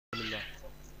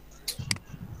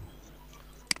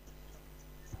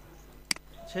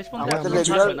শেষ পর্যন্ত আমাদের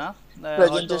একজন রেগুলার থাকবে না, হয়তো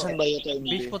প্রেজেন্টেশন ভাই এটা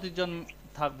 20-25 জন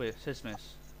থাকবে শেষমেশ।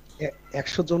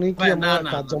 100 জনই কি আমরা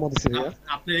কাজ জমা দিছি ভাইয়া?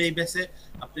 আপনার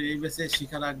এই বেসে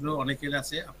শিখার আগ্রহ অনেকের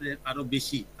আছে, আপনি আরো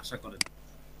বেশি আশা করেন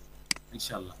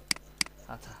ইনশাআল্লাহ।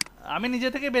 আচ্ছা, আমি নিজে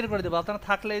থেকে বের করে দেব, আপনারা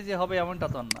থাকলেই যে হবে এমনটা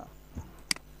তো না।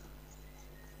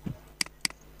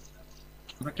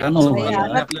 কেন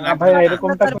ভাই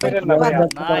এরকমটা করেন না ভাই?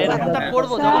 না এরকমটা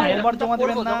করব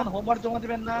যখন হোমওয়ার্ক জমা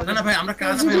দিবেন না। না ভাই আমরা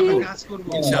কাজ করব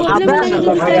ইনশাআল্লাহ।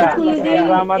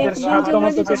 আমরা আমাদের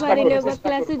সাধ্যমতো চেষ্টা করব।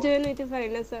 ক্লাসে জয়েন হইতে পারি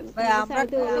না স্যার। ভাই আমরা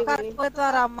কাজ করে তো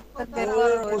আর আমাদের বের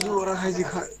করা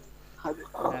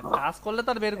কাজ করলে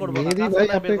তার বের করব না, কাজ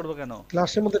করলে বের করব কেন?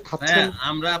 ক্লাসের মধ্যে থাকছেন,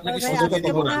 আমরা আপনাকে সুযোগ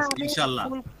দিব না ইনশাআল্লাহ।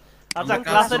 আচ্ছা,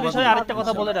 ক্লাসের বিষয়ে আরেকটা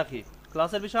কথা বলে রাখি।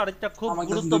 ক্লাসের বিষয়ে আরেকটা খুব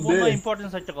গুরুত্বপূর্ণ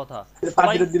ইম্পর্টেন্স একটা কথা।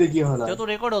 সবাই যেহেতু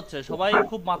রেকর্ড হচ্ছে, সবাই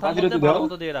খুব মাথার মধ্যে ভালো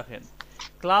মতো দিয়ে রাখেন।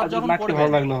 ক্লাস যখন করবেন,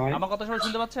 আমার কথা সবাই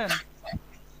শুনতে পাচ্ছেন?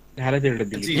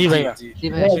 জি ভাইয়া।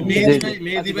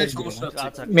 মেহেদী ভাই সমস্যা আছে।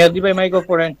 আচ্ছা, মেহেদী ভাই মাইক অফ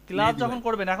করেন। ক্লাস যখন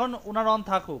করবেন, এখন ওনার অন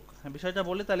থাকুক, বিষয়টা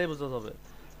বলি তাহলে বুঝতে হবে।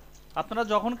 আপনারা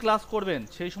যখন ক্লাস করবেন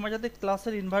সেই সময় যাতে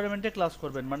ক্লাসের এনভায়রনমেন্টে ক্লাস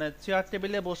করবেন, মানে চেয়ার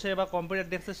টেবিলে বসে বা কম্পিউটার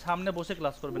ডেস্কের সামনে বসে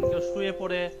ক্লাস করবেন। কেউ শুয়ে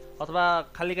পড়ে অথবা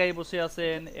খালি গায়ে বসে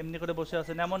আছেন, এমনি করে বসে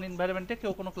আছেন, এমন এনভায়রনমেন্টে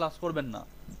কেউ কোনো ক্লাস করবেন না।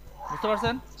 বুঝতে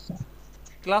পারছেন?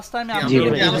 ক্লাস টাইমে আমি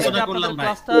আপনাদের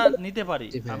ক্লাসটা নিতে পারি।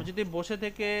 আমি যদি বসে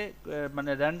থেকে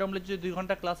মানে র্যান্ডমলি যদি 2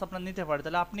 ঘন্টা ক্লাস আপনারা নিতে পারি,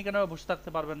 তাহলে আপনি কেন বসে থাকতে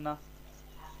পারবেন না?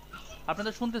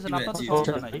 আপনাদের শুনতেছেন, আপনার তো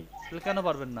সমস্যা নাই, তাহলে কেন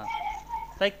পারবেন না?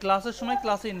 তাই ক্লাসের সময়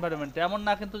ক্লাসে এনভায়রনমেন্ট এমন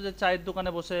না কিন্তু যে চায়ের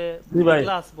দোকানে বসে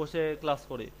ক্লাস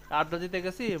করি, আড্ডা দিতে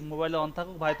গেছি, মোবাইলে অন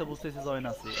থাকুক, ভাই তো বুঝতেছি জয়েন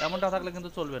আছি, এমনটা থাকলে কিন্তু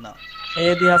চলবে না।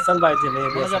 মেহেদী হাসান ভাই ছিল,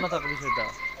 জানা থাকবে বিষয়টা।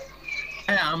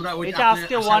 হ্যাঁ, আমরা এটা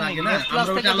আজকে ওয়ার্নিং,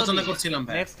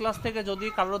 নেক্সট ক্লাস থেকে যদি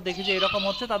কারোর দেখি যে এরকম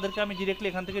হচ্ছে, তাদেরকে আমি ডাইরেক্টলি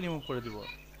এখান থেকে রিমুভ করে দিব।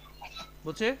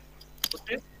 বুঝছে?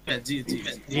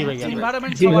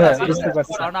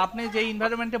 কারণ আপনি যে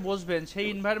এনভায়রনমেন্টে বসবেন সেই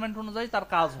এনভায়রনমেন্ট অনুযায়ী তার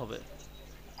কাজ হবে।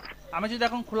 আমি যদি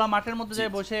এখন খোলা মাঠের মধ্যে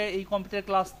যাই বসে এই কম্পিউটার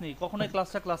ক্লাস নিই, কখনোই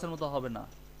ক্লাসটা ক্লাসের মতো হবে না।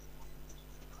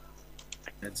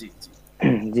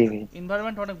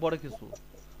 এনভায়রনমেন্ট অনেক বড় কিছু।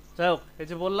 যাই হোক, এই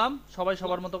যে বললাম, সবাই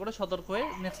সবার মতো করে সতর্ক হয়ে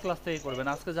নেক্সট ক্লাস থেকে করবেন।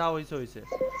 আজকে যা হয়েছে।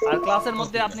 আর ক্লাসের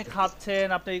মধ্যে আপনি খাচ্ছেন,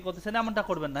 আপনি এই করতেছেন, এমনটা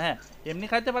করবেন না। হ্যাঁ, এমনি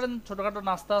খাইতে পারেন, ছোটখাটো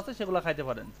নাস্তা আছে সেগুলো খাইতে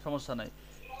পারেন, সমস্যা নাই।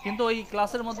 কিন্তু ওই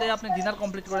ক্লাসের মধ্যে আপনি ডিনার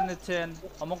কমপ্লিট করে নিচ্ছেন,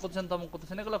 অমুক করছেন তমুক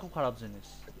করতেছেন, এগুলো খুব খারাপ জিনিস।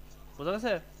 বুঝা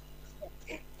গেছে?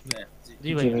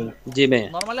 জি ভাই।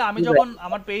 নরমালি আমি যখন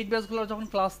আমার পেইড ব্যাচগুলো যখন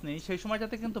ক্লাস নিই, সেই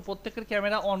সময়টাতে কিন্তু প্রত্যেকের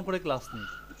ক্যামেরা অন করে ক্লাস নিই,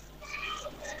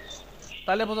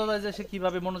 তাহলে বোঝা যায় যে সে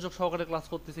কিভাবে মনোযোগ সহকারে ক্লাস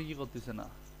করতেছে, কি করতেছে না।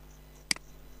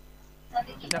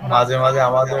 মাঝে মাঝে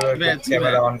আমাদের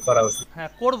ক্যামেরা অন করা উচিত।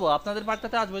 হ্যাঁ, করব, আপনাদের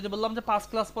পার্টটাতে আসবে। যে বললাম যে 5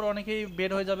 ক্লাস পর অনেকেই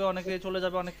বের হয়ে যাবে, অনেকে চলে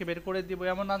যাবে, অনেকে বের করে দিব,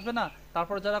 এমন আসবে না।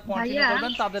 তারপর যারা কন্টিনিউ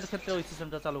করবেন তাদের ক্ষেত্রে ওই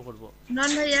সিস্টেমটা চালু করব।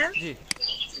 নন ভাইয়া, জি,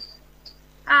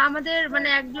 আমাদের মানে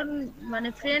একজন মানে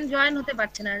ফ্রেন্ড জয়েন হতে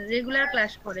পারছে না, রেগুলার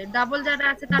ক্লাস করে। ডাবল যারা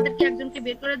আছে তাদেরকে একজনকে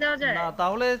বের করে দেওয়া যায় না?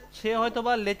 তাহলে সে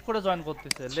হয়তোবা লেট করে জয়েন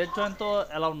করতেছে, লেট জয়েন তো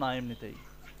এলাউ না এমনিতেই।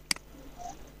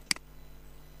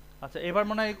 আচ্ছা, এবার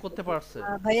মনে হয় করতে পারছে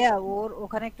ভাইয়া। ওর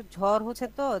ওখানে একটু ঝড় হচ্ছে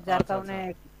তো, যার কারণে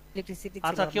ইলেকট্রিসিটি ছিল।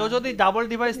 আচ্ছা, কেউ যদি ডাবল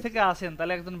ডিভাইস থেকে আসেন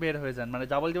তাহলে একজন বের হয়ে যান, মানে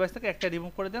ডাবল ডিভাইস থেকে একটা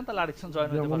রিমুভ করে দেন, তাহলে আরেকজন জয়েন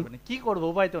হতে পারবে না। কি করব,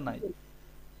 উপায় তো নাই।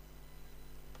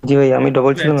 জি ভাই, আমি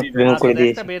ডাবল ছিল না, রিমুভ করে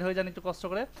দিয়েছি। একটা বের হয়ে যান একটু কষ্ট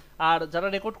করে। আর যারা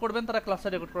রেকর্ড করবেন তারা ক্লাসটা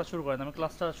রেকর্ড করা শুরু করেন। আমি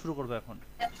ক্লাসটা শুরু করব এখন।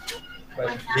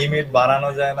 লিমিট বাড়ানো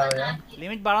যায় না ভাইয়া?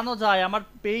 লিমিট বাড়ানো যায়। আমার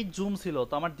পেজ জুম ছিল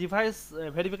তো, আমার ডিভাইস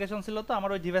ভেরিফিকেশন ছিল তো, আমার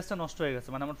ওই ডিভাইসটা নষ্ট হয়ে গেছে,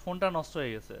 মানে আমার ফোনটা নষ্ট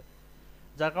হয়ে গেছে,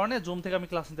 যার কারণে জুম থেকে আমি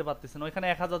ক্লাস নিতে পারতেছি না। ওইখানে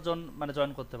 1000 জন মানে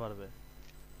জয়েন করতে পারবে।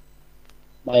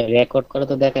 ভাই রেকর্ড করে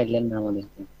তো দেখাইলেন না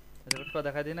আমাদেরকে। রেকর্ড করে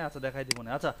দেখাই দিই না? আচ্ছা, দেখাই দিব না।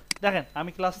 আচ্ছা দেখেন,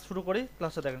 আমি ক্লাস শুরু করি,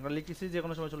 ক্লাসটা দেখেন, কারণ লিখেছি যে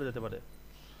কোনো সময় চলে যেতে পারে।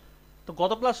 তো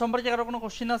গত ক্লাস সম্পর্কে কারো কোনো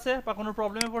কোশ্চেন আছে বা কোনো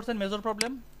প্রবলেমে পড়ছেন, মেজর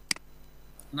প্রবলেম?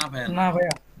 না ভাইয়া, না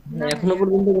ভাইয়া, এখনো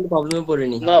পর্যন্ত কোনো প্রবলেমে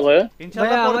পড়িনি। না ভাইয়া,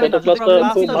 ইনশাআল্লাহ পড়বেন না। যদি ক্লাসটা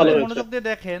মনোযোগ দিয়ে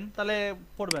দেখেন তাহলে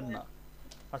পড়বেন না,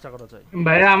 আশা করা যায়।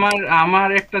 ভাইয়া আমার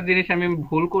একটা জিনিস আমি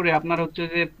ভুল করে আপনার হচ্ছে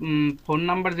যে ফোন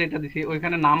নাম্বার যেটা দিছি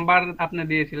ওইখানে নাম্বার আপনি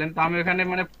দিয়েছিলেন, তো আমি ওখানে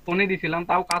মানে ফোনে দিছিলাম,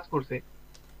 তাও কাজ করছে।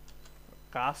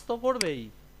 কাজ তো করবেই,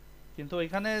 কিন্তু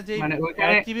ওইখানে যে মানে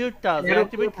অ্যাট্রিবিউট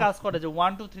কাজ করে, যে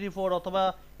 1 2 3 4 অথবা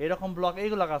এরকম ব্লক,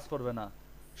 এইগুলা কাজ করবে না,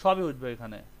 সবই উঠবে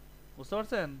এখানে। বুঝতে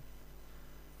পারছেন?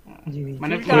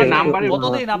 মানে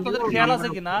কতদিন আপনাদের খেয়াল আছে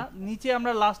কিনা, নিচে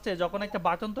আমরা লাস্টে যখন একটা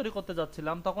বাটন তৈরি করতে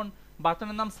যাচ্ছিলাম, তখন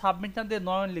বাটনের নাম সাবমিট না দিয়ে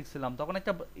নয়ন লিখছিলাম, তখন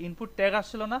একটা ইনপুট ট্যাগ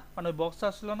আসছিল না, মানে ওই বক্স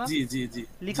আসছিল না? জি জি জি,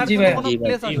 লেখার জন্য কোনো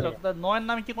প্লেস আসছিল। নয়ন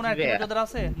নামে কি কোনো অ্যাট্রিবিউট ওদের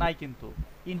আছে? নাই, কিন্তু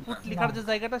ইনপুট লেখার যে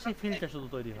জায়গাটা, সেই ফিল্ডটা শুধু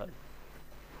তৈরি হয়।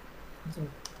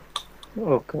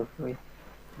 ওকে ওকে ভাই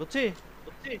বুঝছি?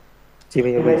 জি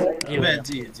ভাইয়া বুঝছি। জি ভাই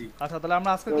জি জি আচ্ছা তাহলে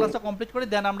আমরা আজকের ক্লাসটা কমপ্লিট করি,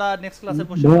 দেন আমরা নেক্সট ক্লাসের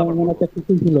কোশ্চেনটা আবার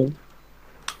করব।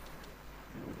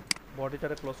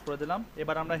 বডিটারে ক্লোজ করে দিলাম।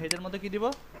 এবার আমরা হেডের মধ্যে কি দিব?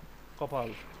 কপাল।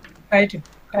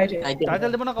 টাইটেল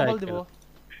দেব না কপাল দিব?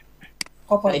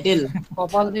 টাইটেল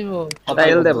কপাল দিব।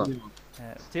 টাইটেল দেব।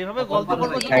 হ্যাঁ, যেভাবে গল্প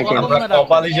করব শুধু Title. গল্প আমরা মনে রাখবেন।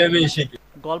 কপাল হিসেবেই শিখি।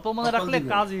 গল্প মনে রাখলে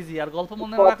কাজ ইজি, আর গল্প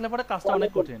মনে রাখলে পরে কাজটা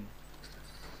অনেক কঠিন।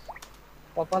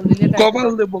 কপাল দিলে কপাল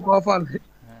দেব কপাল।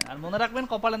 হ্যাঁ, আর মনে রাখবেন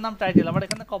কপালের নাম টাইটেল, আবার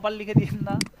এখানে কপাল লিখে দিন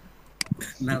না।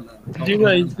 না না জি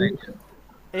ভাই।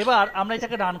 এবার আমরা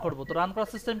এটাকে রান করব। তো রান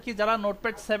করার সিস্টেম কি, যারা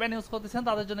নোটপ্যাড 7 ইউজ করতেছেন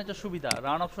তাদের জন্য এটা সুবিধা।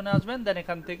 রান অপশনে আসবেন, দেন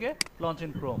এখান থেকে লঞ্চ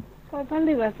ইন ক্রোম। কপাল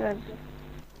দিবা স্যার।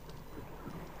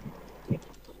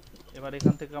 এবার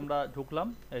এখান থেকে আমরা ঢুকলাম,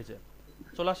 এই যে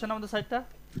চলে আসছে না আমাদের সাইটটা।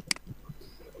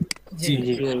 জি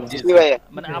জি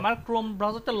মানে আমার ক্রোম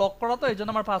ব্রাউজারটা লক করা, তো এইজন্য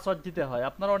আমার পাসওয়ার্ড দিতে হয়।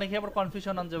 আপনারা অনেকেই আবার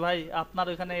কনফিউশন হন যে ভাই আপনার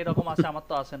ওখানে এরকম আসে, আমার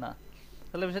তো আসে না।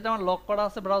 তাহলে বিষয়টা আমার লক করা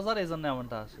আছে ব্রাউজার, এইজন্য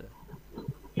এমনটা আসে।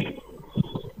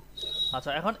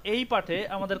 আচ্ছা, এখন এই পার্টে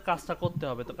আমাদের কাজটা করতে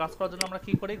হবে। তো কাজ করার জন্য আমরা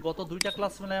কি করি, গত দুইটা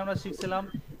ক্লাস মিলে আমরা শিখছিলাম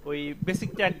ওই বেসিক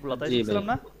ট্যাগগুলো, তাই শিখছিলাম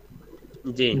না?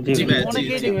 জি জি ভাই জি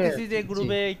অনেকেই জি দেখতেছি যে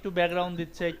গ্রুপে একটু ব্যাকগ্রাউন্ড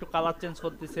দিচ্ছে, একটু কালার চেঞ্জ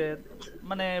করতেছে।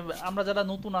 মানে আমরা যারা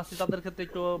নতুন আছি তাদের ক্ষেত্রে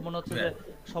একটু মনে হচ্ছে যে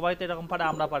সবাই তো এরকম পারে,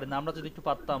 আমরা পারি না, আমরা যদি একটু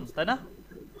পারতাম, তাই না?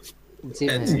 জি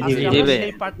ভাই আজকে আমরা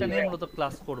সেই পার্টটা নিয়ে মূলত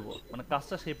ক্লাস করব, মানে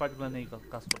কাজটা সেই পার্টগুলো নিয়ে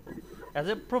কাজ করব অ্যাজ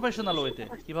এ প্রফেশনাল ওয়েতে,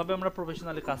 কিভাবে আমরা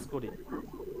প্রফেশনালি কাজ করি।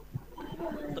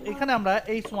 তো এখানে আমরা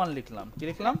H1 লিখলাম। কি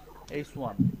লিখলাম?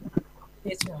 H1।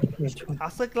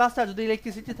 আজকের ক্লাসটা যদি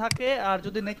ইলেকট্রিসিটি থাকে আর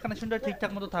যদি নেট কানেকশনটা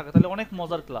ঠিকঠাক মতো থাকে তাহলে অনেক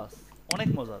মজার ক্লাস, অনেক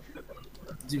মজার।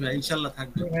 জি ভাই ইনশাআল্লাহ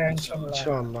থাকবে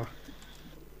ইনশাআল্লাহ।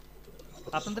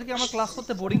 আপনাদের কি আমার ক্লাস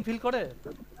করতে বোরিং ফিল করে?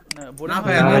 না বোরিং না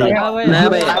হয় ভাই না? না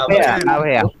ভাই না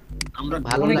ভাইয়া আমরা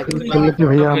ভালো লাগে বললে কি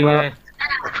ভাইয়া আমরা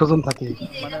 100 জন থাকি।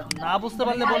 মানে না বুঝতে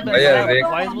পারলে বলবেন, ভাইয়া,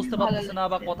 ভয়েস বুঝতে পারতেছে না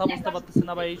বা কথা বুঝতে পারতেছে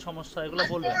না বা এই সমস্যা, এগুলো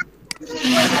বলবেন।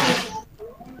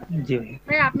 জি ভাইয়া।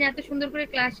 ভাই আপনি এত সুন্দর করে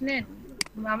ক্লাস নেন,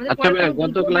 আমাদের আচ্ছা ভাই, পড়াশোনা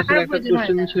গত বুঝতে ক্লাসের খারাপ একটা প্রয়োজন হয়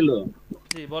কোশ্চেন না। ছিল।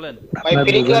 জি বলেন। আপনার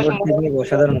বোঝানোর টেকনিক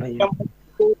অসাধারণ ভাইয়া।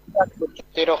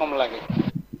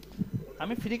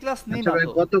 আমি ফ্রি ক্লাস নেই আচ্ছা না ভাই,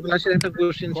 তো। গত ক্লাসের একটা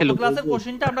কোশ্চেন ছিল। গত ক্লাসের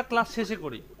কোশ্চেনটা আমরা ক্লাস শেষে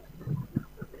করি।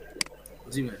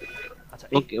 জি ভাই আচ্ছা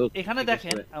ওকে ওকে এখানে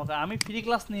দেখেন, আমি ফ্রি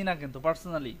ক্লাস নিই না, কিন্তু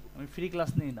পার্সোনালি আমি ফ্রি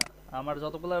ক্লাস নিই না। আমার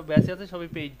যতগুলো ব্যাচ আছে সবই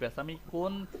পেইড ব্যাচ। আমি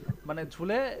কোন মানে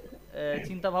ঝুলে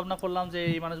চিন্তা ভাবনা করলাম যে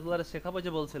এই মানুষগুলোরে শেখাবো,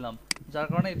 যে বলছিলাম, যার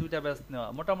কারণে এই দুইটা ব্যাচ নেওয়া।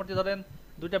 মোটামুটি ধরেন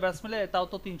দুইটা ব্যাচ মিলে তাও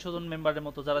তো 300 জন মেম্বারের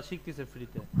মতো যারা শিখতেছে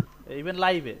ফ্রিতে, ইভেন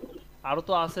লাইভে। আরো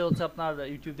তো আছে হচ্ছে আপনার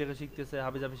ইউটিউব দেখে শিখতেছে,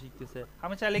 হাবিজাবি শিখতেছে।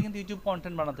 আমি চাইলে কিন্তু ইউটিউব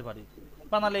কন্টেন্ট বানাতে পারি,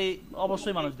 বানালে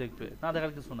অবশ্যই মানুষ দেখবে, না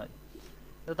দেখার কিছু নাই।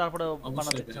 তারপরে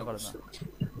বানাতে ইচ্ছা করে না।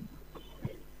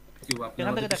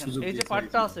 এখান থেকে দেখেন এই যে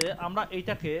পার্টটা আছে, আমরা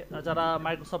এইটাকে যারা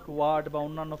মাইক্রোসফট ওয়ার্ড বা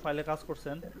অন্যান্য ফাইলে কাজ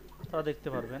করছেন তারা দেখতে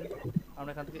পারবেন। আমরা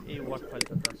এখান থেকে এই ওয়ার্ড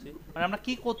ফাইলটাতে আসি, মানে আমরা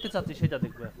কি করতে চাচ্ছি সেটা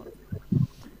দেখবো এখন।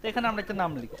 তো এখানে আমরা একটা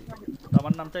নাম লিখি,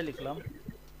 আমার নামটাই লিখলাম।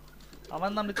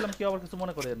 আমার নাম লিখলাম, কেউ আবার কিছু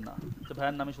মনে করেন না যে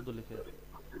ভাইয়ের নামই শুধু লিখে।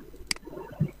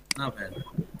 না ভাই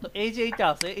তো এই যে এইটা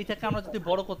আছে, এইটাকে আমরা যদি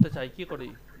বড় করতে চাই কি করি?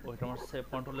 ওইটা আমার সেভ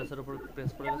কন্ট্রোল এস এর উপর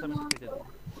প্রেস করে গেছে, আমি কেটে দিই।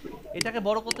 এটাকে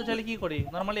বড় করতে চাইলে কি করি?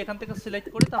 নরমালি এখান থেকে সিলেক্ট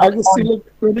করি, তারপরে সিলেক্ট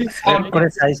করে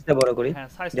সাইজটা বড় করি। হ্যাঁ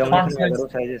সাইজ যেমন এখানে 11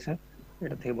 সাইজ আছে,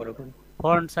 এটা থেকে বড় করি।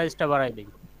 ফন্ট সাইজটা বাড়াই দেই।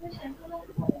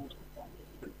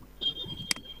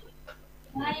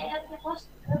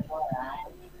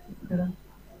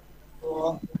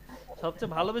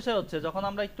 সবচেয়ে ভালো বিষয় হচ্ছে যখন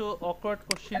আমরা একটু অকওয়ার্ড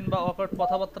কোশ্চেন বা অকওয়ার্ড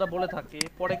কথাবার্তা বলে থাকি,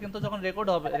 পরে কিন্তু যখন রেকর্ড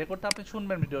হবে, রেকর্ডটা আপনি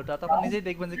শুনবেন ভিডিওটা, তখন নিজেই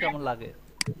দেখবেন যে কেমন লাগে।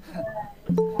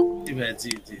 জি ভাই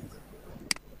জি জি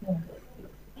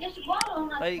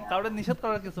তাই কাউকে নিষেধ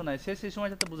করার কিছু নাই, সে সেই সময়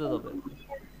যাতে বুঝে যাবে।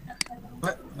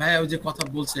 ভাই ওই যে কথা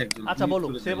বলছে একজন। আচ্ছা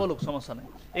বলুক, সে বলুক, সমস্যা নেই।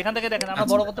 এখান থেকে দেখেন আমরা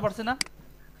বড় করতে পারছি না?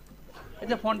 এই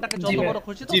যে ফন্টটাকে যত বড়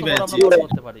খুশি তত বড় আমরা বড়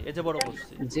করতে পারি। এই যে বড়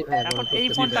করছি। এখন এই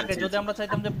ফন্টটাকে যদি আমরা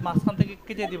চাইতাম যে মাঝখান থেকে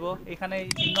কেটে দিব, এখানে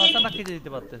চিহ্ন আছে, আমরা কেটে দিতে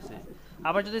পারতেছি।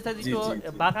 আবার যদি চাই একটু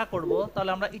বাঁকা করব,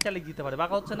 তাহলে আমরা ইটালিক দিতে পারি,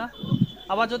 বাঁকা হচ্ছে না।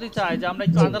 আবার যদি চাই যে আমরা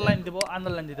একটু আন্ডারলাইন দিব,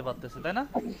 আন্ডারলাইন দিতে পারতেছি, তাই না?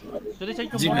 যদি চাই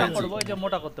একটু মোটা করব, এই যে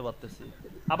মোটা করতে পারতেছি।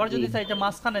 আবার যদি চাই এটা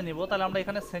মাঝখানে নিব, তাহলে আমরা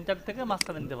এখানে সেন্টার থেকে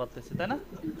মাঝখানে নিতে পারতেছি, তাই না?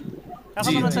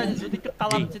 এখন আমরা চাই যদি একটু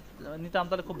কালার নিতাম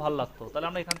তাহলে খুব ভালো লাগতো, তাহলে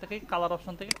আমরা এখান থেকে কালার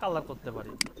অপশন থেকে কালার করতে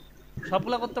পারি।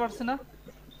 সবগুলা করতে পারছি না?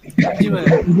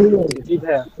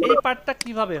 এই পার্টটা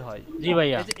কিভাবে হয়? জি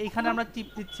ভাইয়া। এই যে এইখানে আমরা টিপ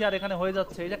দিচ্ছি আর এখানে হয়ে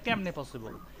যাচ্ছে, এটা কেমনে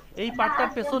পসিবল? এই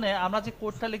পার্টটার পেছনে আমরা যে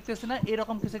কোডটা লিখতেছি না,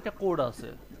 এরকম কিছু একটা কোড আছে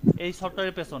এই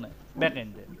সফটওয়্যারের পেছনে, ব্যাক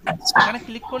এন্ডে। এখানে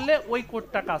ক্লিক করলে ওই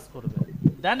কোডটা কাজ করবে,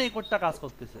 দেন এই কোডটা কাজ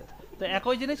করতেছে। তো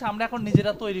একই জিনিস আমরা এখন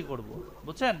নিজেরা তৈরি করব,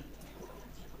 বুঝছেন?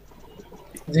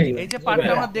 এই যে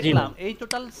পার্টটা আমরা দেখলাম এই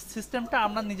টোটাল সিস্টেমটা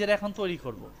আমরা নিজেরা এখন তৈরি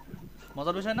করব।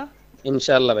 মজার বিষয় না?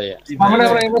 ইনশাআল্লাহ ভাইয়া। আমরা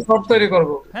এবার সফট তৈরি করব।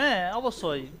 হ্যাঁ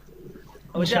অবশ্যই।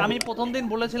 ওই যে আমি প্রথম দিন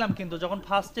বলেছিলাম কিন্তু যখন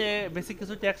ফার্স্টে বেসিক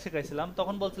কিছু ট্যাগ শেখাইছিলাম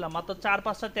তখন বলছিলাম মাত্র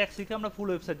 4-5টা ট্যাগ শিখে আমরা ফুল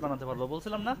ওয়েবসাইট বানাতে পারবো,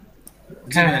 বলছিলাম না?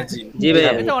 জি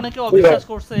ভাইয়া। এটা অনেকে অবিশ্বাস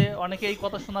করছে, অনেকে এই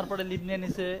কথা শোনার পরে লিভ নিয়ে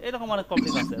নিছে, এরকম অনেক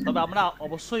কমপ্লেন আছে। তবে আমরা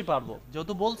অবশ্যই পারবো,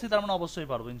 যেহেতু বলছি তার মানে অবশ্যই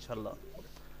পারবো ইনশাআল্লাহ।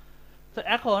 তো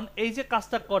এখন এই যে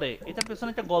কাজটা করে এটার পেছনে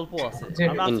একটা গল্প আছে।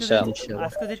 আমরা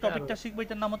আজকে যে টপিকটা শিখবো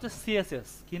এটার নাম হচ্ছে সিএসএস।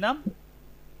 কি নাম?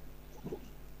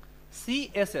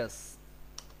 সিএসএস।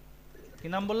 কি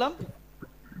নাম বললাম?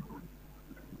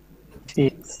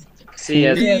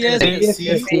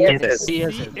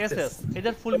 সিএসএস।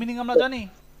 এটার ফুল মিনিং আমরা জানি?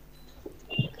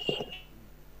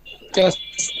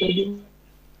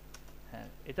 হ্যাঁ,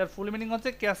 এটার ফুল মিনিং হচ্ছে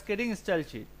ক্যাসকেডিং স্টাইল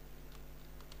শিট।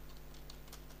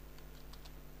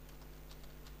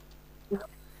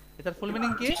 এটার ফুল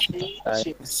মিনিং কি?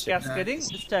 Cascading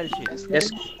style sheet.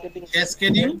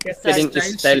 Cascading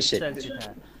style sheet.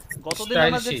 গতদিন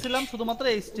আমরা দেখছিলাম শুধুমাত্র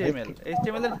HTML।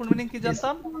 HTML এর ফুল মিনিং কি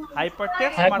জানতাম?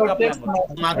 Hypertext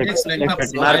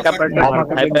markup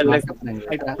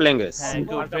language. হ্যাঁ,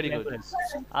 গুড, ভেরি গুড।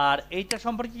 আর এইটা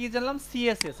সম্পর্কে কি জানলাম?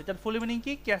 CSS। এটার ফুল মিনিং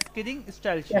কি? Cascading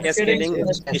style sheet. Cascading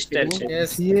style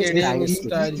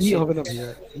sheet. কি হবে না ভাইয়া?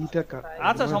 এইটা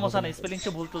আচ্ছা সমস্যা নেই,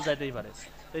 স্পেলিংটা ভুল তো যাইতেই পারে।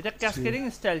 তো এটা ক্যাসকেডিং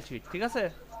স্টাইল শিট, ঠিক আছে?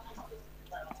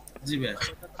 জি ভাই।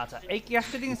 আচ্ছা, এই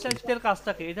ক্যাসকেডিং স্টাইল শিটের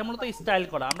কাজটা কি? এটা মূলত স্টাইল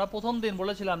করা। আমরা প্রথম দিন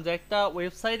বলেছিলাম যে একটা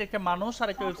ওয়েবসাইট, একটা মানুষ আর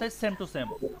একটা ওয়েবসাইট সেম টু সেম,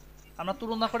 আমরা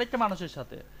তুলনা করে একটা মানুষের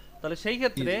সাথে। তাহলে সেই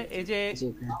ক্ষেত্রে এই যে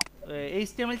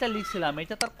HTML-টা লিখছিলাম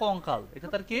এটা তার কঙ্কাল, এটা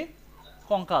তার কি?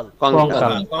 কঙ্কাল।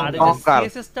 আর এই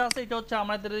CSS-টা আছে এটা হচ্ছে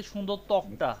আমাদের এই সুন্দর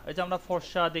ত্বকটা, এই যে আমরা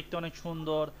ফর্সা দেখতে অনেক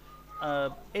সুন্দর,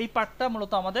 এই পার্টটা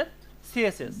মূলত আমাদের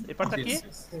CSS। এই পার্টটা কি?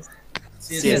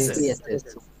 CSS।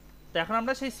 তো এখন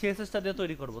আমরা সেই CSS-টা দিয়ে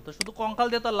তৈরি করব। তো শুধু কঙ্কাল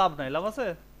দিয়ে তো লাভ নাই, লাভ আছে?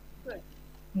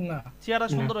 না। চেহারা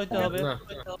সুন্দর হইতে হবে।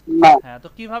 হ্যাঁ, তো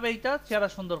কিভাবে এইটা চেহারা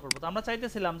সুন্দর করব? তো আমরা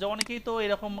চাইতেছিলাম যে অনেকেই তো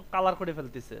এরকম কালার করে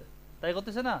ফেলতেছে, তাই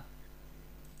করতেছে না?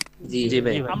 জি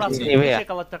ভাই। আমরা সেই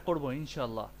কালারটা করব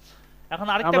ইনশাআল্লাহ। এখন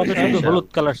আরেকটা বিষয়, হলুদ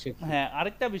কালার শিখ। হ্যাঁ,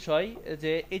 আরেকটা বিষয়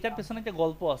যে এটার পেছনে একটা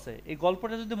গল্প আছে। এই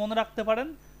গল্পটা যদি মনে রাখতে পারেন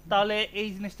তাহলে এই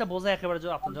জিনিসটা বোঝা একেবারে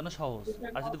আপনার জন্য সহজ।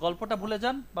 আর যদি গল্পটা ভুলে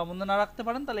যান বা মনে না রাখতে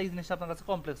পারেন তাহলে এই জিনিসটা আপনার কাছে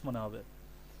কমপ্লেক্স মনে হবে।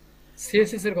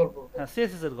 সিএসএস এর গল্প। হ্যাঁ,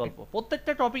 সিএসএস এর গল্প।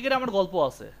 প্রত্যেকটা টপিকের আমার গল্প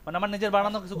আছে, মানে আমার নিজের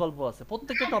বানানো কিছু গল্প আছে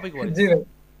প্রত্যেকটা টপিক ওয়াইজ। জি ভাই।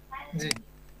 জি।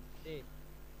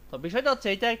 তো বিষয়টা হচ্ছে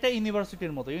এটা একটা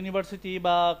ইউনিভার্সিটির মতো, ইউনিভার্সিটি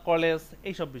বা কলেজ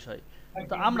এইসব বিষয়।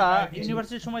 তো আমরা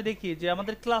ইউনিভার্সিটির সময় দেখি যে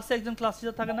আমাদের ক্লাসে একজন ক্লাস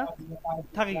টিচার থাকে না?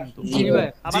 থাকে কিন্তু। জি ভাই।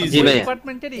 আমার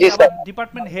ডিপার্টমেন্টেরই আবার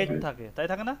ডিপার্টমেন্ট হেড থাকে, তাই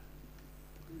থাকে না?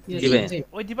 জি ভাই।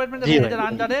 ওই ডিপার্টমেন্টের হেডের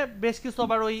আন্ডারে বেশ কিছু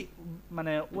আবার ওই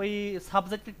মানে ওই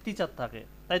সাবজেক্টের টিচার থাকে,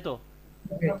 তাই তো?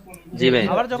 জি ভাই।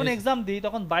 আবার যখন এক্সাম দিই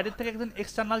তখন বাইরে থেকে একজন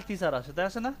এক্সটার্নাল টিচার আসে, তাই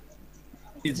আসে না?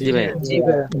 জি ভাই। জি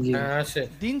ভাই। আসে।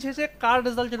 দিন শেষে কার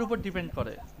রেজাল্টের উপর ডিপেন্ড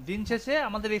করে। দিন শেষে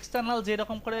আমাদের এক্সটার্নাল যে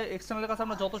রকম করে এক্সটার্নালের কাছে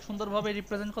আমরা যত সুন্দরভাবে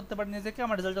রিপ্রেজেন্ট করতে পারি নিজেকে,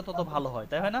 আমার রেজাল্টটা তত ভালো হয়,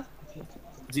 তাই হয় না?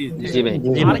 জি জি ভাই।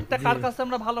 আরেকটা কার কাছে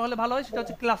আমরা ভালো হলে ভালো হয় সেটা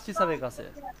হচ্ছে ক্লাস টিচারের কাছে।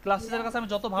 ক্লাস টিচারের কাছে আমি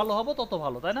যত ভালো হব তত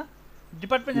ভালো, তাই না?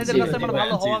 ডিপার্টমেন্ট হেডের কাছে আমার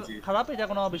ভালো হওয়া খারাপ এটা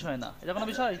কোনো বিষয় না, এটা কোনো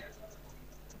বিষয়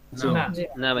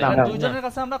না ভাই। দুইজনের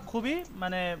কাছে আমরা খুবই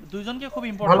মানে দুইজনকে খুব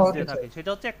ইম্পর্টেন্স দিয়ে থাকি, সেটা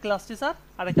হচ্ছে এক ক্লাস টিচার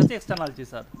আর একটা হচ্ছে এক্সটার্নাল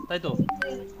টিচার, তাই তো?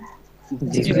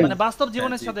 মানে বাস্তব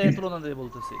জীবনের সাথে তুলনা দিয়ে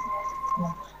বলতেছি।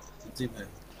 জি ভাই।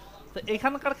 তো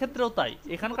এখানকার ক্ষেত্রেও তাই।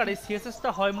 এখানকার এই সিএসএসটা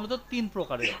হয় মূলত তিন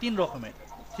প্রকারের, তিন রকমের,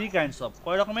 থ্রি কাইন্ডস অফ।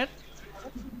 কয় রকমের?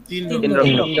 তিন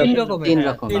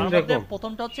রকমের।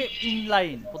 প্রথমটা হচ্ছে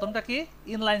ইনলাইন। প্রথমটা কি?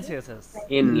 Inline CSS.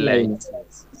 ইনলাইন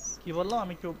কি বললাম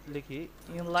আমি একটু লিখি,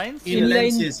 ইনলাইন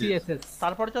সিএসএস।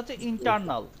 তারপরটা হচ্ছে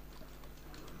ইন্টারনাল,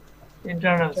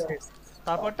 ইন্টারনাল সিএসএস।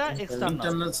 তারপরটা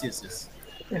এক্সটার্নাল সিএসএস।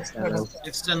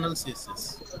 External CSS.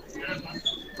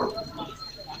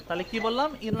 তাহলে কি বললাম?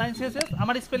 ইনলাইন সিএসএস,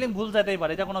 আমার স্পেলিং ভুল যেতেই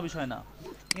পারে, এটা কোনো বিষয় না।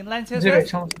 Inline CSS,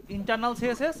 internal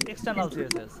CSS, external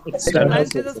CSS. Inline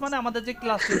CSS মানে আমাদের যে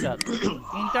ক্লাস টিচার,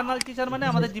 ইন্টারনাল টিচার মানে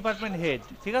আমাদের ডিপার্টমেন্ট হেড,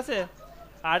 ঠিক আছে?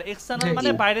 আর এক্সটার্নাল মানে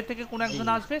বাইরে থেকে কোন একজন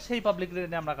আসবে, সেই পাবলিক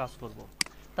নিয়ে আমরা কাজ করব।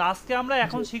 তো আজকে আমরা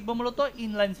এখন শিখবো মূলত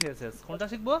ইনলাইন সিএসএস। কোনটা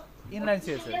শিখবো? Inline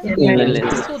CSS.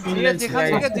 তো যে যেখান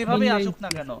থেকে যেভাবে আসুক না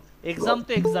কেন, এক্সাম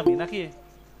তো এক্সামই নাকি?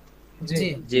 জি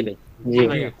জি ভাই। জি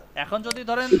ভাই। এখন যদি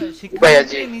ধরেন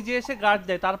শিক্ষার্থী নিজে এসে গার্ড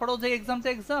দেয় তারপরেও যে এক্সামটা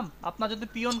এক্সাম, আপনার যদি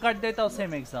পিয়ন গার্ড দেয় তাও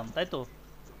সেম এক্সাম, তাই তো?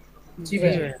 জি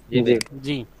ভাই। জি ভাই।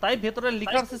 জি। তাই ভেতরের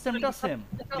লিখার সিস্টেমটা সেম,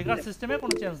 লিখার সিস্টেমে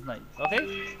কোনো চেঞ্জ নাই। ওকে?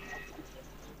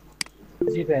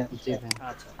 জি ভাই। জি ভাই।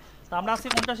 আচ্ছা, তো আমরা আজকে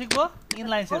কোনটা শিখবো?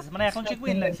 ইনলাইন সিএসএস, মানে এখন শিখবো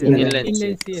ইনলাইন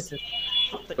সিএসএস।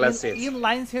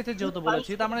 ইনলাইন সেটে যেহেতু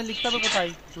বলেছি তার মানে লিখতে হবে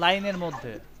কোথায়? লাইনের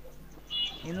মধ্যে।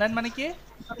 ইনলাইন মানে কি?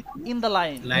 ইন দ্য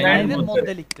লাইন, লাইনের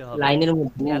মধ্যে লিখতে হবে।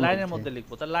 লাইনের মধ্যে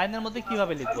লিখবো। তাহলে লাইনের মধ্যে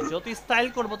কিভাবে লিখবো? যেহেতু স্টাইল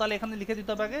করবো তাহলে এখানে লিখে দিতে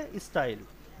হবে আগে স্টাইল।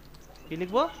 কি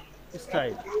লিখবো?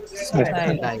 স্টাইল।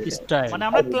 মানে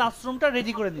আমরা ক্লাসরুমটা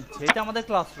রেডি করে নিচ্ছি, এটা আমাদের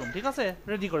ক্লাসরুম, ঠিক আছে?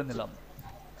 রেডি করে নিলাম।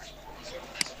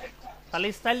 তাহলে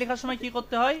স্টাইল লেখার সময় কি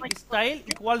করতে হয়? স্টাইল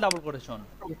ইকুয়াল ডাবল কোটেশন,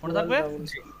 মনে থাকবে?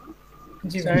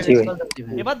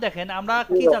 এবার দেখেন আমরা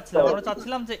কি চাচ্ছিলাম? আমরা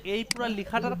চাচ্ছিলাম যে এই পুরো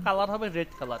লেখাটার কালার হবে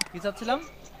রেড কালার। কি চাচ্ছিলাম?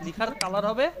 লেখার কালার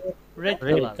হবে রেড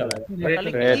কালার।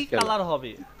 তাহলে কি কালার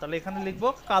হবে? তাহলে এখানে লিখবো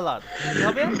কালার। কি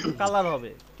হবে? কালার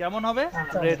হবে। কেমন হবে?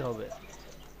 রেড হবে।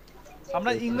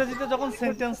 আমরা ইংরেজিতে যখন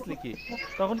সেন্টেন্স লিখি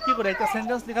তখন কি করে? একটা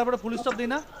সেন্টেন্স লেখার পরে ফুল স্টপ দিই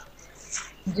না?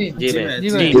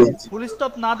 ফুল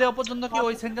স্টপ না দেওয়া পর্যন্ত কি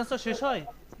ওই সেন্টেন্সটা শেষ হয়?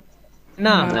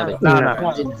 না,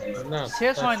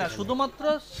 শেষ হয় না। শুধুমাত্র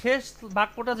শেষ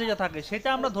বাক্যটা যেটা থাকে সেটা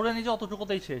আমরা ধরে নিই যে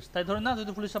অতটুকুতেই শেষ, তাই ধরে না?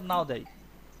 যদি ফুল স্টপ নাও দেয়,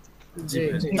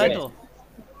 তাই তো?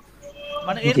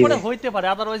 মানে এরপরে হইতে পারে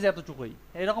আদারওয়াইজ এতটুকুই,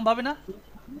 এরকম ভাবে না?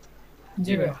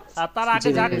 আর তার আগে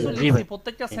যা কিছু লিখছি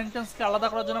প্রত্যেকটা সেন্টেন্সকে আলাদা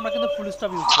করার জন্য আমরা কিন্তু ফুল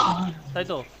স্টপ ইউজ করি, তাই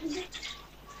তো?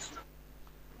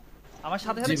 আমার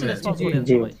সাথে সাথে রেসপন্স করেন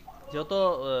সবাই, যেহেতু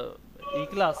এই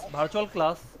ক্লাস ভার্চুয়াল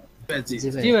ক্লাস।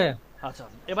 জি ভাই। আচ্ছা,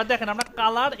 এবার দেখেন আমরা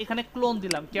কালার এখানে ক্লোন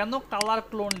দিলাম। কেন কালার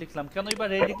ক্লোন লিখলাম? কেন এবার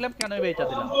রেড লিখলাম? কেন এবার এটা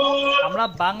দিলাম? আমরা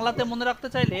বাংলাতে মনে রাখতে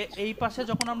চাইলে এই পাশে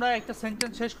যখন আমরা একটা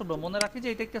সেন্টেন্স শেষ করব মনে রাখি যে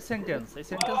এটা একটা সেন্টেন্স। এই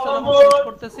সেন্টেন্সটা যখন শেষ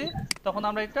করতেছি তখন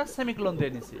আমরা একটা সেমিকোলন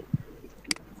দিয়ে নিছি।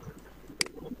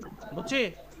 বুঝছি?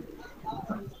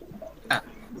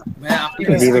 ভাই আপনি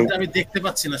স্ক্রিনটা আমি দেখতে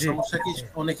পাচ্ছি না, সমস্যা কি?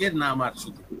 অনেকের নাম আর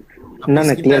শুধু না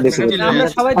ক্লিয়ার দেখতে পাচ্ছি আমরা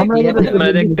সবাই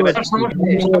দেখতে পাচ্ছি।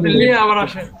 সমস্যা নেই, আবার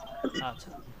আসেন। আচ্ছা,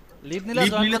 লিভ নিলে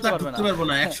জয়েন করতে পারবো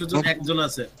না। 100 জন একজন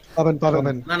আছে, পাবেন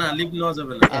না লিভ নেওয়া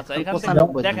যাবে না। আচ্ছা, এখান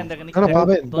থেকে দেখেন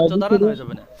ধৈর্য ধারণ হয়ে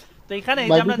যাবে না। তো এখানে এই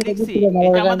যে আমরা লিখছি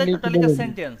এটা আমাদের টোটালি একটা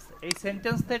সেন্টেন্স। এই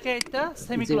সেন্টেন্স থেকে একটা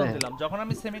সেমিকোলন দিলাম। যখন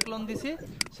আমি সেমিকোলন দিছি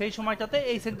সেই সময়টাতে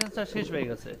এই সেন্টেন্সটা শেষ হয়ে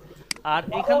গেছে। আর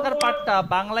এখানকার পার্টটা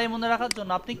বাংলায় মনে রাখার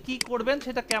জন্য আপনি কি করবেন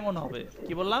সেটা কেমন হবে?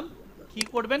 কি বললাম? কি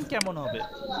করবেন কেমন হবে?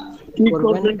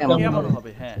 কেমন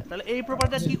হবে, হ্যাঁ। তাহলে এই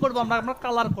প্রপার্টিটা কি করব? আমরা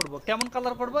কালার করব। কেমন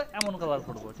কালার করব? এমন কালার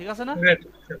করব, ঠিক আছে না?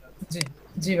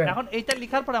 জি ভাই। এখন এইটা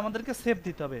লেখার পরে আমাদেরকে সেভ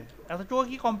দিতে হবে। এতটুকু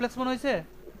কি কমপ্লেক্স মনে হইছে?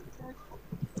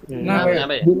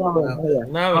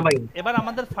 না ভাই। এবার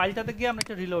আমাদের ফাইলটাতে গিয়ে আমরা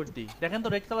একটা রিলোড দিই। দেখেন তো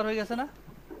রেড কালার হয়ে গেছে না?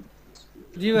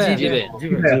 জি ভাই।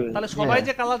 তাহলে সবাই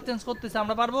যে কালার চেঞ্জ করতেছে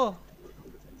আমরা পারবো?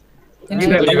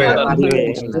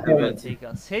 ঠিক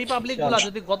আছে। সেই পাবলিকগুলো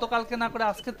যদি গতকালকে না করে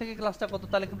আজকে থেকে ক্লাসটা করতো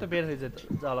তাহলে কিন্তু বের হয়ে যেত,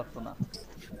 যাওয়া লাগতো না।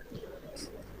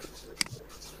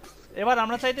 এবার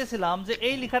আমরা চাইতেছিলাম যে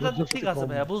এই লেখাটা ঠিক আছে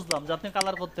ভাইয়া, বুঝলাম যে আপনি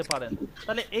কালার করতে পারেন।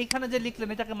 তাহলে এইখানে যে লিখলেন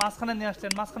এটাকে মাঝখানে নিয়ে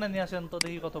আসলেন, মাঝখানে নিয়ে আসেন তো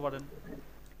দেখি কত পারেন।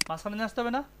 মাঝখানে নিয়ে আসতে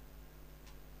হবে না?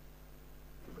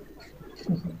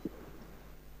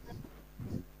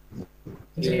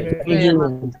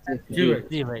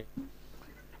 জি ভাই।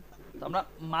 আমরা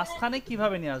মাঝখানে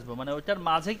কিভাবে নিয়ে আসবো? মানে ওইটার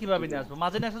মাঝে কিভাবে নিয়ে আসবো?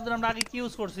 মাঝে নিয়ে আসার জন্য আমরা আগে কি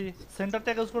ইউজ করছি? সেন্টার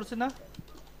ট্যাগ ইউজ করছি না?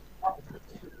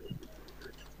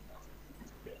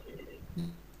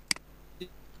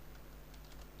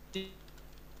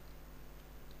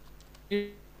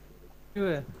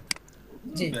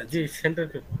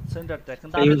 Centre tag.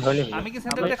 আমি কি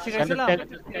সেন্টার ট্যাগ শিখাইছিলাম?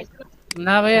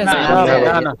 না ভাই,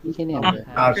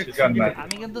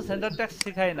 আমি কিন্তু সেন্টার ট্যাগ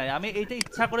শিখাই নাই। আমি এইটা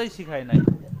ইচ্ছা করেই শিখাই নাই।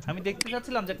 আমি দেখতে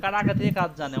চাচ্ছিলাম যে কারা আগে থেকে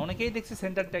কাজ জানে। অনেকেই দেখছি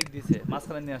সেন্টার ট্যাগ দিছে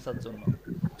মাঝখানে নিয়ে আসার জন্য।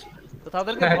 তো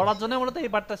তাদেরকে ধরার জন্য মূলত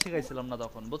এই পার্টটা শিখাইছিলাম না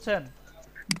তখন, বুঝছেন?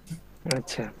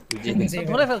 আচ্ছা,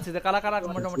 ধরে ফেলছি যে কারা কারা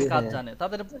মোটামুটি কাজ জানে।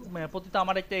 তাদের প্রতি তো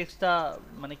আমার একটা এক্সট্রা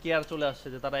মানে কেয়ার চলে আসছে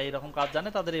যে তারা এইরকম কাজ জানে,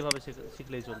 তাদের এইভাবে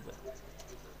শিখলেই চলবে।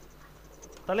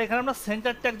 তাহলে এখানে আমরা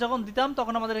সেন্টার ট্যাগ যখন দিতাম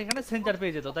তখন আমাদের এখানে সেন্টার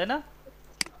পেয়ে যেত, তাই না?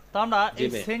 তো আমরা এই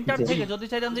সেন্টার থেকে যদি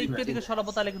চাইতাম যে একটু দিকে সরাবো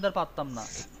তাহলে কিন্তু আর পারতাম না।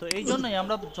 তো এই জন্যই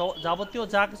আমরা যাবতীয়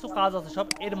যা কিছু কাজ আছে সব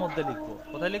এর মধ্যে লিখবো।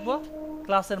 কোথায় লিখবো?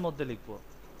 ক্লাসের মধ্যে লিখবো,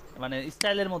 মানে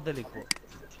স্টাইলের মধ্যে লিখবো।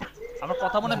 আমার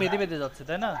কথা মনে বেঁধে বেঁধে যাচ্ছে,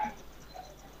 তাই না?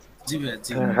 জি ভাই,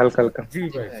 জি হালকা হালকা। জি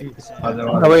ভাই,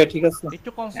 ভাই ঠিক আছে।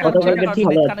 একটু কনস্ট্যান্ট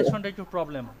কানেকশনটা একটু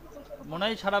প্রবলেম মনে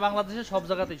হয় সারা বাংলাদেশে সব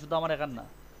জায়গাতেই, শুধু আমার একার না।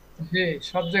 জি,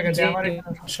 সব জায়গাতে আমার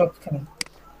সবখানে।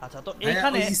 আচ্ছা, তো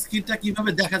এইখানে স্ক্রিনটা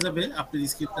কিভাবে দেখা যাবে? আপনার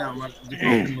স্ক্রিনটা আমার যে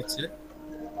প্রবলেম হচ্ছে,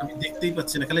 আমি দেখতেই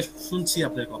পাচ্ছি না, খালি শুনছি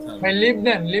আপনার কথা। ভাই লিভ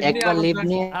দেন, লিভ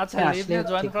নিয়ে আচ্ছা, লিভ নিয়ে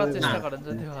জয়েন করার চেষ্টা করেন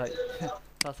যদি হয়।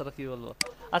 তাছাড়া কি বলবো?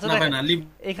 আচ্ছা দেখেন,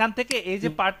 এখান থেকে এই যে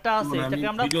পার্টটা আছে এটাকে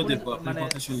আমরা মানে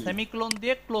সেমিকোলন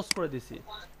দিয়ে ক্লোজ করে দিছি।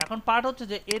 এখন পার্ট হচ্ছে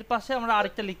যে এর পাশে আমরা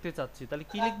আরেকটা লিখতে চাচ্ছি। তাহলে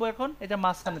কি লিখবো এখন? এটা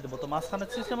মাঝখানে দেবো। তো মাঝখানের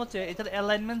সিস্টেম হচ্ছে এটার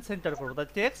অ্যালাইনমেন্ট সেন্টার করব। তাই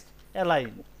টেক্সট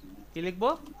অ্যালাইন কি লিখবো?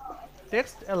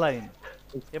 Text align.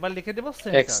 এবার লিখে দেব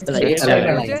Text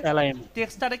সেন্টার। align.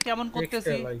 টেক্সটারে কেমন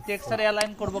করতেছি, টেক্সটারে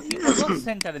অ্যালাইন করব, কি করব,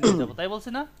 সেন্টারে নিয়ে যাব, তাই বলছি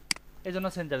না? এইজন্য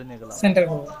সেন্টারে নিয়ে গেলাম। সেন্টার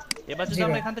করব। এবার যদি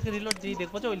আমরা এখান থেকে রিলোড দিই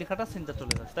দেখব যে ওই লেখাটা সেন্টার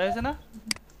চলে যাচ্ছে, তাই হয়েছে না?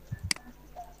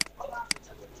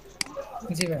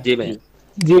 জি ভাই। জি ভাই।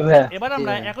 জি ভাই। এবার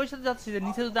আমরা একই সাথে যাচ্ছি যে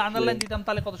নিচে যদি আন্ডারলাইন দিতাম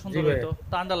তাহলে কত সুন্দর হতো।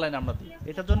 তো আন্ডারলাইন আমরা দিই।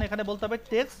 এটার জন্য এখানে বলতে হবে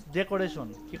টেক্সট ডেকোরেশন।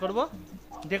 কি করব?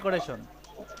 Decoration.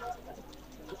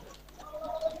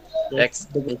 Text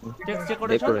text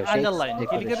decoration underline.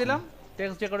 কি লিখে দিলাম?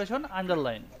 Text decoration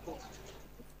underline.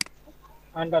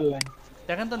 আন্ডারলাইন।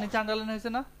 দেখেন তো নিচে আন্ডারলাইন হয়েছে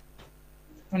না?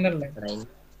 আন্ডারলাইন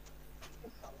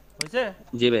হয়েছে?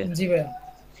 জি ভাই। জি ভাই।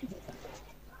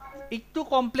 একটু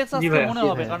কমপ্লেক্স আজকে মনে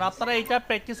হবে কারণ আপনারা এটা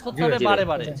প্র্যাকটিস করতে হবে বারে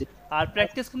বারে। আর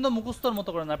প্র্যাকটিস কিন্তু মুখস্থর মতো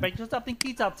করে না, প্র্যাকটিস হচ্ছে আপনি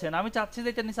কি চাচ্ছেন। আমি চাচ্ছি যে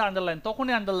এটা নিচে আন্ডারলাইন,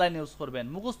 তখনই আন্ডারলাইন ইউজ করবেন,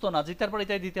 মুখস্থ না জিতার পর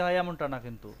এটাই দিতে হয় এমনটা না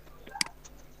কিন্তু।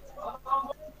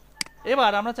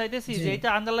 এবার আমরা চাইতেছি যে এটা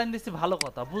আন্ডারলাইন দিছি, ভালো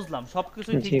কথা, বুঝলাম সবকিছু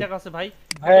ঠিকঠাক আছে ভাই।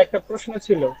 ভাই একটা প্রশ্ন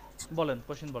ছিল। বলেন,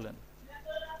 কোশ্চেন বলেন।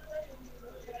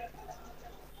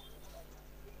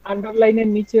 আন্ডারলাইনের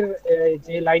নিচের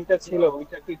যে লাইনটা ছিল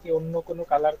ওইটাকে কি অন্য কোনো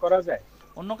কালার করা যায়?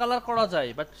 অন্য কালার করা যায়,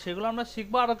 বাট সেগুলো আমরা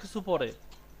শিখবো আরো কিছু পরে।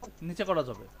 নিচে করা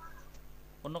যাবে,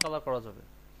 অন্য কালার করা যাবে।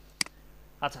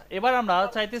 আচ্ছা, এবার আমরা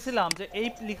চাইতেছিলাম যে এই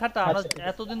লেখাটা আমরা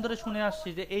এতদিন ধরে শুনে আসছি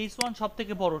যে H1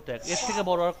 সবথেকে বড় ট্যাগ, এর থেকে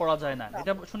বড় আর করা যায় না,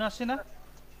 এটা শুনে আসছি না?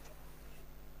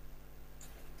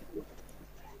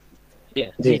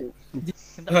 জি।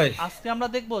 কিন্তু আজকে আমরা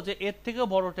দেখবো যে এর থেকেও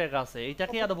বড় ট্যাগ আছে,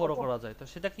 এটাকে আরো বড় করা যায়। তো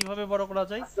সেটা কিভাবে বড় করা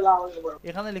যায়?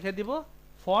 এখানে লিখে দিব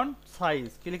ফন্ট সাইজ।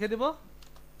 কি লিখে দিব?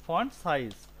 Font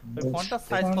size. ওই ফন্টটার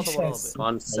সাইজ কত বড় হবে?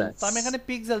 Font size. তো আমি এখানে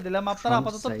পিক্সেল দিলাম, আপনারা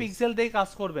আপাতত পিক্সেল দিয়ে কাজ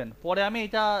করবেন, পরে আমি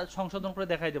এটা সংশোধন করে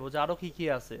দেখাই দেব যে আরো কি কি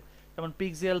আছে। যেমন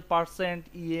পিক্সেল, পার্সেন্ট,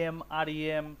 ইএম,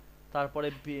 আরইএম, তারপরে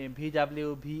ভিডব্লিউ,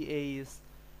 ভিএইচ,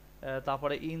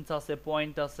 তারপরে ইঞ্চ আছে,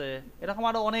 পয়েন্ট আছে, এরকম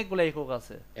আরো অনেকগুলো একক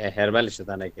আছে। হেরবাল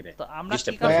সেটা নাই করে। তো আমরা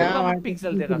কি কাজ করব? আমরা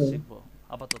পিক্সেল দিয়ে কাজ শিখব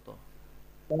আপাতত।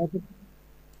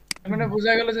 মানে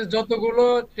বোঝা গেল যে যতগুলো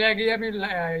ট্যাগই আমি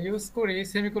ইউজ করি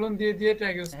সেমিকোলন দিয়ে দিয়ে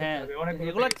ট্যাগ ইউজ করতে হবে। অনেকগুলো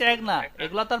এগুলা ট্যাগ না,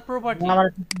 এগুলা তার প্রপার্টি।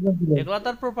 এগুলা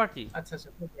তার প্রপার্টি। আচ্ছা আচ্ছা,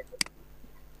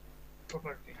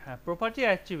 প্রপার্টি। হ্যাঁ, প্রপার্টি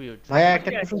অ্যাট্রিবিউট। ভাইয়া একটা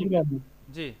প্রশ্ন ছিল।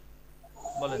 জি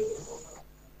বলেন।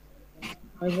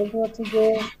 আমি বলতে চাচ্ছি যে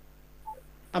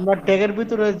আমরা ট্যাগের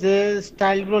ভিতরে যে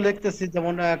স্টাইলগুলো লিখতেছি,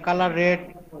 যেমন colour red,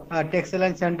 text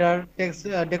align centre, text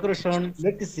decoration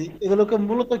লিখতেছি, এগুলোকে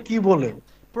মূলত কি বলে?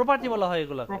 প্রপার্টি বলা হয়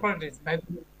এগুলা। প্রপার্টিজ।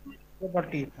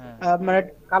 প্রপার্টি মানে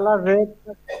কালার রেড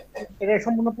এটা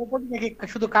সম্পূর্ণ প্রপার্টি নাকি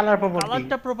শুধু কালার প্রপার্টি?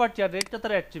 কালারটা প্রপার্টি আর রেডটা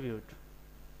তার অ্যাট্রিবিউট।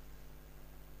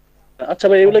 আচ্ছা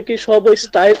ভাই, এগুলা কি সব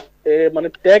স্টাইল মানে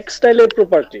ট্যাগ স্টাইলের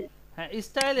প্রপার্টি? হ্যাঁ,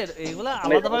 স্টাইলের এগুলা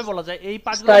আলাদাভাবে বলা যায়। এই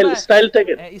পার্টগুলো স্টাইল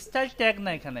ট্যাগের, স্টাইল ট্যাগ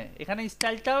না এখানে। এখানে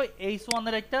স্টাইলটাও H1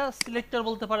 এর একটা সিলেক্টর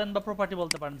বলতে পারেন বা প্রপার্টি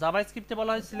বলতে পারেন। জাভাস্ক্রিপ্টে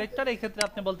বলা হয় সিলেক্টর, এই ক্ষেত্রে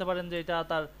আপনি বলতে পারেন যে এটা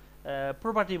তার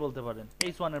প্রপার্টি বলতে পারেন,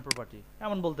 H1 এর প্রপার্টি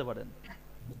এমন বলতে পারেন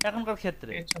এখনকার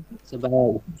ক্ষেত্রে।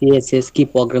 CSS কি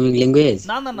প্রোগ্রামিং ল্যাঙ্গুয়েজ?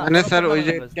 না না না, মানে স্যার ওই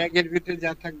যে ট্যাগের ভিতরে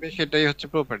যা থাকবে সেটাই হচ্ছে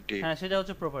প্রপার্টি। হ্যাঁ, সেটা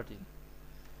হচ্ছে প্রপার্টি।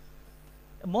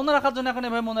 মনে রাখার জন্য এখন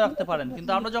এভাবে মনে রাখতে পারেন,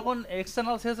 কিন্তু আমরা যখন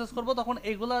এক্সটার্নাল CSS করব তখন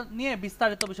এগুলা নিয়ে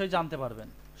বিস্তারিত বিষয় জানতে পারবেন,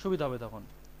 সুবিধা হবে তখন।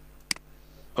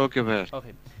 ওকে ভাই।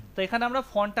 ওকে, তো এখানে আমরা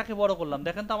ফন্টটাকে বড় করলাম।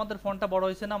 দেখেন তো আমাদের ফন্টটা বড়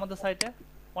হয়েছে না? আমাদের সাইটে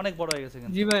অনেক বড় হয়ে গেছে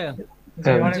কিন্তু। জি ভাইয়া।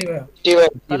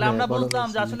 তাহলে আমরা বুঝলাম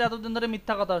যে আসলে এতদিন ধরে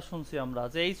মিথ্যা কথা শুনছি আমরা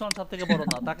যে এই ফন্ট সবথেকে বড়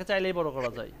না, তাকে চাইলেই বড়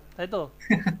করা যায়, তাই তো?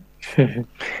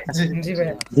 জি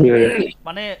ভাইয়া।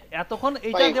 মানে এতক্ষণ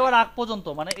এইটা দেওয়ার আগ পর্যন্ত,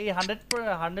 মানে এই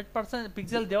 100%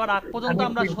 পিক্সেল দেওয়ার আগ পর্যন্ত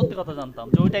আমরা সত্যি কথা জানতাম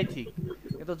যে ওইটাই ঠিক,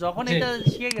 কিন্তু যখন এটা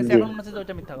শিখে গেছে এখন মনে হচ্ছে যে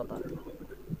ওইটা মিথ্যা কথা,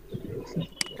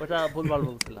 ওটা ভুলভাল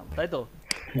বলছিলাম, তাই তো?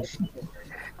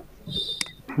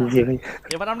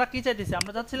 এবার আমরা কি চাইতেছি?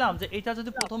 আমরা চাচ্ছিলাম যে এটা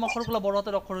যদি প্রথম অক্ষরগুলো বড়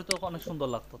হাতের অক্ষর হতো অনেক সুন্দর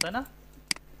লাগতো, তাই না?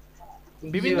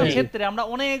 বিভিন্ন ক্ষেত্রে আমরা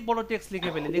অনেক বড় টেক্সট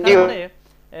লিখে ফেলি, লেখার পরে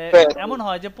এমন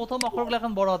হয় যে প্রথম অক্ষরগুলো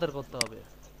এখন বড় হাতের করতে হবে।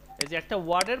 এই যে একটা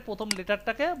ওয়ার্ডের প্রথম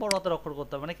লেটারটাকে বড় হাতের অক্ষর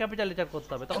করতে হবে, মানে ক্যাপিটাল লেটার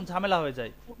করতে হবে, তখন ঝামেলা হয়ে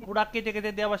যায়। পুরা কেটে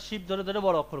কেটে দিয়ে আবার শিপ ধরে ধরে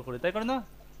বড় অক্ষর করি, তাই করে না?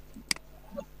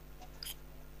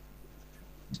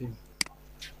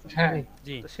 হ্যাঁ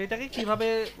জি। সেটাকে কিভাবে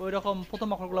ওইরকম প্রথম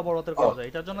অক্ষরগুলো বড় হাতের করা যায়?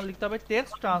 এটার জন্য লিখতে হবে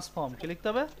টেক্সট ট্রান্সফর্ম। কি লিখতে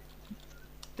হবে?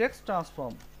 Text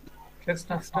transform.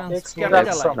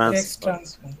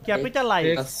 ক্যাপিটালাইজ।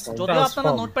 যদিও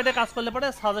আপনারা নোটপ্যাডে কাজ করলে পরে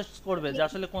সাজেস্ট করবে যে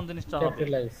আসলে কোন জিনিসটা হবে।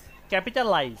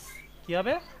 ক্যাপিটালাইজ। কি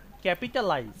হবে?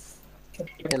 ক্যাপিটালাইজ।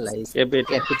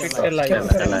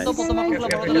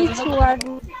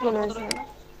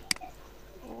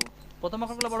 প্রথম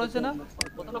অক্ষরগুলো বড় হয়েছে না?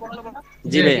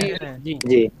 জি ভাইয়া জি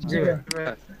জি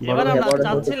এবার আমরা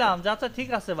চাচ্ছিলাম যে আচ্ছা ঠিক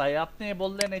আছে ভাই আপনি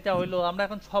বললেন এটা হইলো, আমরা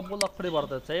এখন সবগুলো অক্ষরই বড়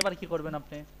করতে চাই। এবার কি করবেন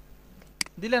আপনি?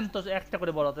 দিলেন তো একটা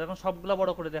করে বড় হতে, এখন সবগুলা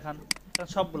বড় করে দেখান। এখন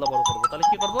সবগুলা বড় করব, তাহলে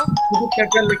কি করব? শুধু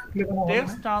ক্যাপিটাল লিখলে কোনো হবে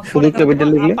টেক্সট না ট্রান্সফার শুধু ক্যাপিটাল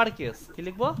লিখলে আপার কেস কি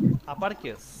লিখবো? Upper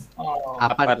case.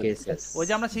 আপার কেস ওই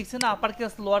যে আমরা শিখছি না আপার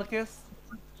কেস লোয়ার কেস,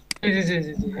 জি জি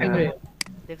জি জি এটাই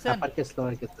দেখছেন? আপার কেস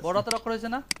লোয়ার কেস বড় হাতের অক্ষর হয়েছে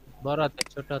না? বড় হাতের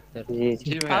ছোট হাতের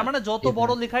জি তার মানে যত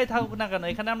বড় লেখাই থাকুক না কেন,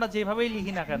 এখানে আমরা যেভাবেই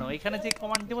লিখি না কেন, এখানে যে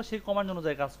কমান্ড দিব সেই কমান্ড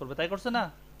অনুযায়ী কাজ করবে, তাই করছে না?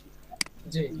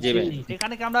 জি জি ভাই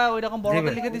এখানে কি আমরা ওইরকম বড়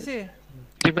হাতে লিখে দিছি?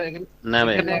 না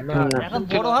ভাই এখন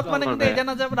বড় হাত মানে কিন্তু এটা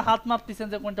না যে আমরা হাত মাপতেছেন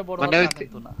যে কোনটা বড় হাত, না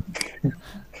কিন্তু না।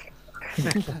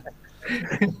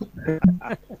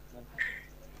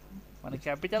 মানে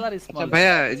ক্যাপিটাল আর স্মল।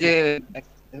 ভাইয়া যে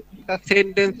একটা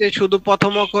সেন্টেন্সে শুধু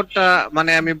প্রথম অক্ষরটা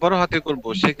মানে আমি বড় হাতে করব,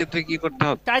 সেক্ষেত্রে কি করতে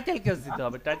হবে? টাইটেল কেস দিতে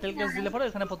হবে। টাইটেল কেস দিলে পরে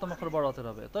এখানে প্রথম অক্ষর বড় হাতের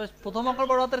হবে। তো প্রথম অক্ষর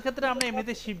বড় হাতের ক্ষেত্রে আমরা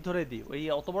এমনিতে শিফট ধরে দিই, ওই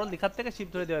অত বড় লেখার থেকে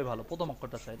শিফট ধরে দেওয়াই ভালো প্রথম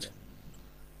অক্ষরটা চাইলে।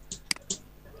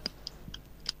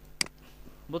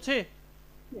 বুঝছি?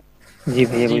 জি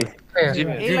ভাইয়া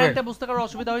এই লাইনটা বুঝতে কারো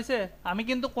অসুবিধা হয়েছে? আমি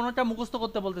কিন্তু কোনটা মুখস্থ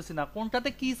করতে বলতেছি না, কোনটাতে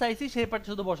কি চাইছি সেই পার্ট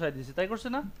শুধু বসায় দিয়েছি, তাই করছে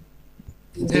না?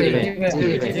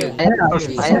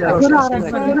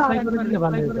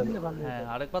 হ্যাঁ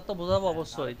আরেকবার তো বোঝাবো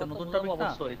অবশ্যই, এটা নতুন টপিক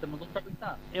না।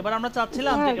 এবার আমরা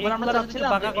চাচ্ছিলাম যে এবার আমরা যদি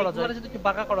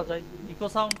বাঁকা করা যায় ইকো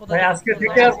সাউন্ড কোথায়? ভাই আজকে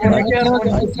থেকে আর মনে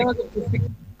হচ্ছে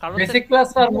বেসিক ক্লাস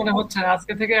আর মনে হচ্ছে না,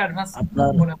 আজকে থেকে অ্যাডভান্স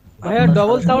মনে হচ্ছে। ভাইয়া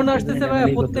ডবল সাউন্ড আসতেছে ভাইয়া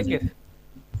প্রত্যেকের।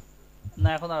 না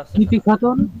এখন আর আসছে কিপি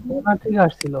খাতন ওনার থেকে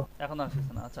আসছিল, এখন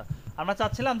আসছে না। আচ্ছা আমরা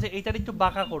চাচ্ছিলাম যে এইটার একটু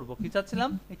বাঁকা করব। কি চাচ্ছিলাম?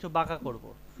 একটু বাঁকা করব।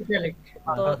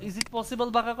 তো ইজ ইট পসিবল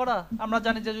বাঁকা করা? আমরা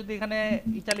জানি যে যদি এখানে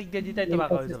ইটালিক দিয়ে দিই তাই তো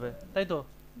বাঁকা হয়ে যাবে, তাই তো?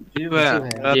 জি ভাইয়া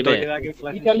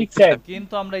ইটালিক ট্যাগ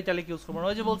কিন্তু আমরা ইটালিক ইউজ করব না।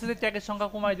 ওই যে বলছি যে ট্যাগের সংখ্যা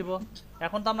কমাই দিব।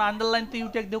 এখন তো আমরা আন্ডারলাইন তো ইউ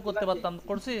ট্যাগ দিয়েও করতে পারতাম,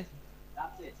 করছি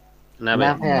না ভাই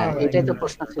এটাই তো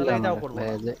প্রশ্ন ছিল এটাও করব।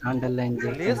 যে আন্ডারলাইন যে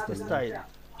লিস্ট স্টাইল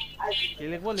কি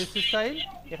লিখবো? লিস্ট স্টাইল,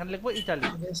 এখানে লিখবো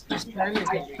ইটালিক।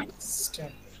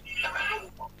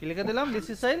 কি লিখে দিলাম?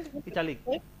 List style italic.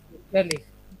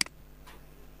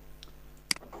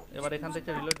 এবার এখান থেকে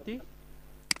রিলোড দিই।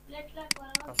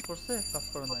 কাজ করছে? কাজ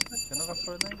করে নাই কেন? কাজ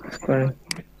করে নাই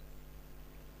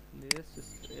লিস্ট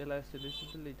এলআইসি লিস্ট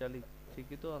ইটালিক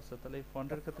ঠিকই তো আছে, তাহলে এই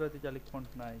ফন্টের ক্ষেত্রে ইটালিক ফন্ট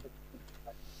নাই।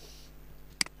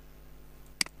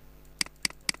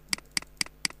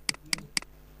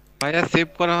 ভাইয়া সেভ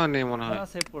করা হয়নি মনে হয়। না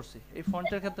সেভ করছি। এই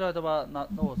ফন্টের ক্ষেত্রে হয়তো বা না,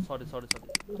 ও সরি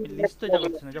আমি লিস্টে যা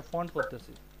করতেছি না, এটা ফন্ট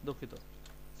করতেছি, দুঃখিত।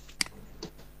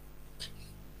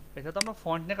 এটা তো আমরা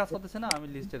ফন্ট নিয়ে কাজ করতেছি না, আমি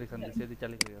লিস্টের এখানে দিছি, এদিকে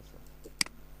চালিয়ে হয়ে গেছে,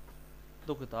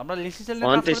 দুঃখিত। আমরা লিস্ট স্টাইল নিয়ে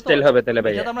কাজ করি তো, স্টাইল হবে তাহলে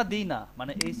ভাই, এটা আমরা দিই না,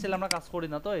 মানে এই স্টাইল আমরা কাজ করি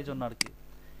না তো এইজন্য আর কি।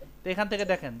 তো এখান থেকে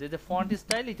দেখেন যে ফন্ট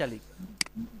স্টাইল ইটালিক।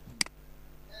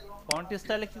 ফন্ট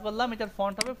স্টাইলে কি করলাম? এটার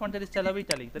ফন্ট হবে, ফন্টের স্টাইল হবে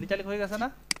ইটালিক। তাহলে ইটালিক হয়ে গেছে না?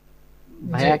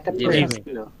 ভাইয়া একটা প্রশ্ন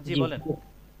ছিল। জি বলেন।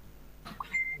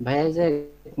 ভাইয়া যে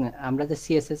আমরা যে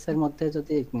সিএসএস এর মধ্যে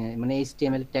যদি মানে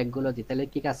এইচটিএমএল ট্যাগ গুলো দিই তাহলে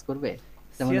কি কাজ করবে?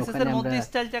 সিএসএস এর মধ্যে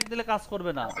স্টাইল ট্যাগ দিলে কাজ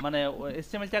করবে না, মানে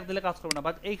এইচটিএমএল ট্যাগ দিলে কাজ করবে না,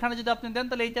 বাট এইখানে যদি আপনি দেন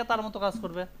তাহলে এইটা তার মতো কাজ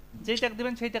করবে, যেই ট্যাগ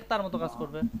দিবেন সেই ট্যাগ তার মতো কাজ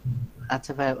করবে।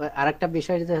 আচ্ছা ভাই আরেকটা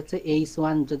বিষয় যেটা হচ্ছে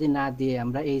h1 যদি না দিয়ে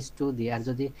আমরা h2 দিই, আর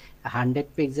যদি 100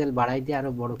 পিক্সেল বাড়াই দিয়ে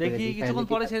আরো বড় করে দিই, দেখি কিছুক্ষণ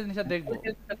পরে সেই জিনিসটা দেখবো,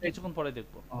 কিছুক্ষণ পরে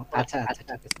দেখবো। আচ্ছা আচ্ছা ঠিক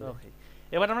আছে। ওকে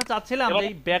এবার আমরা চাচ্ছিলাম যে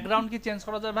এই ব্যাকগ্রাউন্ড কি চেঞ্জ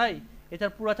করা যায় ভাই?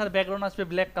 এটার পুরাটার ব্যাকগ্রাউন্ড আসবে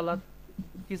ব্ল্যাক কালার।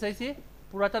 কি চাইছি?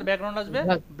 পুরাটার ব্যাকগ্রাউন্ড আসবে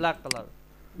ব্ল্যাক কালার।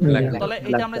 তাহলে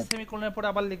এটা আমরা সেমিকোলনের পরে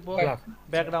আবার লিখবো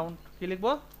ব্যাকগ্রাউন্ড। কি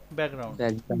লিখবো? ব্যাকগ্রাউন্ড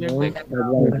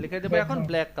লিখে দেব এখন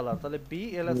ব্ল্যাক কালার। তাহলে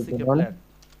BLSC কে ব্ল্যাক।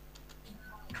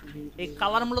 এই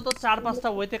কালার মূলত 4-5টা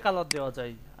ওয়েতে কালার দেওয়া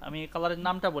যায়। আমি কালারের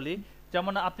নামটা বলি,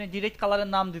 যেমন আপনি ডাইরেক্ট কালারের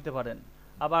নাম দিতে পারেন,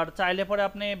 আবার চাইলে পরে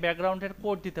আপনি ব্যাকগ্রাউন্ডের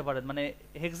কোড দিতে পারেন, মানে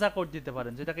হেক্সা কোড দিতে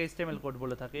পারেন যেটাকে HTML কোড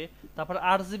বলে থাকে, তারপর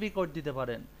RGB কোড দিতে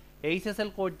পারেন, HSL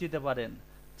কোড দিতে পারেন,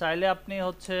 চাইলে আপনি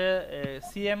হচ্ছে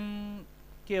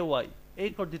CMKY এই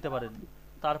কোড দিতে পারেন,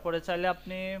 তারপরে চাইলে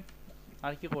আপনি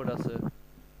আর কি কোড আছে,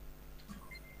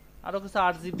 আরো কিছু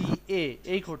RGBA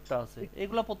এই কোডটা আছে,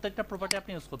 এগুলো প্রত্যেকটা প্রপার্টি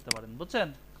আপনি ইউজ করতে পারেন, বুঝছেন?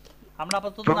 আমরা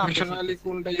আপাতত নাম প্রফেশনালি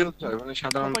কোনটা ইউজ হয়, মানে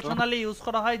সাধারণত প্রফেশনালি ইউজ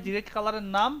করা হয় ডাইরেক্ট কালারের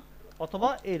নাম অথবা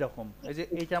এই রকম, এই যে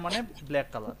এইটা মানে ব্ল্যাক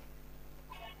কালার,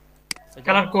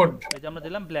 কালার কোড এই যে আমরা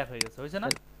দিলাম ব্ল্যাক হয়ে গেছে, হইছে না?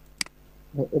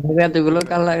 এভাবে এতগুলো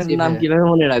কালারের নাম কিভাবে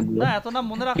মনে রাখবো? না এত নাম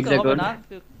মনে রাখতে হবে না,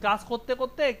 কাজ করতে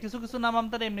করতে কিছু কিছু নাম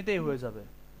আমাদের এমনিতেই হয়ে যাবে,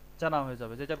 জানা হয়ে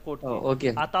যাবে যেটার কোড কি। ওকে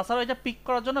আর তাছাড়া এটা পিক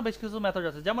করার জন্য বেশ কিছু মেথড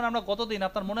আছে, যেমন আমরা গতদিন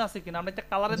আপনার মনে আছে কিনা আমরা একটা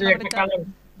কালারের নাম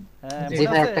হ্যাঁ জি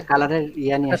ভাই একটা কালারের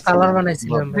ইয়া নিয়ে আসছি, কালার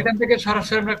বানাইছিলাম, এখান থেকে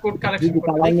সরাসরি আমরা কোড কালেকশন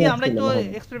করি। দেখি আমরা একটু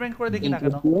এক্সপেরিমেন্ট করে দেখি না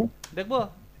কেন, দেখবো?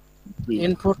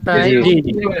 ইনপুট টাইপ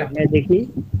দেখি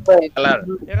কালার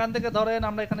এখান থেকে ধরেন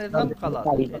আমরা এখানে দিলাম কালার।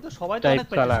 এই তো সবাই তো অনেক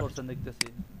প্র্যাকটিস করছেন দেখতেছি,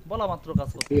 বলা মাত্র কাজ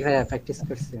করতে। জি ভাইয়া প্র্যাকটিস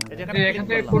করছি এই যে এখানে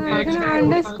ক্লিক করলাম, এখানে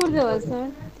আন্ডারস্কোর দেওয়া স্যার।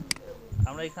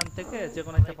 আমরা এখান থেকে যে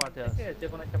কোনো একটা পার্টে আসি, যে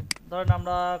কোনো একটা ধরেন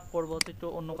আমরা করব হচ্ছে একটু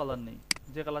অন্য কালার নেই,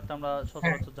 যে কালারটা আমরা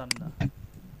সচরাচর জানি না,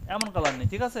 এমন কালার নেই,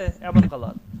 ঠিক আছে? এমন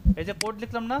কালার। এই যে কোড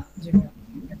লিখলাম না,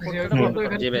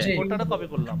 কোডটা কপি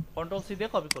করলাম, কন্ট্রোল সি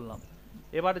দিয়ে কপি করলাম।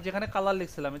 এবার যেখানে কালার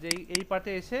লিখছিলাম যে এই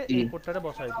পার্টে এসে এই কোডটারে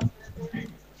বসাই দিই।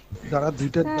 যারা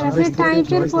দুইটা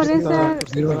টাইপের পরে স্যার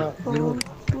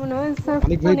মনে হয় স্যার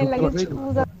ফোনে লাগে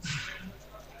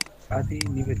আদি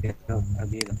নিবে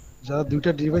যারা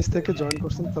দুইটা ডিভাইস থেকে জয়েন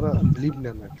করছেন তারা লিভ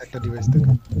নেন একটা ডিভাইস থেকে।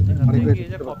 এই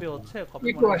যে কপি হচ্ছে,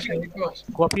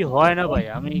 কপি হয় না ভাই,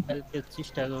 আমি কালকে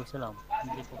চেষ্টা করছিলাম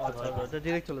এটা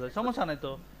ডাইরেক্ট চলে যায়, সমস্যা নাই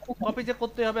তো। কপি যে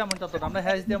করতে হবে এমনটা তো না, আমরা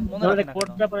হ্যাশ দিয়ে মনে রাখি না,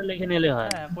 কোডটা পরে লিখে নিলে হয়।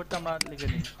 হ্যাঁ কোডটা আমরা লিখে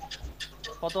নিই।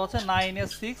 কত আছে?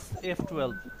 9S6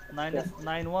 F12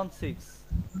 916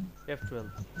 F12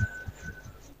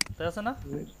 তাই আছে না?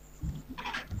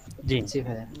 জি জি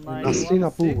ভাই। নাসরিন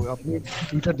আপু আপনি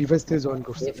দুইটা ডিভাইস থেকে জয়েন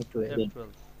করছেন।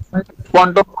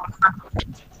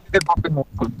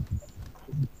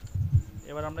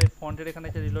 এবার আমরা এই ফন্টের এখানে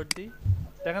একটা রিলোড দিই,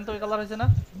 দেখেন তো ওই কালার হয়েছে না?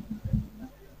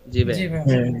 জি ভাই, জি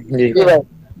ভাই,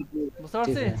 বুঝতে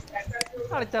পারছি।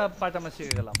 আর একটা পার্ট আমরা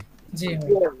শিখে গেলাম। জি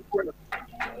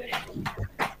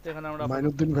এখানে আমরা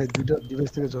মাইনুদ্দিন ভাই দুইটা ডিভাইস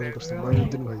থেকে জয়েন করছেন,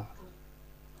 মাইনুদ্দিন ভাই।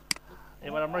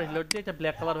 এবার আমরা রিলোড দিয়ে এটা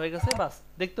ব্ল্যাক কালার হয়ে গেছে, বাস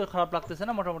দেখতেও খারাপ লাগতেছে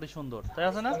না, মোটামুটি সুন্দর, তাই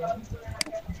আছে না?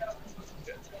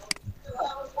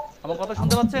 আমার কথা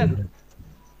শুনতে পাচ্ছেন?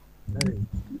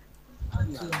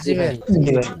 জি ভাই,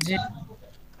 জি ভাই,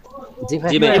 জি ভাই,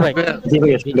 জি ভাই, জি ভাই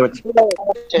শুনতে পাচ্ছি।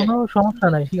 কোনো সমস্যা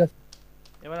নাই, ঠিক আছে।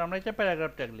 এবার আমরা এটা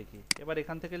প্যারাগ্রাফ ট্যাগ লিখি। এবার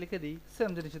এখান থেকে লিখে দিই সেম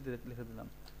জিনিস লিখে দিলাম,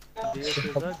 this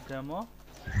is a demo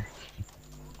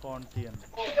content.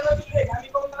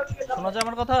 শোনা যায়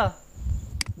আমার কথা?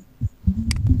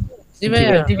 জি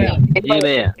ভাইয়া, জি ভাইয়া, জি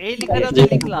ভাইয়া। এই লেখাটা যে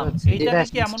লিখলাম এইটাকে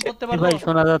কি এমন করতে পারবো? ভাই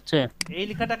শোনা যাচ্ছে? এই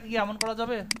লেখাটাকে কি এমন করা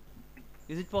যাবে?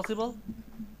 Is it possible?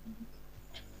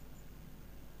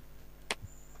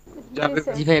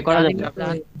 জি ভাই করা যাবে।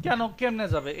 কেন কেমনে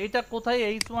যাবে? এটা কোথায়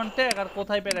H1 ট্যাগ আর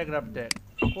কোথায় প্যারাগ্রাফ ট্যাগ?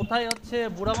 কোথায় হচ্ছে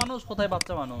বুড়া মানুষ, কোথায়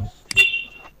বাচ্চা মানুষ?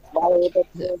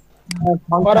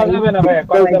 করা যাবে না ভাইয়া,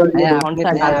 করা যাবে না।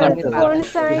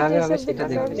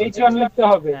 H1 লিখতে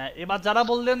হবে। এবার যারা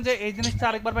বললেন যে এই জিনিসটা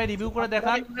আরেকবার ভাই রিভিউ করে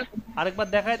দেখান, আরেকবার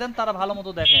দেখাই দেন, তারা ভালো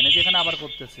মতো দেখেন। এই যে এখানে আবার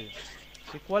করতেছি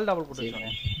ইকুয়াল ডাবল কোটেশন।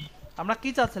 আমরা কি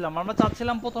চাচ্ছিলাম? আমরা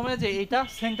চাচ্ছিলাম প্রথমে যে এইটা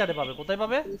সেন্টারে পাবে। কোথায়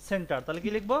পাবে? সেন্টার। তাহলে কি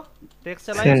লিখবো? টেক্সট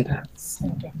অ্যালাইন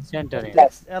সেন্টারে,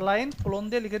 টেক্সট অ্যালাইন কোলন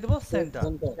দিয়ে লিখে দেব সেন্টার।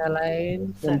 অ্যালাইন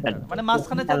সেন্টার মানে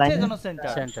মাঝখানে চাচ্ছি এজন্য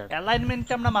সেন্টার।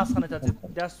 অ্যালাইনমেন্টটা আমরা মাঝখানে চাচ্ছি,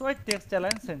 that's why text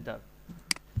align centre.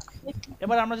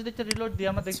 এবার আমরা যদি একটা রিলোড দিই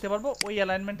আমরা দেখতে পারবো ওই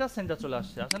অ্যালাইনমেন্টটা সেন্টার চলে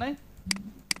আসছে, আছে নাই?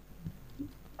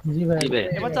 জি ভাই।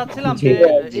 এবার চাচ্ছিলাম যে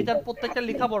এটার প্রত্যেকটা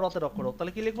লেখা বড় হাতের অক্ষর হোক,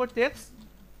 তাহলে কি লিখবো? Text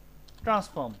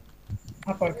transform,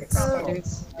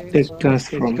 text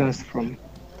transform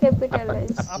capitalise.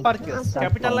 Upper case,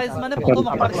 capitalise মানে প্রথম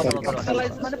অক্ষরগুলো বড়,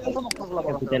 ক্যাপিটালাইজ মানে প্রথম অক্ষরগুলো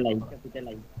বড়।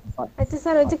 আচ্ছা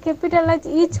স্যার, ওই যে ক্যাপিটালাইজ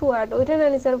ইচ ওয়ার্ড ওইটা না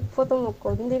স্যার প্রথম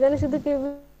অক্ষর, কিন্তু এখানে শুধু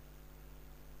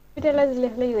ক্যাপিটালাইজ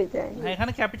লিখলেই হয়ে যায়। হ্যাঁ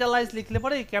এখানে ক্যাপিটালাইজ লিখলে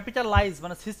পরে ক্যাপিটালাইজ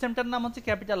মানে সিস্টেমটার নাম হচ্ছে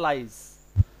ক্যাপিটালাইজ,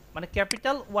 মানে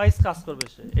ক্যাপিটাল ওয়াইজ কাজ করবে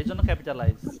সে, এইজন্য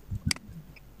ক্যাপিটালাইজ।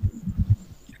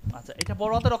 আচ্ছা এটা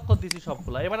বড় হাতের অক্ষর দিছি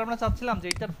সবগুলা। এবার আমরা চাচ্ছিলাম যে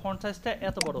এটার ফন্ট সাইজটা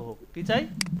এত বড় হোক। কি চাই?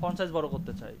 ফন্ট সাইজ বড়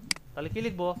করতে চাই। তাহলে কি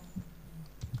লিখবো?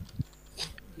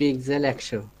 পিক্সেল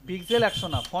 100। পিক্সেল 100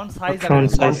 না, ফন্ট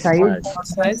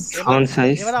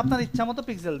সাইজ। এবার আপনার ইচ্ছা মতো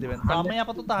পিক্সেল দিবেন। তো আমি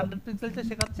আপাতত 100 পিক্সেলটা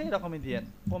শেখাচ্ছি, এরকমই দিয়েন,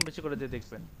 কম বেশি করে দিয়ে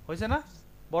দেখবেন। হইছে না?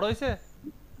 বড় হইছে?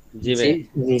 জি ভাই,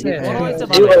 বড় হইছে,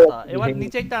 ভালো কথা। এবার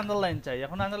নিচে একটা আন্ডারলাইন চাই।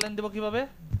 এখন আন্ডারলাইন দেব কিভাবে?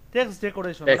 Text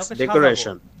decoration, text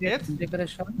decoration, text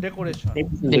decoration,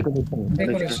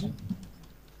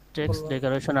 text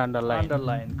decoration underline,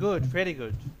 underline. Good, very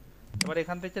good. এবার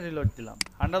এখান থেকে রিলোড দিলাম।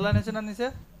 আন্ডারলাইন আছে না নিচে?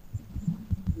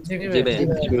 জি ভাই।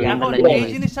 এখন এই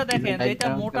জিনিসটা দেখেন, এটা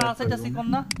মোটা আছে, এটা চিকন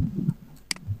না?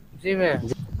 জি ভাই।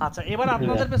 আচ্ছা এবার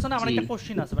আপনাদের পেছনে আমার একটা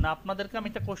কোশ্চেন আছে, মানে আপনাদেরকে আমি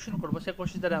একটা কোশ্চেন করব, সেই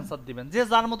কোশ্চেনের অ্যানসার দিবেন, যে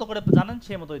যার মতো করে জানেন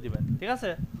সেই মতোই দিবেন, ঠিক আছে?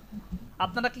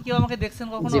 আপনারা কি কেউ আমাকে দেখছেন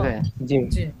কখনো? জি ভাই,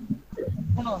 জি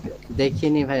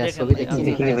দেখিনি ভাই, ছবি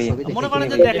দেখিনি ভাই। মনে করেন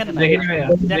যে দেখেন না,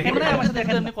 দেখেন না, আমার সাথে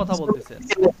এমনি কথা বলতেছেন।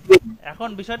 এখন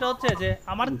বিষয়টা হচ্ছে যে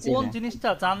আমার কোন জিনিসটা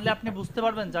জানলে আপনি বুঝতে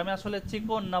পারবেন যে আমি আসলে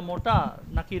চিকন না মোটা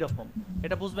না কি রকম,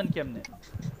 এটা বুঝবেন কেমনে?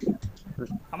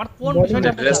 আমার কোন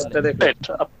বিষয়টা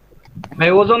ভাই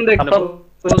ওজন দেখলে,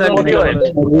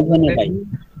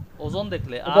 ওজন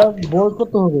দেখলে আর বল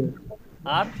করতে হবে।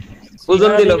 আর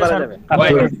ওজন দিলেও করা যাবে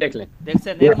দেখলেন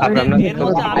দেখছেন এর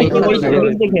মধ্যে আমি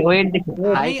কি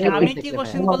আমি কি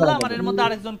কোশ্চেন করলাম আর এর মধ্যে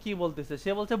আরেকজন কি বলতেছে,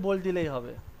 সে বলছে বোল্ড দিলেই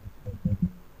হবে।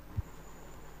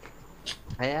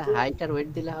 ভাইয়া হাইট আর ওয়েট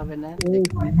দিলে হবে না?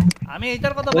 আমি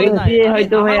এইটার কথা বলি না,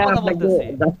 হয়তো ভাইয়া আপনাকে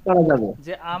জাজ করা যাবে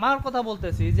যে আমার কথা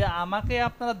বলতেছি যে আমাকে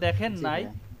আপনারা দেখেন নাই,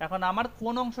 এখন আমার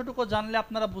কোন অংশটুকু জানলে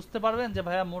আপনারা বুঝতে পারবেন যে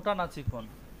ভাইয়া মোটা না চিকন।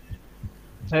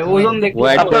 ওজন দেখতে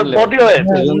আপনার বডি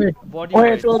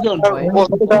ওয়েট ওজন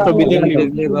ছবি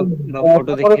দেখলে বা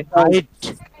ফটো দেখে হাইট।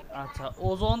 আচ্ছা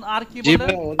ওজন আর কি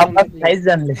বলেন? আপনার সাইজ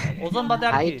জানলে ওজন বাদে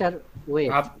আর কি? হাইট আর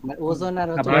ওয়েট, ওজন আর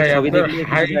ছবি দেখলে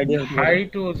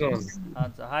হাইট ওজন।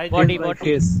 আচ্ছা হাইট বডি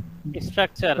ফেস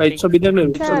স্ট্রাকচার ছবি দেখলে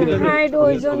হাইট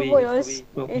ওজন বয়স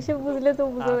এসব বুঝলে তো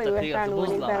বুঝা যাবে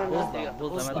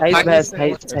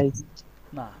সাইজ।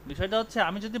 না বিষয়টা হচ্ছে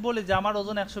আমি যদি বলি যে আমার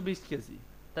ওজন 120 কেজি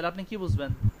তাহলে আপনি কি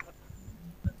বুঝবেন?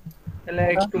 তাহলে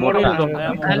একটু মোটা।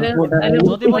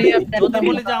 যদি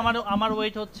বলি যে আমার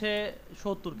ওয়েট হচ্ছে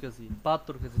 70 কেজি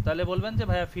 72 কেজি তাহলে বলবেন যে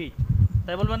ভাইয়া ফিট,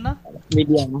 তাই বলবেন না?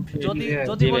 মিডিয়াম।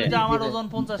 যদি বলি যে আমার ওজন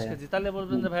 50 কেজি তাহলে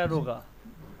বলবেন যে ভাইয়া রোগা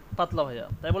পাতলা ভাইয়া,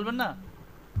 তাই বলবেন না?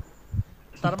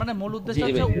 তার মানে মূল উদ্দেশ্য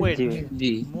হচ্ছে ওয়েট,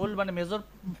 মূল মানে মেজর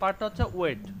পার্টটা হচ্ছে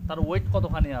ওয়েট, তার ওয়েট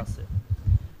কতখানি আছে।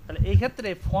 তাহলে এই ক্ষেত্রে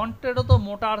ফন্টেরও তো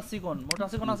মোটা আর চিকন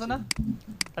আছে না?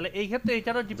 তাহলে এই ক্ষেত্রে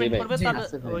এটারও ডিপেন্ড করবে তার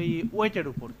ওই ওয়েটের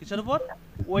উপর। কিসের উপর?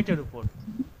 ওয়েটের উপর।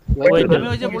 আমি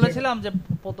ওই যে বলেছিলাম যে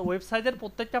ওয়েবসাইটের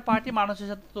প্রত্যেকটা পার্টি মানুষের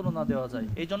সাথে তুলনা দেওয়া যায়,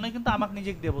 এই জন্যই কিন্তু আমাকে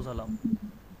নিজেকে দিয়ে বোঝালাম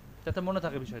যাতে মনে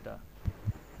থাকে বিষয়টা।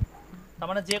 তার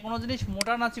মানে যে কোনো জিনিস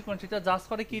মোটা না চিকন সেটা জাজ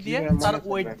করে কি দিয়ে? তার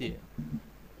ওয়েট দিয়ে।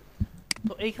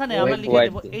 তো এইখানে আমরা লিখে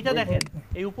দেব, এইটা দেখেন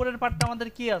এই উপরের পার্টটা আমাদের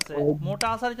কি আছে? মোটা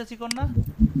আছে আর এটা চিকন না?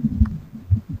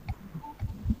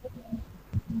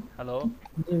 হ্যালো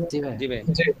জি ভাই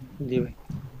জি ভাই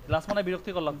ক্লাস মানে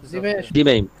বিরক্তিকর লাগতেছে। জি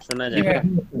ভাই শোনা যায়।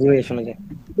 জি ভাই শোনা যায়।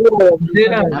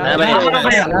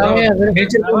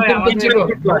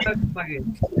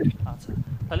 আচ্ছা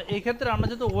তাহলে এই ক্ষেত্রে আমরা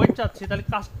যেহেতু ওয়েট চাচ্ছি তাহলে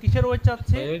কিসের ওয়েট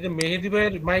চাচ্ছি? ওই যে মেহেদী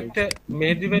ভাইয়ের মাইকটা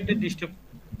ডিস্টার্ব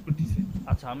করতেছে।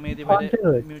 আচ্ছা আমি মেহেদী ভাই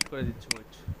মিউট করে দিচ্ছি।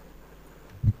 ওয়েট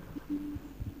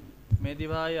মেহেদী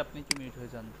ভাই আপনি কি মিউট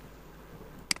হয়ে যান?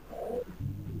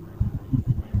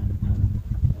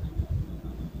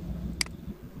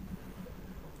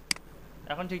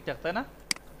 এখন ঠিকঠাক তাই না?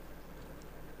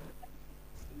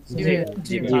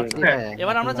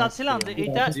 এবার আমরা চাচ্ছিলাম যে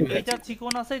এইটা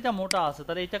চিকন আছে এটা মোটা আছে,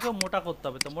 তাহলে এটাকেও মোটা করতে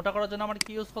হবে। তো মোটা করার জন্য আমার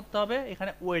কি ইউজ করতে হবে?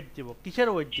 এখানে ওয়েট দিব। কিসের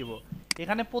ওয়েট দিব?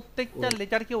 এখানে প্রত্যেকটা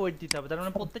লেটারকে ওয়েট দিতে হবে। তার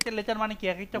মানে প্রত্যেকটা লেটার মানে কি?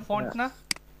 এক একটা ফন্ট না?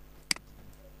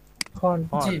 ফন্ট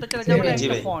প্রত্যেকটা লেটার মানে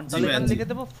একটা ফন্ট। তাহলে এখানে লিখে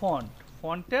দেব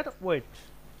ফন্টের ওয়েট।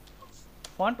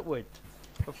 Font wait.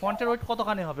 তো ফন্টের ওয়েট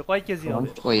কতখানি হবে? কয় কেজি হবে?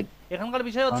 এখানকার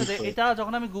বিষয় হচ্ছে যে এটা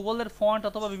যখন আমি গুগলের ফন্ট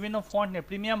অথবা বিভিন্ন ফন্ট নিয়ে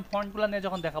প্রিমিয়াম ফন্টগুলো নিয়ে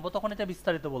যখন দেখাবো তখন এটা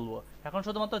বিস্তারিত বলবো। এখন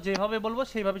শুধুমাত্র যেভাবে বলবো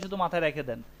সেইভাবে শুধু মাথায় রেখে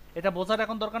দেন, এটা বোঝার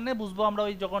এখন দরকার নেই, বুঝবো আমরা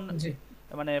ওই যখন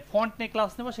মানে ফন্ট নিয়ে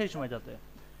ক্লাস নেব সেই সময়। যাতে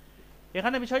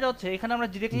এখানে বিষয়টা হচ্ছে এখানে আমরা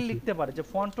ডিরেক্টলি লিখতে পারি যে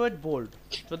ফন্ট ওয়েট বোল্ড।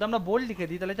 যদি আমরা বোল্ড লিখে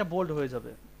দিই তাহলে এটা বোল্ড হয়ে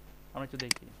যাবে। আমরা একটু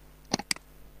দেখি,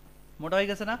 মোটা হয়ে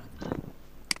গেছে না?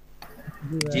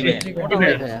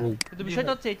 কিন্তু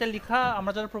বিষয়টা হচ্ছে এটা লেখা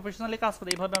আমরা যারা প্রফেশনালি কাজ করি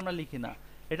এইভাবে আমরা লিখি না।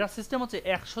 এটার সিস্টেম হচ্ছে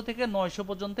 100 থেকে 900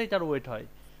 পর্যন্ত এটার ওয়েট হয়,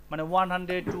 মানে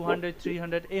 100 200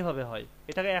 300 এইভাবে হয়।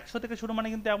 এটাকে 100 থেকে শুরু মানে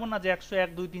কিন্তু এমন না যে 100 1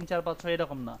 2 3 4 5 6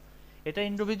 এরকম না, এটা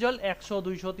ইন্ডিভিজুয়াল 100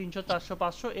 200 300 400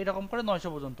 500 এরকম করে 900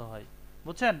 পর্যন্ত হয়।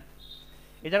 বুঝছেন?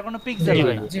 এটার কোনো পিক্সেল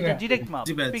হয় না, এটা ডাইরেক্ট মাপ,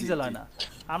 পিক্সেল হয় না।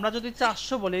 আমরা যদি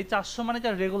 400 বলি, এই 400 মানে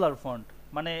এটা রেগুলার ফন্ট,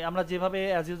 মানে আমরা যেভাবে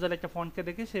অ্যাজ ইউজুয়াল একটা ফন্টকে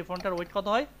দেখি সেই ফন্টটার ওয়েট কত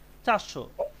হয়? 400।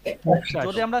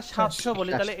 যদি আমরা 700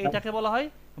 বলি তাহলে এটাকে বলা হয়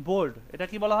বোল্ড। এটা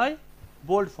কি বলা হয়?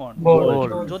 Bold font.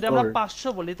 যদি আমরা 500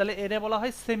 বলি তাহলে এরে বলা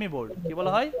হয় সেমি বোল্ড। কি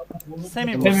বলা হয়?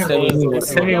 Semi bold.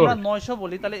 যদি আমরা 900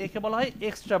 বলি তাহলে একে বলা হয়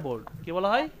এক্সট্রা বোল্ড। কি বলা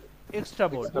হয়? Extra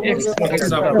bold.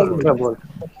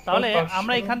 তাহলে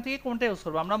আমরা এখান থেকে কোনটা ইউজ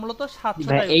করব? আমরা মূলত 700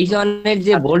 টা। এই জনের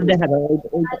যে বোল্ড দেখা যায়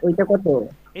ওইটা কত?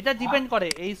 এটা ডিপেন্ড করে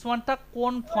H1 টা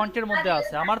কোন ফন্টের মধ্যে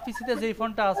আছে। আমার পিসিতে যেই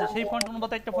ফন্টটা আছে সেই ফন্ট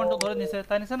অনুপাতে একটা ফন্ট ধরে নিছে,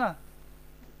 তাই নিছে না?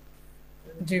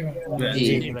 জি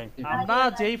ভাই আমরা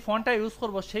যেই ফন্টটা ইউজ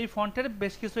করব সেই ফন্টের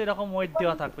বেশ কিছু এরকম ওয়েট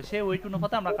দেওয়া থাকবে, সেই ওয়েট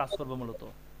অনুপাতে আমরা কাজ করব মূলত।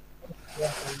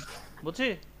 বুঝছি?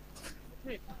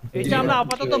 এটা আমরা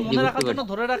আপাতত মনে রাখার জন্য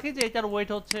ধরে রাখি যে এটার ওয়েট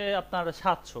হচ্ছে আপনার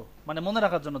 700, মানে মনে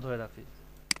রাখার জন্য ধরে রাখি।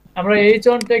 আমরা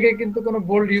H1 থেকে কিন্তু কোনো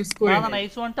বোল্ড ইউজ করি না।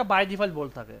 H1 টা বাই ডিফল্ট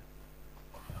বোল্ড থাকে।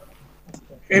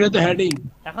 এটা তো হেডিং।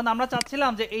 এখন আমরা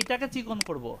চাচ্ছিলাম যে এইটাকে চিকন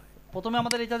করব। প্রথমে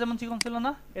আমাদের এটা যেমন চিকন ছিল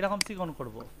না, এরকম চিকন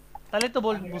করব। তাহলে তো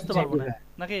বুঝতে পারবো না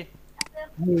নাকি?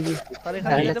 তাহলে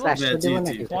এখানে দিয়ে দেব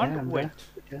ফন্ট ওয়েট।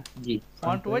 জি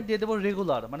ফন্ট ওয়েট দিয়ে দেব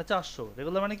রেগুলার, মানে 400।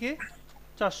 রেগুলার মানে কি?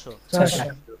 400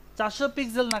 400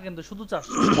 পিক্সেল না কিন্তু শুধু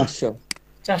 400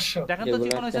 400 দেখেন তো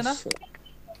ঠিক মনে হচ্ছে না?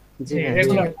 জি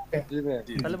রেগুলার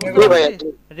তাহলে বুঝতে পারছি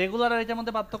রেগুলার আর এটার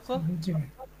মধ্যে পার্থক্য?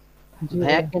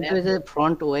 ভাইয়া কিন্তু এই যে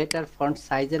ফন্ট ওয়েট আর ফন্ট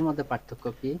সাইজের মধ্যে পার্থক্য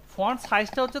কি? ফন্ট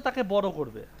সাইজটা হচ্ছে তাকে বড়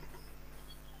করবে,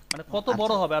 মানে কত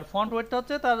বড় হবে, আর ফন্ট ওয়েটটা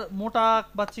হচ্ছে তার মোটা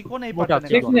বা চিকন এই পার্টটা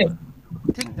নিয়ে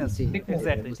থিকনেস,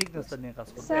 এক্স্যাক্টলি থিকনেসটা নিয়ে কাজ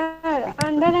করবে। স্যার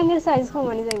আন্ডারলাইনের সাইজ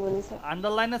কমানো যাবে না স্যার?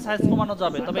 আন্ডারলাইনের সাইজ কমানো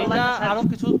যাবে, তবে এটা আরো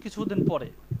কিছুদিন পরে,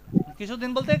 কিছুদিন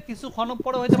বলতে কিছুক্ষণ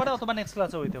পরে হইতে পারে অথবা নেক্সট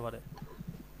ক্লাসে হইতে পারে।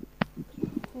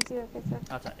 জি ওকে স্যার।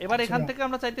 আচ্ছা এবার এখান থেকে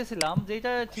আমরা চাইতেছিলাম যে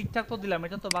এটা ঠিকঠাক তো দিলাম,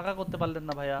 এটা তো ভাগা করতে পারলেন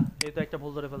না ভাইয়া, এই তো একটা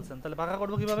ভুল ধরে ফেলছেন, তাহলে ভাগা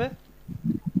করব কিভাবে?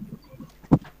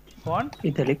 ফন্ট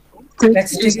ইটালিক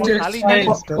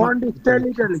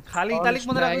খালি ইটালিক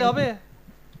মনে রাখলে হবে?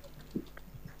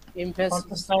 Impress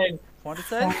font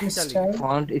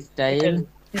style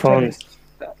font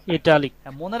italic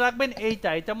মনে রাখবেন,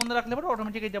 এটা মনে রাখলে পরে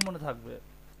অটোমেটিক এটা মনে থাকবে।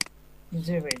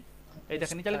 জি ভাই এই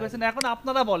দেখেন ইটালিক হয়েছে না। এখন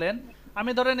আপনারা বলেন,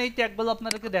 আমি ধরেন এই ট্যাগগুলো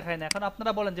আপনাদেরকে দেখাই না, এখন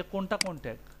আপনারা বলেন যে কোনটা কোন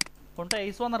ট্যাগ, কোনটা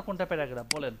H1 আর কোনটা প্যারাগ্রাফ,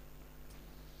 বলেন।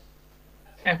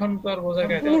 এখন তো আর বোঝা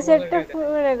যায় না। নিচেরটা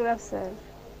প্যারাগ্রাফ স্যার,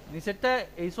 নিচেরটা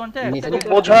H1 টা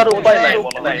বোঝার উপায় নাই,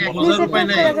 বোঝার উপায়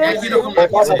নাই, একই রকম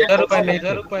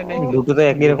দুটো তো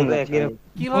একই রকম।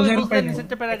 কিভাবে বুঝলেন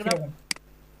নিচেরটা প্যারাগ্রাফ?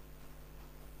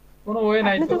 কোনো ওয়ে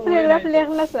নাই আপনি তো প্যারাগ্রাফ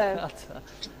লেখলা স্যার। আচ্ছা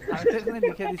আমি তো এখানে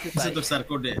লিখে দিছি তাই তো স্যার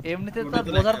কোডে এমনিতে তো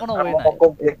বোঝার কোনো ওয়ে নাই,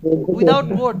 উইদাউট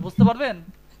কোড বুঝতে পারবেন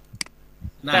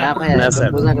না ভাই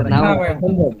বোঝা না।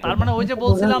 তার মানে ওই যে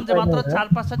বলছিলাম যে মাত্র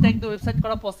 4-5টা ট্যাগ দিয়ে ওয়েবসাইট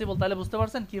করা পসিবল, তাহলে বুঝতে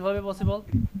পারছেন কিভাবে পসিবল?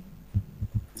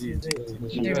 জি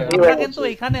আমরা কিন্তু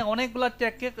এখানে অনেকগুলা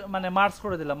ট্যাগকে মানে মার্জ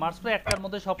করে দিলাম, মার্জ করে একটার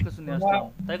মধ্যে সবকিছু নিয়ে আসলাম,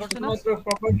 তাই করছি না?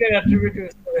 প্রপার্টি অ্যাট্রিবিউট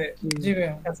ইউজ করে। জি ভাই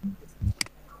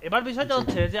এবার বিষয়টা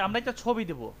হচ্ছে যে আমরা একটা ছবি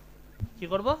দেব, কি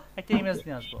করব? একটা ইমেজ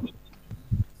নিয়ে আসবো।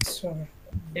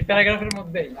 এই প্যারাগ্রাফের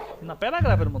মধ্যেই না,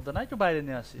 প্যারাগ্রাফের মধ্যে না, একটু বাইরে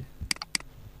নিয়ে আসি।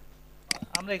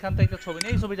 আমরা এখান থেকে একটা ছবি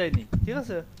নিই, এই ছবিটাই নিই, ঠিক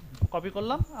আছে? কপি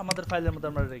করলাম, আমাদের ফাইলের মধ্যে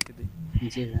আমরা রেখে দিই।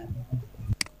 জি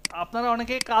আপনারা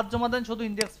অনেকেই কাজ জমা দেন শুধু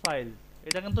ইনডেক্স ফাইল,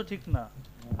 এটা কিন্তু ঠিক না।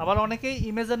 আবার অনেকেই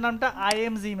ইমেজের নামটা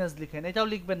img ইমেজ লিখেন, এটাও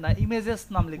লিখবেন না, ইমেজেস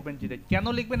নাম লিখবেন ডিরেক্ট। কেন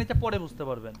লিখবেন এটা পরে বুঝতে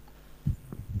পারবেন,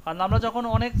 কারণ আমরা যখন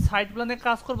অনেক সাইট প্ল্যানে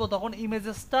কাজ করব তখন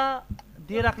ইমেজেসটা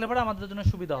দিয়ে রাখলে পরে আমাদের জন্য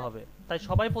সুবিধা হবে। তাই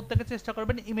সবাই প্রত্যেকে চেষ্টা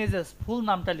করবেন ইমেজেস ফুল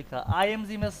নামটা লেখা, img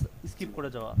ইমেজ স্কিপ করে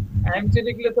যাওয়া। img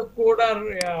লিখলে তো কোড আর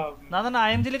না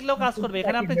img লিখলেও কাজ করবে,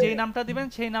 এখানে আপনি যেই নামটা দিবেন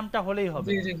সেই নামটা হলেই হবে,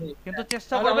 কিন্তু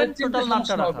চেষ্টা করবেন টোটাল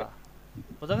নামটা রাখা।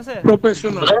 বুঝা গেছে?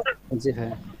 প্রফেশনাল। জি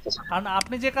হ্যাঁ। কারণ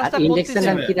আপনি যে কাজটা করতেছেন,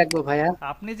 নাম কি রাখবো ভাইয়া?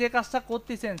 আপনি যে কাজটা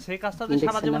করতেছেন সেই কাজটা যে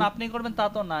সারা জীবন আপনি করবেন তা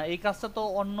তো না, এই কাজটা তো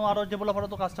অন্য আরো ডেভেলপারও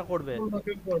তো কাজটা করবে।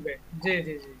 জি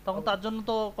জি জি, তখন তার জন্য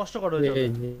তো কষ্টকর হয়ে যাবে।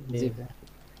 জি ভাই।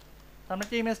 আমরা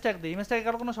কি ইমেজ ট্যাগ দিই? ইমেজ ট্যাগে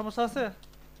কারো কোনো সমস্যা আছে?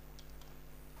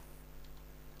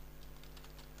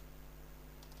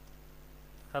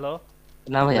 হ্যালো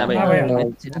না ভাই,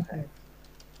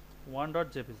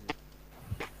 1.jpg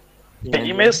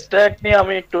ইমেজ ট্যাগ নিয়ে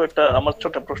আমি একটু একটা আমার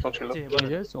ছোট প্রশ্ন ছিল।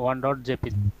 ইমেজেস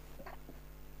 1.jpg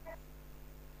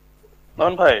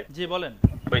নয়ন ভাই জি বলেন।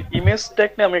 ওই ইমেজ ট্যাগ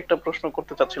নিয়ে আমি একটা প্রশ্ন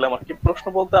করতে চাচ্ছিলাম আর কি। প্রশ্ন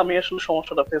বলতে আমি আসলে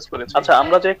সমস্যাটা ফেস করেছি। আচ্ছা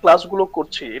আমরা যে ক্লাসগুলো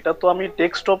করছি এটা তো আমি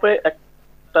ডেস্কটপে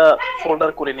একটা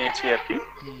ফোল্ডার করে নিয়েছি আর কি।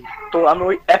 তো আমি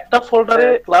ওই একটা ফোল্ডারে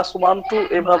ক্লাস 1 2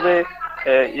 এভাবে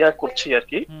ইয়া করছি আর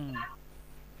কি।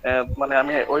 মানে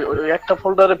আমি ওই একটা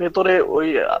ফোল্ডারের ভেতরে ওই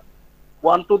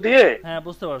 1 2 দিয়ে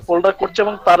বুঝতে পারছি ফোল্ডার করছি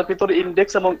এবং তার ভিতরে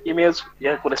ইনডেক্স এবং ইমেজ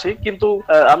ইয়া করেছি। কিন্তু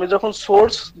আমি যখন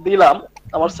সোর্স দিলাম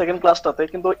আমার সেকেন্ড ক্লাসটাতে,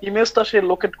 কিন্তু ইমেজটা সে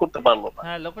লোকেট করতে পারলো না।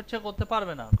 লোকেট সে করতে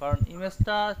পারবে না, কারণ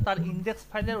ইমেজটা তার ইনডেক্স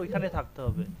ফাইলের ওইখানে থাকতে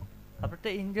হবে। আপনারটা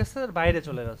ইনডেক্সের বাইরে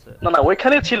চলে গেছে। না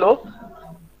ওইখানে ছিল,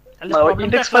 না ওই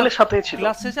ইনডেক্স ফাইলের সাথেই ছিল।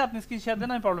 ক্লাস শেষে আপনি স্ক্রিন শেয়ার দেন,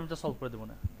 আমি প্রবলেমটা সলভ করে দেব,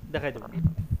 না দেখাই দেব।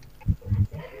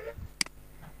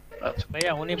 আচ্ছা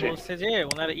ভাইয়া উনি বলছে যে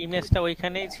ওনার ইমেজটা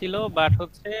ওইখানেই ছিল, বাট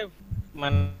হচ্ছে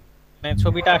মানে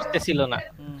ছবিটা আসতেছিল না।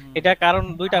 এটা কারণ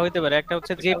দুইটা হইতে পারে, একটা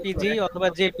হচ্ছে জেপিজি অথবা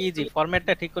জেপিজি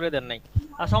ফরম্যাটটা ঠিক করে দেন নাই।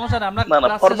 আর সমস্যা না, আমরা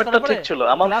না ফরম্যাটটা ঠিক ছিল।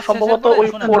 আমার সম্ভবত ওই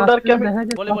ফোল্ডারকে আমি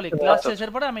বলি ক্লাস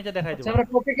শেষের পরে আমি এটা দেখাই দেব। আমরা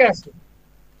টপিকে আছি।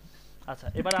 আচ্ছা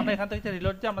এবার আমরা এখান থেকে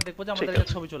রিলোড দিয়ে আমরা দেখব যে আমাদের একটা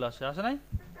ছবি চলে আসে, আসে নাই?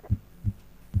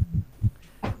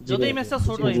 যদি ইমেজটা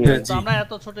ছোট ইমেজ, তো আমরা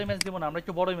এত ছোট ইমেজ দিব না, আমরা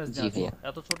একটু বড় ইমেজ নিয়ে আসব।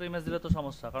 এত ছোট ইমেজ দিলে তো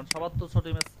সমস্যা, কারণ সবার তো ছোট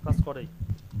ইমেজ কাজ করেই।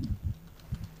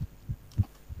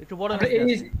 একটু বড়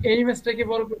ইমেজ, এই ইমেজটা কি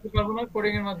বড় করতে পারবো না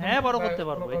কোডিং এর মাধ্যমে? বড় করতে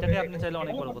পারবো, এটাকে আপনি চাইলে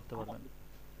অনেক বড় করতে পারবেন।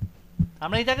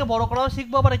 আমরা এটাকে বড় করাও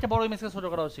শিখবো, আবার একটা বড় ইমেজকে ছোট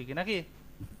করাও শিখি, নাকি?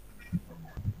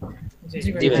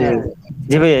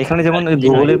 জি ভাই, এখানে যেমন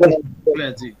গুগলের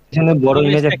এখানে বড়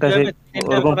ইমেজ একটা আছে,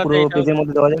 ওরকম পুরো পেজের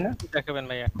মধ্যে দেওয়া যায় না? দেখাবেন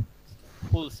ভাইয়া।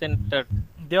 ফুল সেন্টার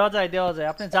দেওয়া যায়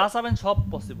আপনি যা চাবেন সব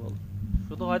পসিবল,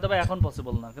 শুধু হয়তো বা এখন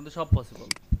পসিবল না, কিন্তু সব পসিবল।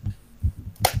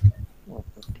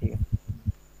 ঠিক আছে,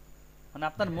 মানে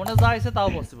আপনার মনে যা আছে তাও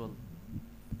পসিবল।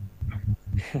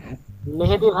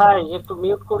 মেহেদি ভাই একটু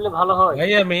মিউট করলে ভালো হয়।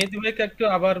 ভাইয়া মেহেদি ভাইকে একটু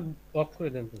আবার অফ করে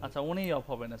দেন। আচ্ছা উনিই অফ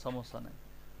হবে না, সমস্যা নাই,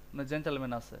 মানে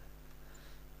জেন্টলম্যান আছে।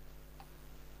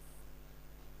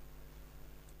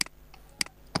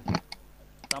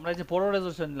 আমরা এই যে বড়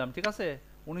রেজোলিউশন নিলাম, ঠিক আছে,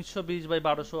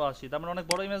 1920x1280, তার মানে অনেক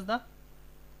বড় ইমেজ না?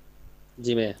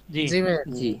 জি ভাই, জি ভাই,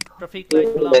 জি। ট্রাফিক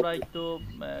লাইটগুলো আমরা একটু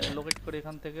লোকেট করে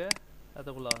এখান থেকে,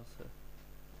 এতগুলো আছে।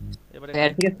 এবারে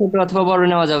এর থেকে ছোট অথবা বড়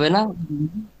নেওয়া যাবে না?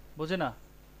 বুঝে না,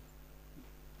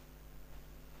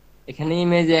 এখানে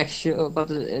ইমেজ 100 কত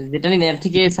যেটা নিন এর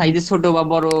থেকে সাইজে ছোট বা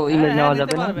বড় ইমেজ নেওয়া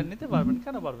যাবে না? নিতে পারবেন,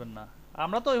 কেন পারবেন না?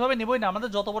 আমরা তো ওইভাবে নিবই না, আমাদের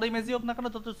যত বড় ইমেজই হোক না কেন,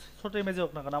 যত ছোট ইমেজই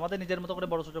হোক না কেন, আমাদের নিজের মতো করে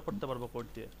বড় ছোট করতে পারবো কোড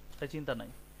দিয়ে, তাই চিন্তা নাই।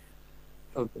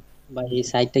 ওকে ভাই এই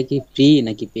সাইটটা কি ফ্রি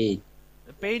নাকি পেইড?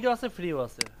 পেইডও আছে, ফ্রিও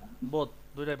আছে, বোথ,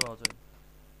 দুইটাই পাওয়া যায়।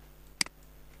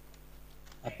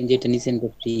 আপনি যেটা নিছেন তো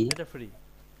ফ্রি? এটা ফ্রি।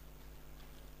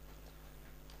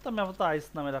 তো আমি আপাতত আইস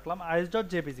নামে রাখলাম,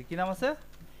 ice.jpg। কি নাম আছে?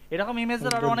 এরকম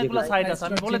ইমেজের আরো অনেকগুলো সাইট আছে,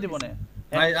 আমি বলে দিব না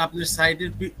ভাই। আপনার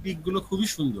সাইটের পিকগুলো খুবই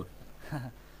সুন্দর।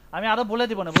 আমি আরো বলে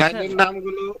দিব না, সাইটের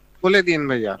নামগুলো বলে দিন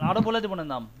ভাইয়া। আরো বলে দিব না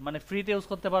নাম, মানে ফ্রিতে ইউজ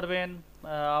করতে পারবেন,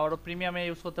 আরো প্রিমিয়ামে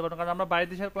ইউজ করতে পারবেন, কারণ আমরা বাইরের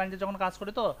দেশের ক্লায়েন্টে যখন কাজ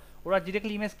করি তো ওরা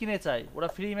ডাইরেক্টলি ইমেজ কিনে চায়, ওরা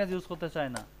ফ্রি ইমেজ ইউজ করতে চায়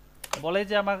না, বলে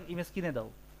যে আমার ইমেজ কিনে দাও,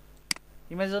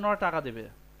 ইমেজের জন্য ওরা টাকা দেবে।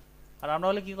 আর আমরা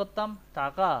হলে কি করতাম,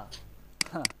 টাকা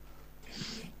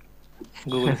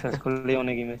গুগলে সার্চ করলে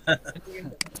অনেক ইমেজ।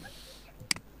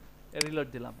 রিলোড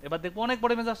দিলাম, এবার দেখবো অনেক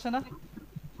বড় ইমেজ আসছে না?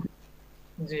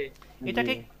 জি।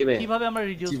 এটাকে কিভাবে আমরা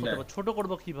রিডিউস করতে পারবো, ছোট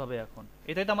করব কিভাবে, এখন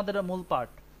এটাই তো আমাদের মূল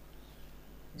পার্ট।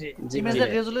 জি, ইমেজের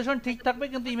রেজোলিউশন ঠিক থাকবে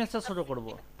কিন্তু ইমেজটা ছোট করব।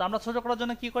 তো আমরা ছোট করার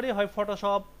জন্য কি করি, হয়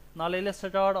ফটোশপ, নাহলে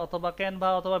ইলাস্ট্রেটর অথবা ক্যানভা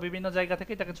অথবা বিভিন্ন জায়গা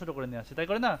থেকে এটাকে ছোট করে নিয়ে আসি, তাই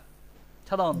করি না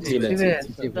সাধারণত?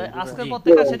 আজকের পর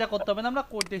থেকে সেটা করতে হবে না, আমরা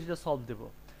কোড দিয়ে সেটা সলভ দেব।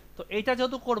 তো এইটা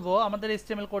যেহেতু করব, আমাদের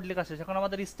HTML কোড লেখা শেষ, এখন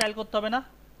আমাদের স্টাইল করতে হবে না?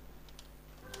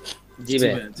 জি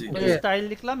ভাই, স্টাইল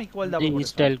লিখলাম, ইকুয়াল ডাবল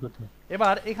স্টাইল করতে।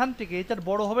 এবার এখান থেকে এটার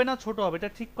বড় হবে না ছোট হবে, এটা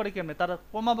ঠিক করে কেমনে, তার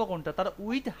কমাবো কোনটা, তার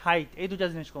উইথ হাইট, এই দুটো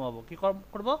জিনিস কমাবো। কি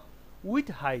করব? With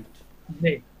height.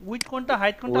 উইথ কোনটা,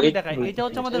 হাইট কোনটা আমি দেখাই। এটা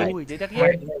হচ্ছে আমাদের উইথ, এটা কি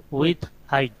উইথ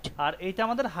হাইট, আর এইটা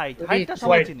আমাদের হাইট। হাইটটা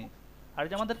সবাই চিনি, আর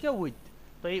এটা আমাদের কি উইথ।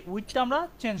 তো এই উইথটা আমরা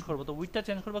চেঞ্জ করব। তো উইথটা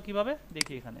চেঞ্জ করব কিভাবে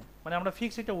দেখি এখানে, মানে আমরা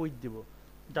ফিক্স এটা উইথ দিব,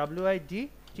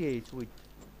 WIDTH উইথ।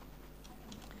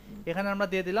 এখানে আমরা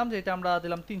দিয়ে দিলাম যে এটা আমরা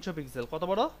দিলাম 300 পিক্সেল। কত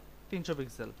বড়? 300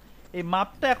 পিক্সেল। এই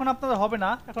মাপটা এখন আপনাদের হবে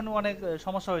না, এখন অনেক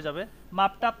সমস্যা হয়ে যাবে।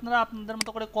 মাপটা আপনারা আপনাদের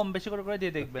মতো করে কম বেশি করে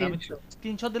দিয়ে দেখবেন। আমি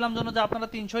 300 দিলাম জন্য যে আপনারা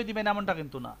 300ই দিবেন এমনটা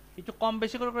কিন্তু না, একটু কম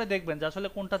বেশি করে দেখবেন যে আসলে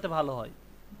কোনটাতে ভালো হয়।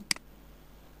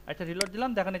 একটা রিলোড দিলাম,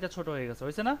 দেখেন এটা ছোট হয়ে গেছে,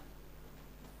 হয়েছে না?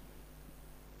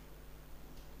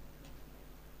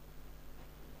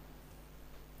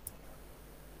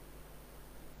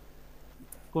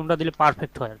 কোনটা দিলে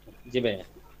পারফেক্ট হয় আর কি? জি ভাই,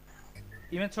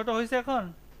 ইমেজ ছোট হয়েছে এখন?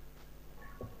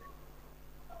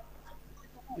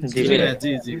 জি ভাই,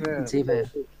 জি ভাই,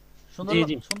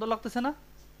 সুন্দর লাগতেছে না?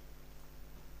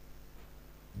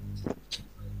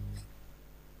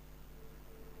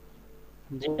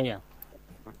 জি ভাইয়া।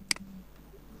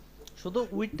 শুধু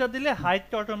উইডটা দিলে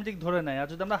হাইটটা অটোমেটিক ধরে নেয়, আর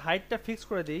যদি আমরা হাইটটা ফিক্স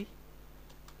করে দিই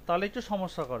তাহলে একটু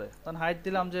সমস্যা করে। তখন হাইট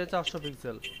দিলাম যে 400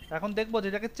 পিক্সেল। এখন দেখবো যে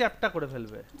এটাকে চ্যাপটা করে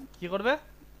ফেলবে। কি করবে?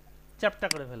 চ্যাপটা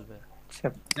করে ফেলবে,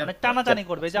 মানে টানাটানি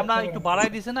করবে। যে আমরা একটু বাড়াই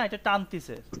দিছে না, এটা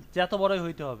টানতিছে যে এত বড়ই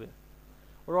হইতে হবে।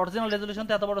 ওর অরিজিনাল রেজোলিউশন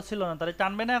তো এত বড় ছিল না, তাহলে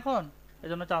টানবে না এখন,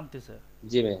 এজন্য টানতিছে।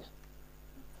 জি ভাই।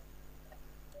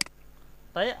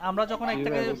 তাই আমরা যখন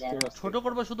একটাকে ছোট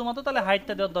করব শুধুমাত্র, তাহলে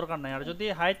হাইটটা দেওয়ার দরকার নাই। আর যদি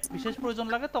হাইট বিশেষ প্রয়োজন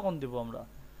লাগে তখন দিব আমরা।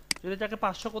 যদি এটাকে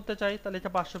 500 করতে চাই তাহলে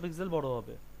এটা 500 পিক্সেল বড়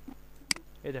হবে।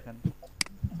 এই দেখেন।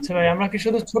 আচ্ছা ভাই, আমরা কি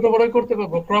শুধু ছোট বড়ই করতে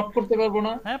পারবো, ক্রপ করতে পারবো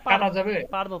না? হ্যাঁ কাটা যাবে?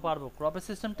 পারবো। ক্রপের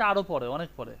সিস্টেমটা আরো পরে, অনেক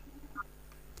পরে।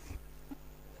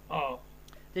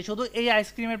 যে শুধু এই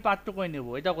আইসক্রিমের পার্টটুকুই নেব,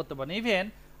 এটাও করতে পারেন। ইভেন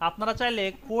আপনারা চাইলে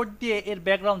কোড দিয়ে এর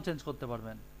ব্যাকগ্রাউন্ড চেঞ্জ করতে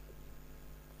পারবেন।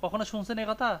 কখনো শুনছেন এই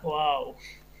কথা? ওয়াও,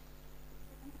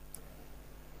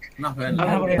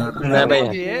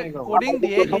 কোডিং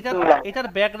দিয়ে এটার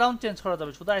ব্যাকগ্রাউন্ড চেঞ্জ করা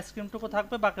যাবে। শুধু আইসক্রিমটুকু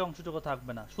থাকবে, বাকি অংশটুকু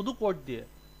থাকবে না, শুধু কোড দিয়ে,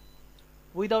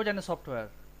 উইদাউট এনি সফটওয়্যার।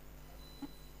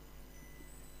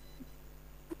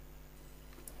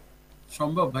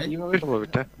 সম্ভব ভাই? কিভাবে সম্ভব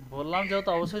এটা? বললাম যেহেতু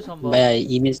অবশ্যই সম্ভব। ভাই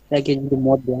ইমেজটাকে যদি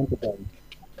মড দেন তো পারি,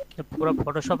 পুরো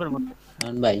ফটোশপের মতো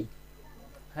ভাই।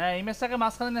 হ্যাঁ, ইমেজটাকে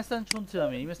মাঝখানে নিয়ে আসতে শুনছি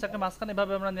আমি। ইমেজটাকে মাঝখানে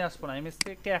এভাবে আমরা নিয়ে আসবো না।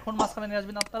 ইমেজটাকে এখন মাঝখানে নিয়ে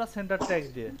আসবেন আপনারা সেন্টার ট্যাগ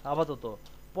দিয়ে আপাতত,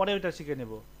 পরে ওইটা শিখে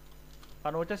নেব।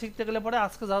 কারণ ওইটা শিখতে গেলে পরে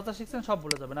আজকে যা যা শিখছেন সব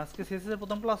ভুলে যাবেন। আজকে সিএসএস এর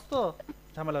প্রথম ক্লাস তো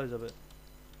ঝামেলা হয়ে যাবে।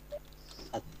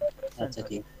 আচ্ছা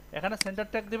ঠিক এখানে সেন্টার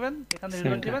ট্যাগ দিবেন, এখানে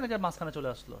রিলোড দিবেন, এটা মাঝখানে চলে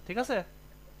আসলো, ঠিক আছে?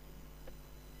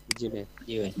 জি ভাই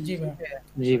জি ভাই জি ভাই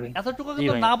জি ভাই এতটুকু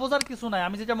কিন্তু না বোঝার কিছু নাই।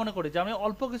 আমি যেটা মনে করি যে আমি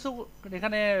অল্প কিছু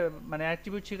এখানে মানে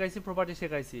অ্যাট্রিবিউট শিখাইছি, প্রপার্টি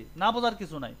শিখাইছি, না বোঝার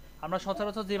কিছু নাই। আমরা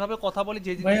সচরাচর যেভাবে কথা বলি,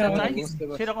 যে জিনিসটা চাই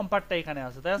সেরকম পার্টটা এখানে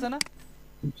আছে, তাই আছে না?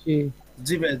 জি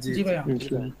জি ভাই জি ভাই।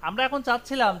 আমরা এখন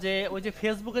চাচ্ছিলাম যে ওই যে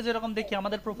ফেসবুকে যেরকম দেখি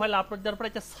আমাদের প্রোফাইল আপলোড দেওয়ার পরে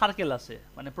একটা সার্কেল আসে,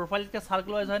 মানে প্রোফাইলটা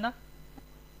সার্কেল ওয়াইজ হয় না?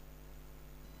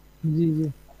 জি জি।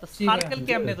 তো সার্কেল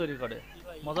কেমনে তৈরি করে?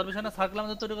 মজার বিষয় না, সার্কেল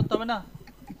আমাদের তৈরি করতে হবে না?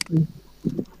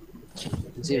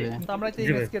 জি ভাই। তো আমরা একটা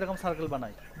ইমেজকে এরকম সার্কেল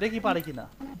বানাই, দেখি পারি কিনা।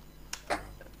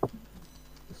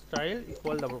 Style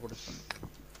equal double quotation.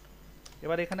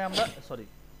 এবার এখানে আমরা সরি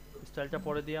স্টাইলটা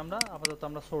পরে দিয়ে আমরা আপাতত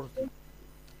আমরা সোর্স দিই।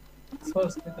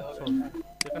 সোর্স দিতে হবে।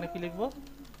 এখানে কি লিখবো?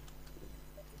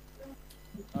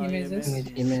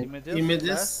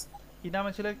 ইমেজেস কি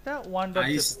নামে ছিল একটা?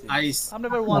 1.jpg। আইস আমরা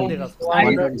এবার 1 দিয়ে কাজ করব।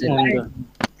 1 ছিল না?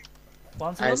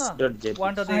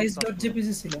 1টা দিয়ে ice.jpg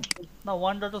ছিল না,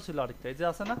 1 ছিল আরেকটা, এই যে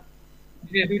আছে না?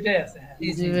 জি দুইটাই আছে।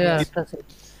 জি ভাই আরেকটা আছে।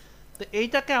 তো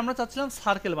এইটাকে আমরা চাচ্ছিলাম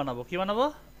সার্কেল বানাবো। কি বানাবো?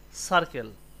 সার্কেল।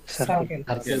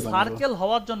 সার্কেল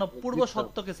হওয়ার জন্য পূর্ব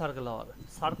শর্ত কি সার্কেল হওয়ার?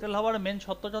 সার্কেল হওয়ার মেইন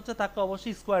শর্তটা হচ্ছে তাকে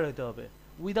অবশ্যই স্কয়ার হতে হবে।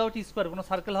 উইদাউট স্কয়ার কোনো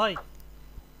সার্কেল হয়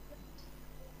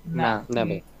না না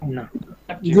ভাই না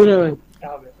জি ভাই।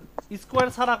 স্কয়ার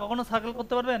ছাড়া কখনো সার্কেল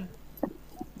করতে পারবেন?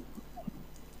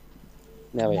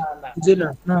 না ভাই জি না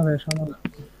না ভাই সম্ভব না।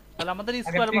 তাহলে আমাদের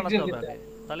স্কয়ার বানাতে হবে আগে।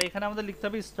 তাহলে এখানে আমাদের লিখতে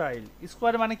হবে স্টাইল।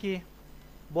 স্কয়ার মানে কি?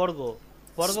 বর্গ।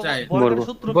 বর্গ বর্গের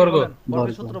সূত্র কি বলেন?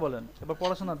 বর্গের সূত্র বলেন। এবার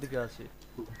পড়াশোনার দিকে আসি।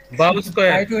 বাহু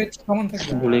স্কয়ার। হাইট উইডথ সমান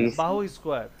থাকবে। বাহু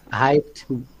স্কয়ার।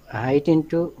 Height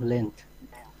into length.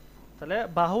 তাহলে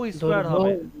বাহু স্কয়ার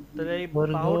হবে। তাহলে এই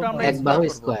বাহুটা আমরা এক বাহু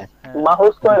স্কয়ার। বাহু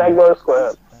স্কয়ার এক বাহু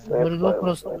স্কয়ার। দৈর্ঘ্য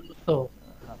প্রস্থ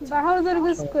বাহুর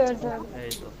দৈর্ঘ্য স্কয়ার স্যার।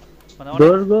 এই তো মানে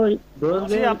দৈর্ঘ্য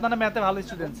আপনারা ম্যাথে ভালো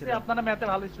স্টুডেন্ট ছিলেন। আপনারা ম্যাথে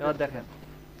ভালো স্টুডেন্ট। এবার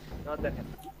দেখেন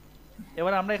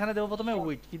এবার আমরা এখানে দেব প্রথমে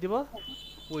উইডথ। কি দেব?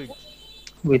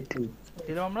 উইডথ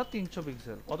দিলাম আমরা 300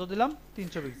 পিক্সেল। কত দিলাম?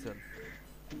 300 পিক্সেল।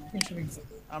 300 পিক্সেল।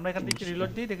 আমরা এখান থেকে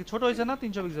রিলোড দিই, দেখি ছোট হয়েছে না?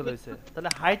 300 পিক্সেল হয়েছে। তাহলে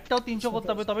হাইটটাও 300 করতে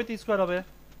হবে, তবেই তো স্কয়ার হবে।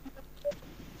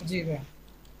 জি ভাই।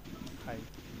 হাইট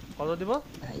কত দিব?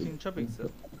 300 পিক্সেল।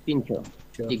 300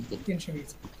 ঠিক আছে 300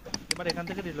 পিক্সেল। এবার এখান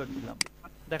থেকে রিলোড দিলাম,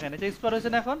 দেখেন এটা স্কয়ার হয়েছে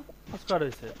না? এখন স্কয়ার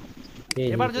হয়েছে।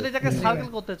 এবার যদি এটাকে সার্কেল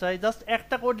করতে চাই, জাস্ট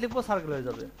একটা কোড লিখবো, সার্কেল হয়ে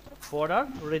যাবে। Border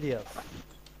radius.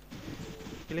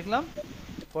 কি লিখলাম?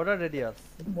 Border radius.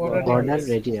 Border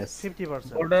radius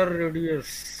 50%। Border radius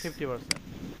 50%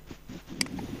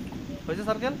 হয়েছে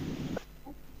সার্কেল?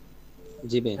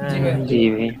 জি ভাই জি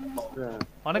ভাই।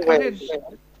 অনেক কঠিন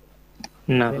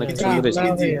না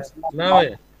না ভাই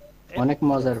অনেক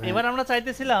মজার। এবার আমরা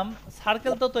চাইতেছিলাম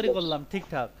সার্কেল তো তৈরি করলাম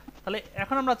ঠিকঠাক, তাহলে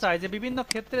এখন আমরা চাই যে বিভিন্ন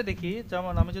ক্ষেত্রে দেখি,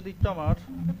 যেমন আমি যদি একটু আমার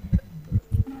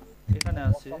এখানে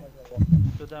আসি,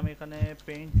 যদি আমি এখানে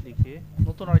পেইন্ট লিখি,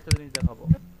 নতুন আরেকটা জিনিস দেখাবো।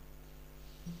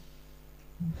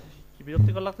 কি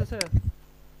বিরক্তিকর লাগতেছে?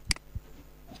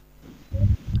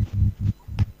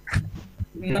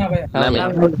 না ভাই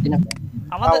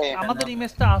আমাদের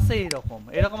ইমেজটা আছে এরকম,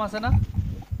 এরকম আছে না?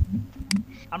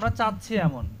 আমরা চাচ্ছি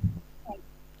এমন,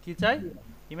 কি চাই?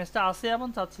 ইমেজটা আছে এমন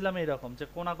চাচ্ছিলাম এরকম, যে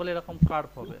কোণাগুলো এরকম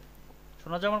কার্ভ হবে।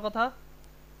 শোনা যায় আমার কথা?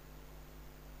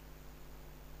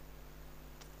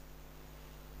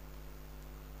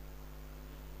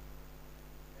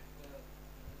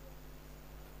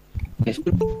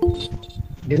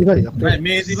 মেহেদী ভাই আপনি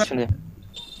মেহেদী ভাই শুনে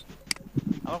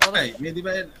আমার কথা মেহেদী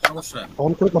ভাইয়ের সমস্যা।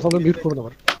 অন করে কথা বলে মিউট করুন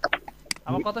আবার।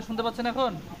 আমার কথা শুনতে পাচ্ছেন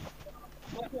এখন?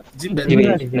 জি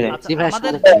ভাই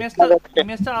আমাদের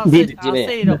ইমেজটা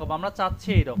আছে এইরকম, আমরা চাচ্ছি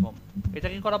এইরকম। এটা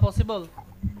কি করা পসিবল?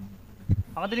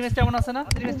 আমাদের ইমেজটা এমন আছে না?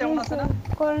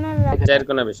 কর্নার চার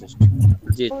কোণা বিশিষ্ট।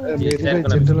 জি জি চার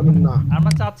কোণা না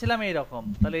আমরা চাচ্ছিলাম এইরকম।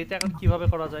 তাহলে এটা এখন কিভাবে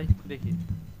করা যায় দেখি।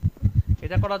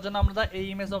 এটা করার জন্য আমরা এই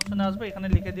ইমেজ অপশনে আসবো, এখানে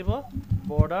লিখে দিব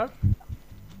বর্ডার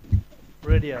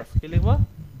রেডিয়াস। কি লিখব?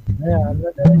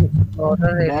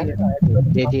 Border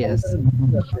radius.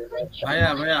 ভাইয়া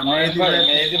মেহেদী ভাই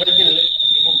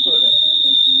রিমুভ করে দেন।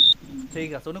 ঠিক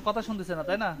আছে, উনি কথা শুনতেছেন না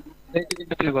তাই না?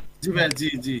 জি ভাই জি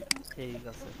জি ঠিক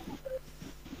আছে।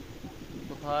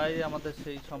 কোথায় আমাদের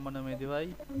সেই সম্মানীয় মেহেদী ভাই?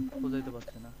 বুঝাইতে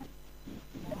পারছি না।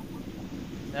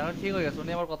 এখন ঠিক হয়ে গেছে,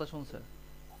 উনি আমার কথা শুনছে।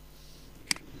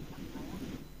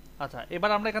 আচ্ছা,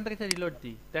 এবার আমরা এখান থেকে রিলোড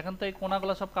দিই, দেখেন তো এই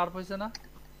কোণাগুলো সব কার্ভ হয়েছে না?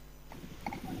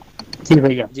 জি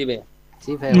ভাইয়া জি ভাই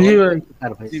জি ভাই জি ভাই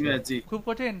জি ভাই জি। খুব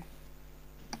কঠিন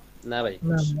না ভাই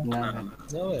না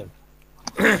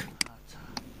আচ্ছা,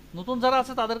 নতুন যারা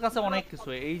আছে তাদের কাছে অনেক কিছু,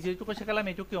 এই যেটুকু শেখালাম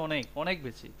এইটুকুই অনেক অনেক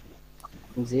বেশি।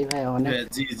 জি ভাই অনেক,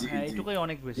 হ্যাঁ এইটুকুই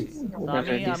অনেক বেশি। তো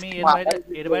আমি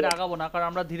এর বাইরে আগাবো না, কারণ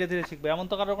আমরা ধীরে ধীরে শিখবো। এমন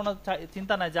তো কারোর কোনো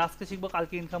চিন্তা নাই যে আজকে শিখবো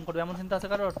কালকে ইনকাম করবো, এমন চিন্তা আছে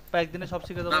কারোর? একদিনে সব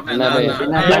শিখে যাবো?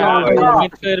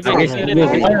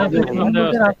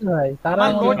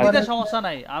 আমার লোড দিতে সমস্যা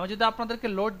নাই, আমি যদি আপনাদেরকে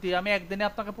লোড দিই আমি একদিনে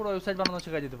আপনাকে পুরো ওয়েবসাইট বানানো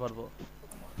শিখিয়ে দিতে পারবো।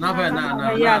 না ভাই না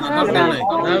না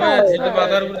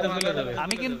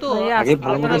আমি কিন্তু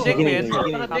আপনারা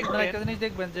দেখবেন একটা জিনিস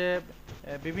দেখবেন যে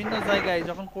বিভিন্ন জায়গায়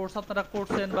যখন কোর্স আপনারা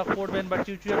করছেন বা করবেন বা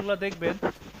টিউটোরিয়ালগুলো দেখবেন,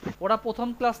 ওরা প্রথম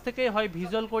ক্লাস থেকেই হয়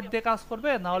ভিজুয়াল কোড দিয়ে কাজ করবে,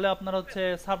 না হলে আপনার হচ্ছে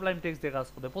সাবলাইম টেক্সট দিয়ে কাজ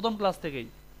করবে প্রথম ক্লাস থেকেই।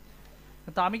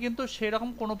 কিন্তু আমি কিন্তু সেরকম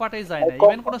কোনো পার্টেই যাই না,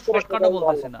 ইভেন কোনো শর্টকাটও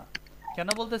বলতেছি না। কেন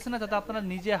বলতেছি না? যাতে আপনারা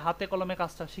নিজে হাতে কলমে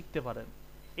কাজটা শিখতে পারেন,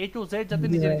 A to Z যাতে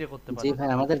নিজে নিজে করতে পারেন। জি ভাই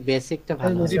আমাদের বেসিকটা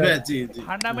ভালো। জি ভাই জি জি।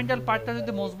 ফান্ডামেন্টাল পার্টটা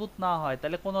যদি মজবুত না হয়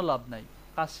তাহলে কোনো লাভ নাই,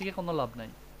 কাজ শিখে কোনো লাভ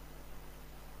নাই।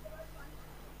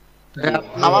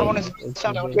 আমার মনে হচ্ছে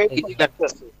আমি ইজি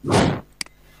লাগতেছে।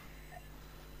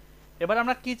 এবার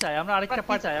আমরা কি চাই? আমরা আরেকটা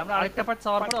পার্ট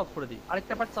চাওয়ার পরে অফ করে দিই।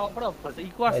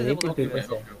 ইকো আসছে যে বলতে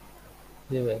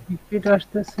জি ভাই ইকো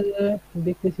আসতেছে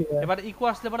দেখতেছি ভাই। এবার ইকো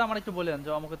আসলে পরে আমরা একটু বলেন যে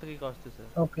আমাকে থেকে ইকো আসতেছে।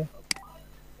 ওকে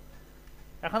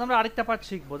এখন আমরা আরেকটা পার্ট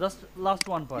শিখবো, জাস্ট লাস্ট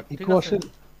ওয়ান পার্ট। ঠিক ইকো আছে? আসে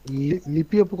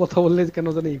লিপি আপু কথা বললে কেন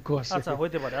জানি ইকো আসে। আচ্ছা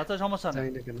হইতে পারে, আচ্ছা সমস্যা নেই,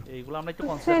 এইগুলো আমরা একটু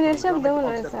সব দেবো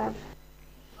না sir.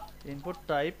 Input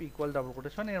type equal double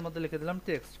quotation, এর মধ্যে লিখে দিলাম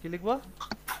টেক্সট। কি লিখবো?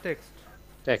 টেক্সট।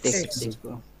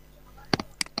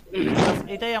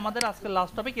 এটাই আমাদের আজকে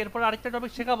লাস্ট টপিক। এরপর আরেকটা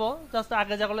টপিক শেখাবো, জাস্ট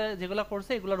আগে যেগুলো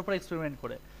করছে এগুলোর উপর এক্সপেরিমেন্ট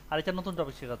করে আরেকটা নতুন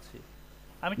টপিক শেখাচ্ছি।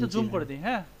 আমি একটু জুম করে দিই,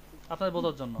 হ্যাঁ আপনাদের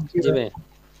বোঝার জন্য। জি ভাই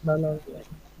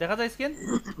দেখা যায় স্ক্রিন?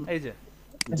 এই যে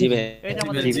জি ভাই এইটা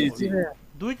আমাদের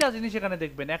দুইটা জিনিস এখানে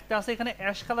দেখবেন, একটা আছে এখানে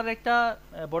অ্যাশ কালারের একটা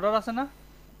বর্ডার আছে না?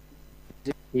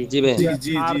 জি ভাই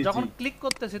আর যখন ক্লিক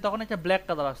করতেছি তখন একটা ব্ল্যাক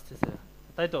কালার আসতেছে,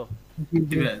 তাই তো?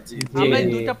 আমরা এই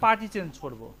দুইটা পার্টই চেঞ্জ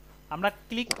করব। আমরা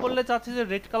ক্লিক করলে চাচ্ছি যে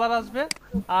রেড কালার আসবে,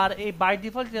 আর এই বাই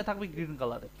ডিফল্ট যেটা থাকবে গ্রিন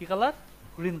কালার। কি কালার?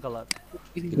 Green colour.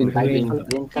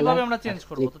 কিভাবে আমরা চেঞ্জ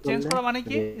করব? তো চেঞ্জ করা মানে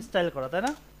কি? স্টাইল করা, তাই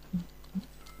না?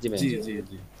 জি ভাই জি জি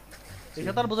জি।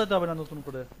 এটা তো আর বোঝাতে হবে না নতুন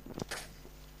করে।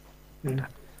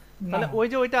 তাহলে ওই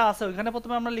যে ওইটা আছে, ওইখানে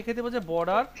প্রথমে আমরা লিখে দেব যে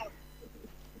বর্ডার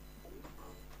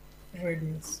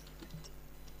রেডিয়াস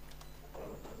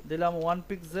দিলাম 1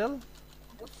 পিক্সেল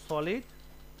সলিড।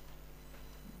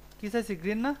 কি চাইছি?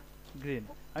 গ্রিন না? গ্রিন।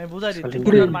 আমি বুঝাই দিচ্ছি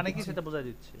বর্ডার মানে কি সেটা বুঝাই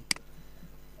দিচ্ছি।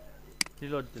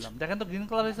 রিলোড দিলাম, দেখেন তো গ্রিন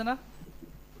কালার হয়েছে না?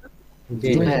 জি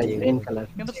ভাই গ্রিন কালার।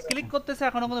 কিন্তু ক্লিক করতেছে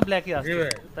এখনো কোনো ব্ল্যাকই আসছে,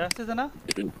 তাই আসছে না?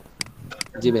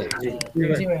 জি ভাই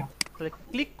জি ভাই তাহলে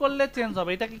ক্লিক করলে চেঞ্জ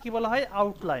হবে। এটাকে কি বলা হয়?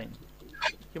 আউটলাইন।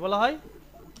 কি বলা হয়?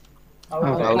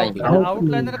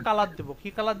 আউটলাইনের কালার দেব। কি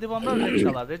কালার দেব আমরা? Red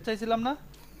colour. রেড চাইছিলাম না?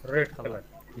 Red colour.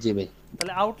 জি ভাই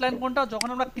তাহলে আউটলাইন কোনটা? যখন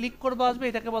আমরা ক্লিক করব আসবে,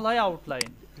 এটাকে বলা হয় আউটলাইন।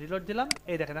 রিলোড দিলাম,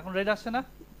 এই দেখেন এখন রেড আসছে না?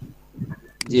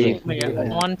 জি ভাই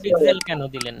 1 পিক্সেল কেন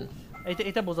দিলেন?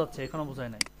 এটা বোঝাচ্ছে, এখনো বোঝাই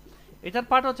নাই। এটার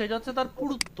পার্ট হচ্ছে, এটা হচ্ছে তার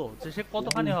পুরুত্ব, যে সে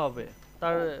কতখানি হবে,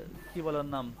 তার কি বলার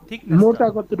নাম, থিকনেস, মোটা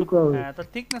কতটুকু হবে। হ্যাঁ তার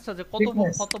থিকনেসটা যে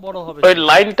কত বড় হবে, ওই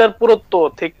লাইনটার পুরুত্ব,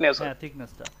 থিকনেস। হ্যাঁ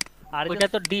থিকনেসটা। আর ওইটা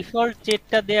তো ডিফল্ট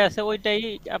চেটটা দেয়া আছে, ওইটাই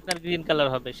আপনার গ্রিন কালার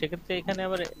হবে। সেক্ষেত্রে এখানে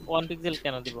আবার 1 পিক্সেল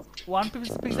কেন দিব? 1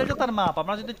 পিক্সেলটা তার মাপ।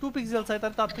 আমরা যদি 2 পিক্সেল চাই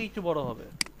তাহলে তার থেকে একটু বড় হবে।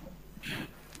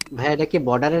 ভাই এটা কি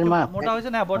বর্ডারের মাপ? মোটা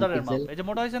হয়েছে না? বর্ডারের মাপ। এই যে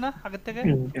মোটা হয়েছে না আগের থেকে?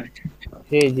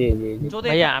 জি জি জি।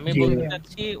 ভাইয়া আমি বলতে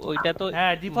চাচ্ছি ওইটা তো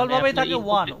হ্যাঁ ডিফল্ট ভাবেই থাকে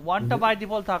 1। 1টা বাই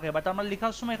ডিফল্ট থাকে, বাট আমরা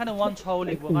লেখার সময় এখানে 1 সহ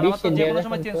লিখব, কারণ আমরা তো যে কোনো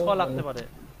সময় চেঞ্জ করা লাগতে পারে।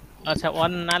 আচ্ছা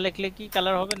 1 না লিখলে কি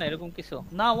কালার হবে না এরকম কিছু?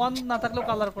 না 1 না থাকলেও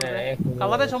কালার করবে,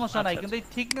 কালারে সমস্যা নাই, কিন্তু এই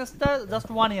থিকনেসটা জাস্ট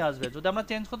 1ই আসবে। যদি আমরা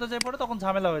চেঞ্জ করতে যাই পরে তখন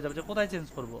ঝামেলা হয়ে যাবে যে কোথায় চেঞ্জ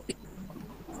করব।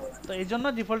 তো এই জন্য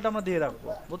ডিফল্ট আমরা দিয়ে রাখবো,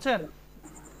 বুঝছেন?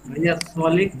 ভাইয়া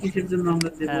সলিড কিসের জন্য আমরা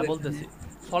দেব? হ্যাঁ বলতেছি,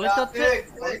 সলিড হচ্ছে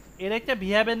এর একটা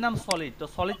বিহেভিয়ার নাম সলিড। তো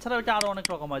সলিড ছাড়া এটা আরো অনেক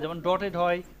রকম হয়, যেমন ডটেড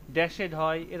হয়, ড্যাশেড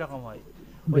হয়, এরকম হয়।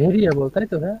 ভেরিয়েবল তাই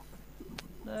তো? হ্যাঁ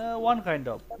one kind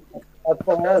of.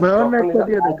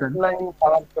 Line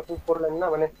colour যখন করলেন না,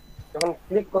 মানে যখন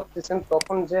ক্লিক করতেছেন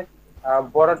তখন যে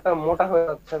বর্ডারটা মোটা হয়ে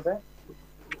যাচ্ছে, যে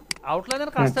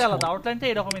আউটলাইনের কাজটা আলাদা। আউটলাইনটা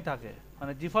এরকমই থাকে,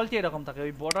 মানে ডিফল্টই এরকম থাকে।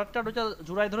 ওই বর্ডারটা ওটা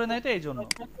জোড়ায় ধরে নেয় তো এই জন্য।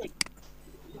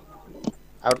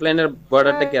 আউটলাইনের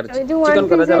বর্ডারটা কি আর চিকন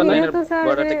করা যাবে না?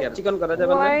 বর্ডারটা কি আর চিকন করা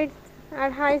যাবে না? আর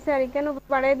হাই স্যার কেন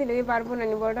বাড়াই দিলে? পারবো না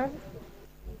নি বর্ডার।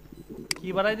 কি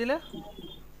বাড়াই দিলে?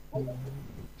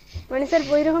 মানে স্যার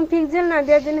ওই রকম পিক্সেল না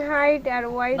দেওয়ার জন্য হাইট আর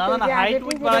ওয়াইড। না না হাইট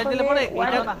উইডথ বাড়াই দিলে পরে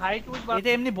এটা হাইট উইডথ এটা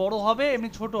এমনি বড় হবে, এমনি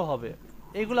ছোট হবে,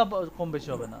 এইগুলা কম বেশি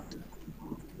হবে না।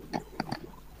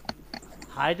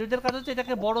 হাইট উইডথের কাজ হচ্ছে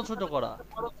এটাকে বড় ছোট করা,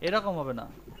 এরকম হবে না।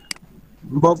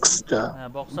 বক্সটা হ্যাঁ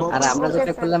বক্স আর আমরা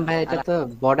যেটা করলাম ভাই এটা তো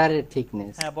বর্ডারের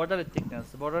থিকনেস। হ্যাঁ বর্ডারের থিকনেস,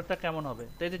 বর্ডারটা কেমন হবে?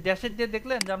 তো এই যে ড্যাশের দিয়ে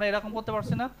দেখলেন যে আমরা এরকম করতে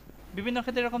পারছি না, বিভিন্ন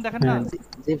ক্ষেত্রে এরকম দেখেন না?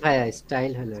 জি ভাই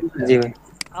স্টাইল হলো এটা। জি ভাই।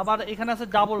 আবার এখানে আছে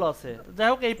ডাবল আছে। যাই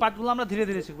হোক এই পার্টগুলো আমরা ধীরে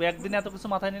ধীরে শিখবো, একদিনে এত কিছু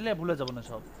মাথায় নিলে ভুলে যাবো না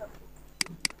সব।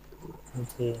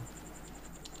 জি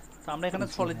তো আমরা এখানে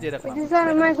সলিড দিয়ে রাখলাম। স্যার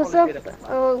মাইক্রোসফট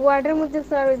ওয়ার্ডের মধ্যে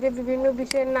স্যার ওই যে বিভিন্ন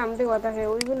বিষয়ের নাম দেওয়া থাকে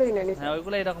ওইগুলোই না? হ্যাঁ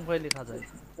ওইগুলো এরকম করে লেখা যায়।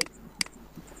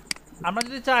 আমরা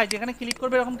যদি চাই যে এখানে ক্লিক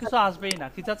করবে এরকম কিছু আসবেই না,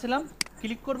 কি চাচ্ছিলাম?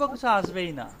 ক্লিক করবো কিছু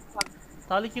আসবেই না,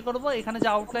 তাহলে কি করব? এখানে যে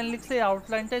আউটলাইন লিখছে এই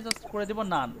আউটলাইনটাই জাস্ট করে দেব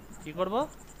নান। কি করব?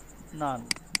 নান।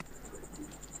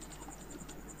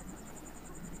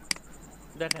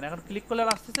 দেখেন এখন ক্লিক করলে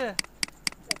আসছে?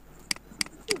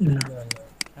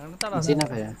 এখন তার আসছে না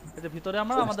ভাইয়া। এই যে ভিতরে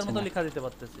আমরা আমাদের মতো লেখা দিতে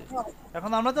পারতেছি।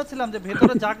 এখন আমরা চাচ্ছিলাম যে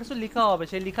ভিতরে যা কিছু লেখা হবে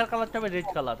সেই লেখার কালারটা হবে রেড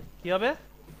কালার। কি হবে?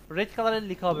 রেড কালারের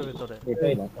লেখা হবে ভিতরে।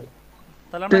 এটাই না।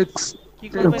 তাহলে আমরা কি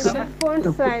করব এখানে? Font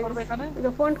size,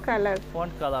 font colour.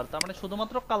 Font colour তার মানে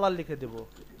শুধুমাত্র কালার লিখে দেব।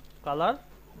 কালার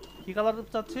কি কালার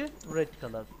চাচ্ছি? Red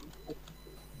colour.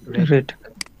 রেড।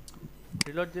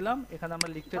 রিলোড দিলাম, এখানে আমরা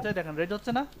লিখতে চাই, দেখেন রেড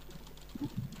হচ্ছে না?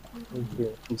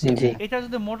 জি জি। এটা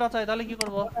যদি মোটা চাই তাহলে কি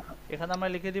করব? এখানে আমরা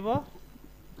লিখে দিব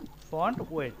ফন্ট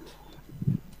ওয়েট।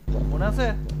 মনে আছে?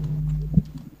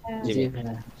 জি ভাই।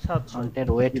 ফন্টের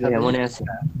ওয়েট হবে মনে আছে,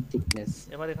 থিকনেস।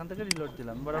 এবার এখান থেকে রিলোড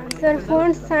দিলাম। এবার আমরা স্যার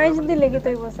ফন্ট সাইজ দিলে কি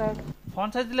হইব স্যার?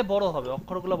 ফন্ট সাইজ দিলে বড় হবে,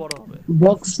 অক্ষরগুলো বড় হবে।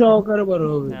 বক্স সহকারে বড়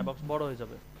হবে। হ্যাঁ বক্স বড় হয়ে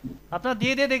যাবে। আপনারা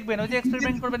দিয়ে দিয়ে দেখবেন, ওই যে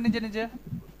এক্সপেরিমেন্ট করবেন নিজে নিজে।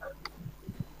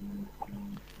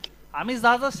 আমি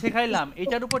যা যা শেখাইলাম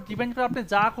এটার উপর ডিপেন্ড করে আপনি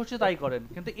যা খুশি তাই করেন,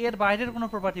 কিন্তু এর বাইরের কোনো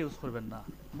প্রপার্টি ইউজ করবেন না,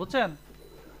 বুঝছেন?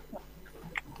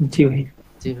 জি ভাই।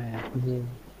 জি ভাই। জি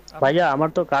ভাইয়া, আমার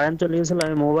তো কারেন্ট চলে গেছিল,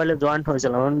 আমি মোবাইলে জয়েন্ট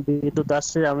হয়েছিলাম, এখন বিদ্যুৎ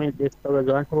আসছে, আমি ডেস্কটপে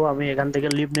জয়েন্ট হবো, আমি এখান থেকে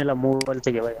লিভ নিলাম মোবাইল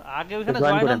থেকে ভাইয়া। আগে ওখানে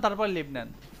জয়েন হন তারপর লিভ নেন।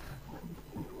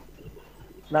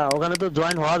 না ওখানে তো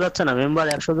জয়েন হওয়া যাচ্ছে না, মেম্বার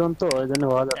 100 জন তো ওইজন্য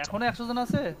হওয়া যাচ্ছে। এখনো 100 জন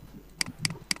আছে?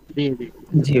 জি জি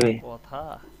জি ভাই। কথা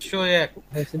 101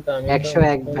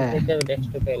 ভাই।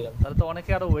 তাহলে তো অনেকে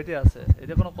আরো ওয়েটে আছে।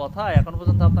 এটা কোনো কথা? এখন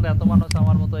পর্যন্ত আপনারা এত মানুষ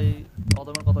আমার মতো এই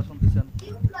অদমের কথা শুনতেছেন।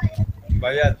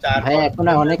 ভাইয়া 4 ভাই এখন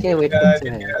অনেকে ওয়েট করছে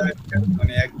ভাই।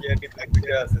 মানে এক ইয়ারটি থাকতে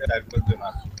আছে 4 জন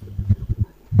আছে।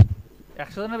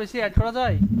 100 জনের বেশি অ্যাড করা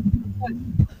যায়?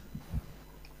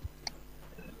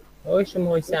 ওই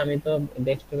সময় হইছে, আমি তো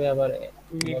ডেস্কটপে আবার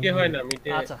মিটে হয় না, মিটে।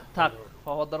 আচ্ছা থাক,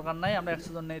 হওয়ার দরকার নাই, আমরা 100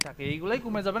 জন নেই থাকে, এইগুলাই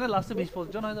কমে যাবে না, লাস্টে 20-25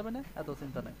 জন হয়ে যাবে না, এত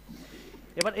চিন্তা নাই।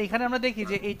 এবার এইখানে আমরা দেখি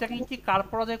যে এইটাকে কি কার্ভ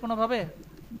করা যায় কোনো ভাবে?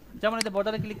 যেমন এই যে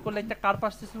বর্ডারে ক্লিক করলে একটা কার্ভ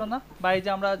আসছিল না, বা এই যে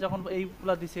আমরা যখন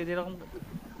এইগুলা দিছি এরকম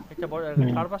একটা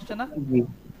কার্ভ আসছে না?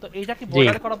 তো এইটা কি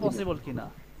বর্ডারে করা পসিবল কিনা?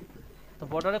 তো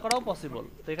বর্ডারে করাও পসিবল।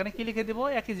 তো এখানে কি লিখে দিব?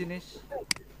 একই জিনিস,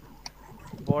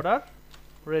 বর্ডার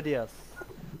রেডিয়াস।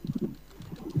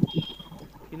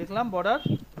 কি লিখলাম? Border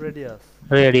radius.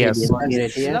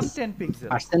 দিলাম 10 পিক্সেল।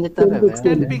 পার্সেন্ট দিতে হবে ভাই।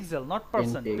 10 পিক্সেল, নট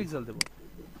পার্সেন্ট, পিক্সেল দেব।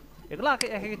 এগুলো এক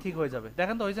এক ঠিক হয়ে যাবে।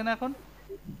 দেখেন তো হইছে না এখন?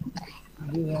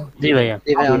 জি ভাইয়া।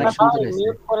 জি ভাই অনেক সুন্দর হয়েছে।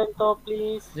 মিউট করেন তো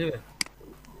প্লিজ। জি ভাই।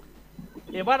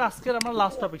 এবার আজকের আমরা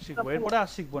লাস্ট টপিক শিখবো, এরপরে আর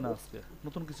শিখবো না, আজকে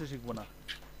নতুন কিছু শিখবো না।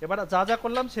 এবার যা যা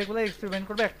করলাম সেগুলো এক্সপেরিমেন্ট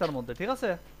করবে একটার মধ্যে, ঠিক আছে?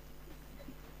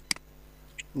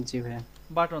 জি ভাই।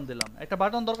 বাটন দিলাম, একটা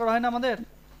বাটন দরকার হয় না আমাদের?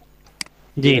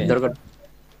 জি দরকার।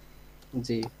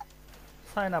 জি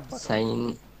সাইন আপ বাটন। সাইন।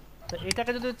 তো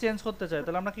এটাকে যদি চেঞ্জ করতে চাই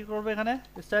তাহলে আমরা কি করব? এখানে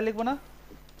স্টাইল লিখব না?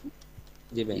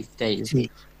 জি ভাই স্টাইল।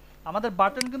 আমাদের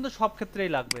বাটন কিন্তু সব ক্ষেত্রেই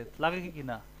লাগবে, লাগে কি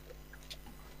না?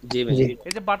 জি ভাই।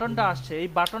 এই যে বাটনটা আসছে, এই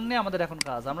বাটন নিয়ে আমাদের এখন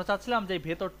কাজ। আমরা চাচ্ছিলাম যে এই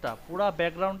ভেতরটা পুরো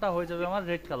ব্যাকগ্রাউন্ডটা হয়ে যাবে আমার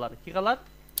রেড কালার। কি colour?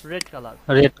 Red colour.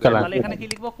 Red colour. তাহলে এখানে কি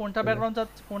লিখব? কোনটা ব্যাকগ্রাউন্ড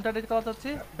চাচ্ছি, কোনটা রেড কালার চাচ্ছি?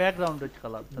 Background red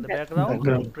colour. তাহলে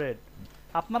ব্যাকগ্রাউন্ড রেড।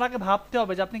 আপনার আগে ভাবতে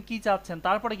হবে যে আপনি কি চাচ্ছেন,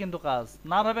 তারপরে কিন্তু কাজ।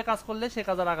 না ভাবে কাজ করলে সে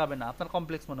কাজ আর আগাবে না, আপনার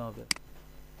কমপ্লেক্স মনে হবে।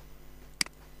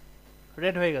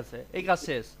 রেড হয়ে গেছে, এই কাজ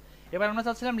শেষ। এবার আমরা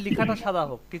চাচ্ছিলাম লেখাটা সাদা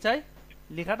হোক। কি চাই?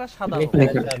 লেখাটা সাদা হোক।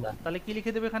 তাহলে কি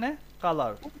লিখে দেব এখানে?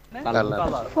 Colour.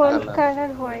 Colour. Font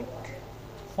colour white.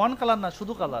 Font colour না,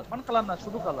 শুধু কালার। ফন্ট কালার না,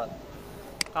 শুধু কালার।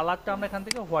 কালারটা আমরা এখান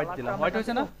থেকে হোয়াইট দিলাম। হোয়াইট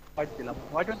হয়েছে না? হোয়াইট দিলাম।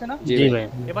 হোয়াইট হয়েছে না? জি ভাই।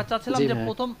 এবার চাচ্ছিলাম যে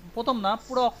প্রথম না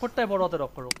পুরো অক্ষরটাই বড় হাতের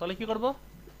অক্ষর হোক। তাহলে কি করব?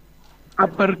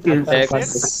 Upper case.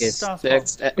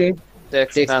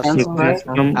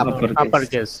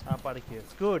 Upper case.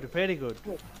 Good, very good.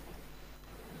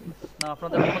 না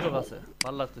আপনাদের মনোযোগ আছে,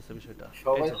 ভালো লাগতেছে বিষয়টা।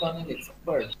 সবাই তো অনেক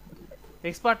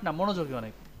এক্সপার্ট না, মনোযোগী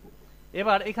অনেক।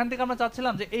 এবার এখান থেকে আমরা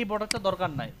চাচ্ছিলাম যে এই বর্ডারটা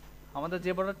দরকার নাই, আমাদের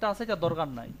যে বর্ডারটা আছে এটা দরকার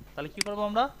নাই। তাহলে কি করব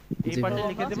আমরা? এই পার্টে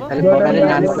লিখে দেব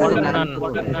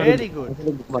very good,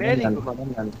 very good.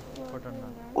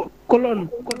 Colon,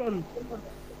 colon,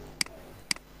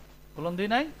 colon দিই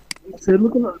নাই?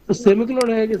 সেমিকোলন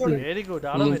হয়ে গেছে। ভেরি গুড,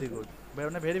 আরো ভেরি গুড ভাই,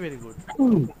 মানে ভেরি ভেরি গুড।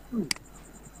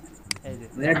 এই যে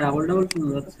ভাইয়া ডাবল ডাবল শোনা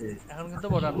যাচ্ছে। এখন কিন্তু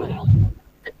বর্ডার নাই,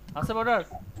 আছে বর্ডার?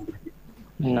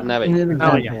 না ভাই। না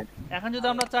ভাইয়া। এখন যদি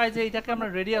আমরা চাই যে এটাকে আমরা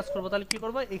রেডিয়াস করব, তাহলে কি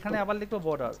করব? এখানে আবার লিখবো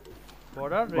border,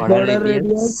 border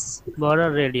radius, border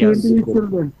radius,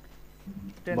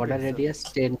 border radius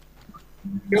 10।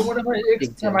 কেউ মনে হয়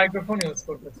এক্সট্রা মাইক্রোফোন ইউজ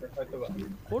করতেছে হয়তোবা।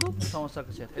 করুক, সমস্যা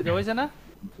কিছু। এই যে হইছে না?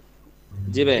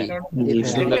 জি ভাই।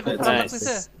 জি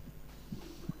লাগতেছে?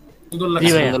 সুন্দর জি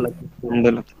লাগছে। ভাইয়া।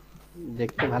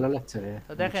 দেখতে ভালো লাগছে রে।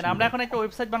 তো দেখেন, আমরা এখন একটা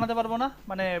ওয়েবসাইট বানাতে পারবো না?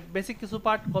 মানে বেসিক কিছু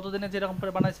পার্ট গতদিনে যেরকম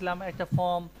করে বানাইছিলাম, একটা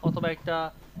ফর্ম অথবা একটা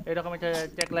এরকম একটা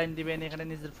ট্যাগলাইন দিবেন, এখানে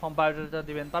নিজের ফর্ম বায়োডাটা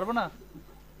দিবেন, পারবো না?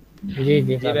 জি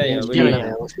জি ভাই।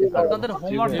 আপনাদের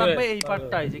হোমওয়ার্ক থাকবে এই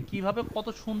পার্টটাই, যে কিভাবে কত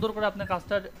সুন্দর করে আপনি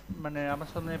কাজটা মানে আমার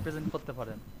সামনে প্রেজেন্ট করতে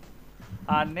পারেন।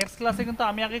 আর নেক্সট ক্লাসে কিন্তু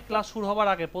আমি আগে ক্লাস শুরু হবার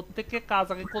আগে প্রত্যেককে কাজ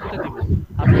আগে করতে দিব।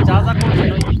 আপনি যা যা করবেন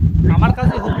ওই আমার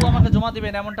কাজে হুবহু আমাকে জমা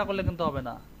দিবেন এমনটা করলে কিন্তু হবে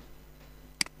না।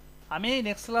 আমি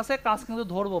নেক্সট ক্লাসে কাজ কিন্তু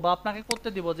ধরবো বা আপনাকে করতে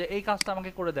দিব যে এই কাজটা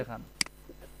আমাকে করে দেখান।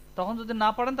 তখন যদি না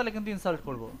পারেন তাহলে কিন্তু ইনসাল্ট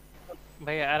করব।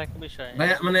 ভাই আরেকটা বিষয় ভাই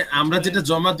মানে আমরা যেটা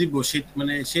জমা দিব সেই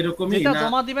মানে সেরকমই না, যেটা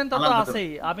জমা দিবেন তা তো আছেই।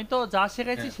 আমি তো যা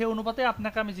শেখাইছি সেই অনুপাতে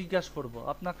আপনাকে আমি জিজ্ঞাসা করব,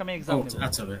 আপনাকে আমি এক্সাম নেব।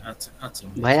 আচ্ছা ভাই, আচ্ছা আচ্ছা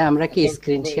ভাইয়া আমরা কি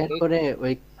স্ক্রিন শেয়ার করে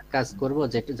ওই কাজ করব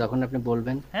যেটা যখন আপনি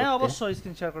বলবেন? হ্যাঁ অবশ্যই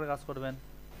স্ক্রিন শেয়ার করে কাজ করবেন।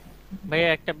 ভাইয়া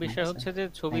একটা বিষয় হচ্ছে যে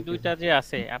ছবি দুইটা যে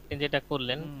আছে আপনি যেটা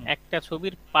করলেন, একটা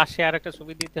ছবির পাশে আরেকটা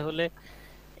ছবি দিতে হলে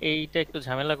এইটা একটু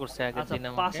ঝামেলা করছে আগের দিন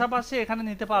আমাকে। পাশাপাশি এখানে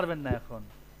নিতে পারবেন না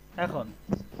এখন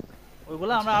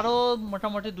ওইগুলো আমরা আরো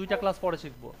মোটামুটি 2টা ক্লাস পরে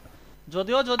শিখবো।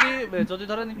 যদিও যদি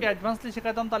ধরেন একটু অ্যাডভান্সলি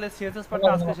শেখাতাম তাহলে সিএসএস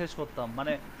পার্টটা আজকে শেষ করতাম,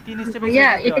 মানে 3 স্টেপে। ভাইয়া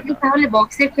এটা কি তাহলে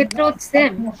বক্সের ক্ষেত্রেও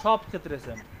সেম? সব ক্ষেত্রে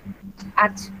সেম।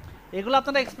 আচ্ছা এগুলো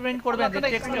আপনারা এক্সপেরিমেন্ট করবেন যে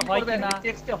টেক্সটে হয় কিনা,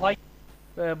 টেক্সটে হয়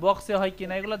বক্সে হয়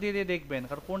কিনা, এগুলো দিয়ে দিয়ে দেখবেন।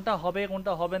 কারণ কোনটা হবে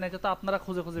কোনটা হবে না এটা তো আপনারা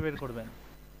খুঁজে খুঁজে বের করবেন,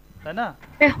 তাই না?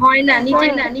 হয় না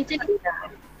নিচে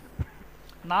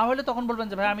না হলে তখন বলবেন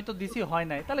যে ভাই আমি তো দিছি হয়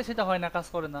নাই, তাহলে সেটা হয় না, কাজ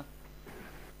করে না।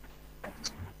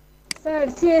 স্যার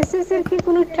সিএসএস এর কি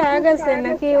কোনো ট্যাগ আছে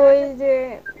নাকি ওই যে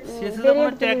সিএসএস এর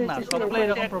কোনো ট্যাগ না, সবগুলো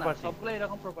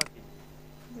এরকম প্রপার্টি।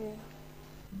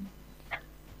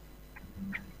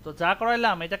 তো যা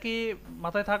করাইলাম এটা কি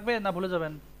মাথায় থাকবে না ভুলে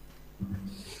যাবেন?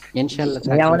 ইনশাআল্লাহ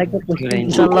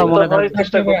ইনশাআল্লাহ মনে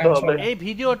থাকবে। এই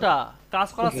ভিডিওটা কাজ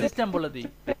করার সিস্টেম বলে দিই।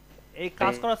 এই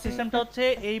কাজ করার সিস্টেমটা হচ্ছে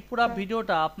এই পুরো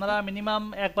ভিডিওটা আপনারা মিনিমাম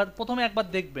প্রথমে একবার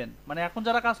দেখবেন। মানে এখন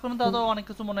যারা কাজ করবেন তারা তো অনেক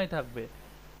কিছু মনেই থাকবে।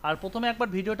 আর প্রথমে একবার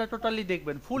ভিডিওটা টোটালি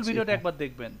দেখবেন, ফুল ভিডিওটা একবার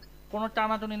দেখবেন, কোনো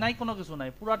টানাটুনি নাই, কোনো কিছু নাই,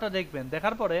 পুরাটা দেখবেন।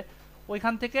 দেখার পরে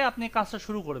ওইখান থেকে আপনি কাজটা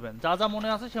শুরু করবেন, যা যা মনে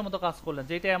আছে সে মতো কাজ করলেন,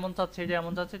 যে এটা এমন চাচ্ছে, এটা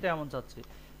এমন চাচ্ছে, এটা এমন চাচ্ছে।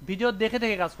 ভিডিও দেখে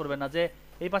দেখে কাজ করবেন না, যে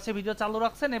এই পাশে ভিডিও চালু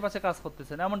রাখছেন এই পাশে কাজ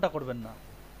করতেছেন, এমনটা করবেন না।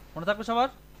 মনে থাকবে সবার?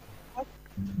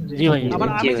 জি ভাই। আবার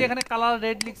আমি যে এখানে কালার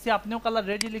রেড লিখছি আপনিও কালার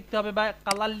রেডই লিখতে হবে, বা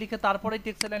কালার লিখে তারপরে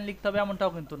টেক্সট লাইন লিখতে হবে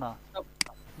এমনটাও কিন্তু না।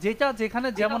 যেটা যেখানে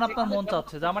যেমন আপনার মন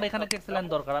চাচ্ছে যে আমার এখানে টেক্সট লাইন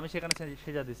দরকার, আমি সেখানে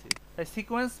সেজা দিছি। তাই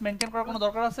সিকোয়েন্স মেইনটেইন করার কোনো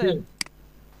দরকার আছে?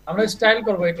 আমরা স্টাইল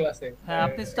করব এই ক্লাসে। হ্যাঁ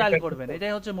আপনি স্টাইল করবেন,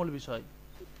 এটাই হচ্ছে মূল বিষয়।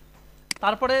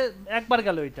 তারপরে একবার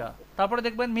গেল এটা, তারপরে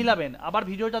দেখবেন মিলাবেন, আবার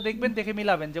ভিডিওটা দেখবেন, দেখে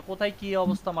মিলাবেন যে কোথায় কি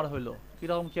অবস্থা আমার হলো,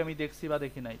 কিরকম কি আমি দেখছি বা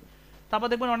দেখি নাই। তারপর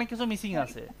দেখবেন অনেক কিছু মিসিং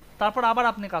আছে, তারপর আবার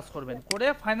আপনি কাজ করবেন, করে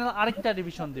ফাইনাল আরেকটা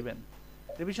রিভিশন দিবেন।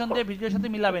 রিভিশন দিয়ে ভিডিওর সাথে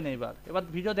মিলাবেন। এবার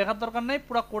ভিডিও দেখার দরকার নেই,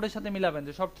 পুরো কোডের সাথে মিলাবেন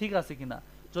যে সব ঠিক আছে কিনা।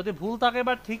 যদি ভুল থাকে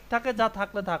বা ঠিক থাকে, যা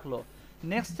থাকলে থাকলো।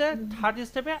 নেক্সটে থার্ড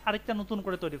স্টেপে আরেকটা নতুন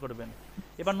করে তৈরি করবেন।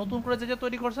 এবার নতুন করে যে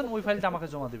তৈরি করছেন ওই ফাইলটা আমাকে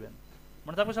জমা দিবেন।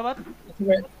 মনে থাকবে সবার?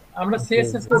 আমরা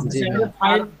সিএসএস করছি,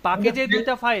 আর বাকি যে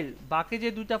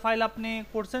দুইটা ফাইল আপনি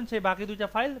করছেন সেই বাকি দুইটা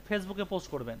ফাইল ফেসবুকে পোস্ট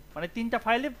করবেন। মানে 3টা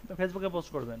ফাইলে ফেসবুকে পোস্ট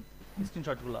করবেন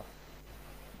স্ক্রিনশটগুলো।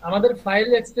 আমাদের ফাইল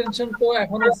এক্সটেনশন তো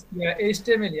এখন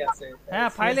HTML ই আছে। হ্যাঁ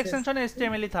ফাইল এক্সটেনশন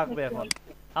HTML ই থাকবে এখন,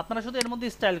 আপনারা শুধু এর মধ্যে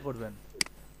স্টাইল করবেন।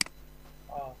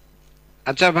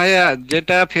 আচ্ছা ভাইয়া,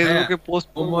 যেটা ফেসবুকে পোস্ট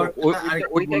করব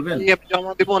ওইটা কি আপনি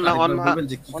জমা দিব না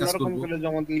অন্যরকম করে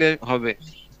জমা দিলে হবে?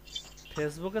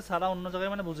 ফেসবুকে ছাড়া অন্য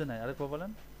জায়গায় মানে বুঝে নাই, আরেকবার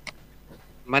বলেন।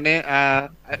 মানে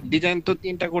ডিজাইন তো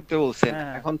 3টা করতে বলছেন,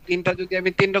 এখন 3টা যদি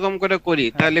আমি 3 রকম করে করি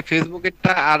তাহলে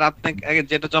ফেসবুকেরটা আর আপনাকে আগে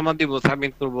যেটা জমা দিব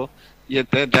সাবমিট করব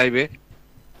ইয়েতে ড্রাইভে,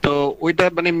 তো ওইটা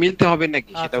মানে মিলতে হবে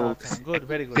নাকি সেটা বলতেছি। Good,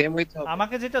 very good.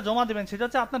 আমাকে যেটা জমা দিবেন সেটা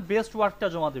হচ্ছে আপনার বেস্ট ওয়ার্কটা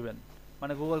জমা দিবেন,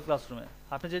 মানে গুগল ক্লাসরুমে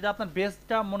আপনি যেটা আপনার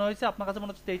বেস্টটা মনে হয়েছে, আপনার কাছে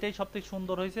মনে হচ্ছে এইটাই সবথেকে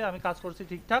সুন্দর হয়েছে, আমি কাজ করছি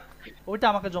ঠিকঠাক, ওইটা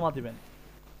আমাকে জমা দিবেন,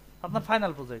 আপনার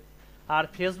ফাইনাল প্রজেক্ট। আর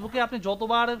ফেসবুকে আপনি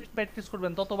যতবার প্র্যাকটিস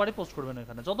করবেন ততবারই পোস্ট করবেন।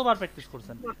 ওখানে যতবার প্র্যাকটিস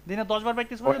করছেন, দিনে 10 বার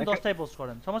প্র্যাকটিস করেন, 10টাই পোস্ট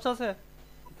করেন, সমস্যা আছে?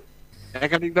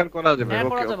 একাধিকবার করা যাবে? হ্যাঁ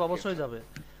করা যাবে, অবশ্যই যাবে।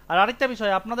 আর আরেকটা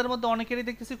বিষয়, আপনাদের মধ্যে অনেকেরই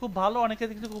দেখতেছি খুব ভালো, অনেকের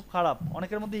দেখতেছি খুব খারাপ,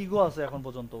 অনেকের মধ্যে ইগো আছে এখন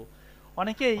পর্যন্ত।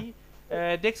 অনেকেই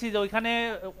দেখছি যে ওইখানে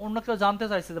অন্য কেউ জানতে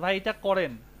চাইছে যে ভাই এটা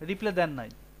করেন, রিপ্লাই দেন নাই।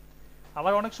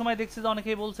 আবার অনেক সময় দেখছি যে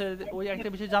অনেকেই বলছে ওই একটা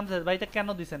বিষয় জানতে চাইছে ভাই এটা কেন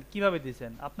দিছেন, কিভাবে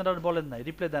দিছেন, আপনারা বলেন নাই,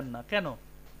 রিপ্লাই দেন না কেন।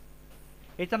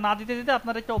 এটা না দিতে দিতে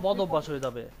আপনার একটা বদ অভ্যাস হয়ে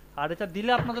যাবে। আর এটা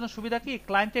দিলে আপনার জন্য সুবিধা কি,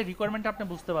 ক্লায়েন্টের রিকোয়ারমেন্ট আপনি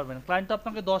বুঝতে পারবেন। ক্লায়েন্ট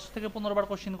আপনাকে 10 থেকে 15 বার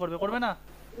কোশ্চেন করবে না,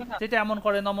 যেটা এমন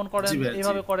করেন অমন করেন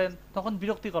এইভাবে করেন, তখন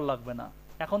বিরক্তিকর লাগবে না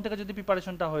এখন থেকে যদি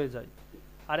প্রিপারেশনটা হয়ে যায়।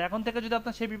 আর এখন থেকে যদি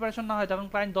আপনার সেই প্রিপারেশন না হয়, তখন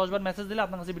ক্লায়েন্ট 10 বার মেসেজ দিলে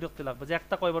আপনার কাছে বিরক্তি লাগবে যে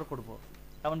একটা কয়বার করব,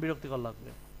 এমন বিরক্তিকর লাগবে।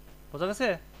 বোঝা গেছে?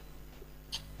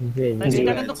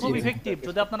 এটা কিন্তু খুব ইফেক্টিভ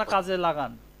যদি আপনারা কাজে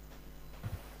লাগান।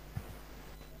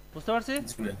 বুঝতে পারছি?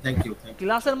 Thank you.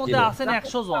 ক্লাসের মধ্যে আছেন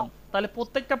 100 জন, তাহলে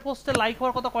প্রত্যেকটা পোস্টে লাইক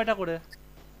হওয়ার কথা কয়টা করে?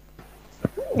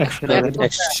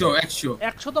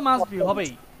 100 তো মাস্ট বি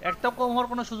হবেই, একটা কম হওয়ার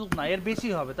কোনো সুযোগ নাই, এর বেশি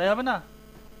হবে, তাই হবে না?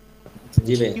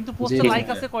 কিন্তু পোস্টে লাইক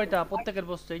আছে কয়টা প্রত্যেকের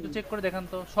পোস্টে একটু চেক করে দেখান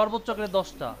তো। সর্বোচ্চ করে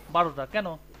 10টা 12টা, কেন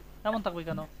এমন থাকবে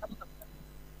কেন?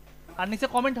 আর নিচে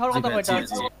কমেন্ট হওয়ার কথা কয়টা?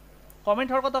 কমেন্ট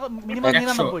হওয়ার কথা মিনিমাম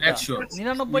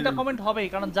 99টা কমেন্ট হবেই,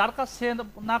 কারণ যার কাজ সে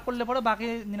না করলে পরে বাকি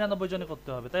 99 জনে করতে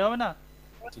হবে, তাই হবে না?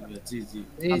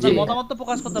 আপনার মতামত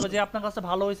প্রকাশ করতে হবে যে আপনার কাছে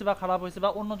ভালো হয়েছে বা খারাপ হয়েছে, বা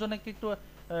অন্যজনকে একটু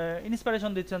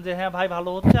ইন্সপিরেশন দিচ্ছেন যে হ্যাঁ ভাই ভালো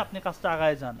হচ্ছে, আপনি কাজটা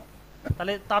আগায় যান,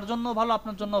 তাহলে তার জন্য ভালো,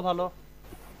 আপনার জন্য ভালো।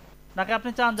 নাকি আপনি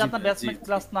চান যে আপনার ব্যাচমেট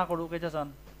ক্লাস না করুক, এটা চান?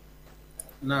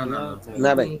 না না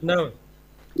না ভাই, না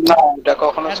এটা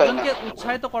কখনো চাই না। একজনকে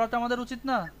উৎসাহিত করাটা আমাদের উচিত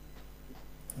না?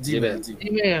 জি ভাই, জি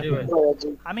ভাই।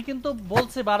 আমি কিন্তু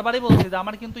বলছি, বারবারই বলছি যে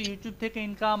আমার কিন্তু ইউটিউব থেকে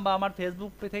ইনকাম বা আমার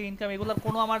ফেসবুক থেকে ইনকাম এগুলোর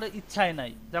কোনো আমার ইচ্ছাই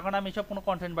নাই, যখন আমি সব কোনো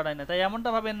কন্টেন্ট বানাই না। তাই এমনটা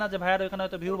ভাবেন না যে ভাইয়ার ওইখানে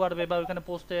হয়তো ভিউ বাড়বে বা ওইখানে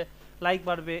পোস্টে লাইক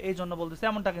বাড়বে এই জন্য বলতেছি,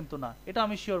 এমনটা কিন্তু না। এটা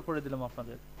আমি শিওর করে দিলাম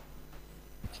আপনাদের।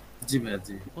 জি ভাই,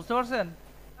 জি। বুঝতে পারছেন?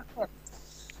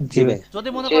 জি ভাই। যদি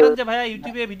মনে করেন যে ভাইয়া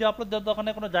ইউটিউবে ভিডিও আপলোড দেওয়ার দোকানে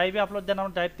কোনো ড্রাইভে আপলোড দেন,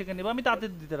 আমার ড্রাইভ থেকে নিব, আমি তাতে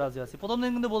দিতে রাজি আছি। প্রথম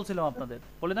দিন কিন্তু বলছিলাম আপনাদের,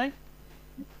 বলে নাই?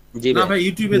 না ভাই,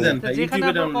 ইউটিউবে দেন ভাই,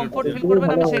 ইউটিউবে ডাউনলোড কমফর্ট ফিল করবেন,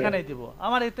 আমি সেখানেই দিব।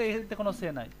 আমার এতে কোনো সে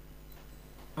নাই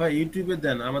ভাই। ইউটিউবে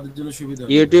দেন, আমাদের জন্য সুবিধা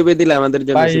হবে। ইউটিউবে দিলে আমাদের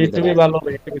জন্য সুবিধা। ইউটিউবে ভালো,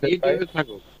 ইউটিউবে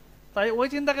থাকো। তাই ওই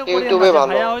চিন্তা কেউ করেন না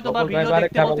ভাইয়া হয়তো বা ভিডিও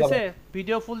দেখতে বলতেছে,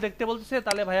 ভিডিও ফুল দেখতে বলতেছে,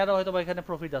 তাহলে ভাইয়ারা হয়তো বা এখানে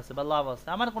প্রফিট আছে বা লাভ আছে।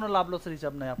 আমার কোনো লাভ লসের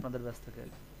হিসাব নাই আপনাদের ব্যাচ থেকে।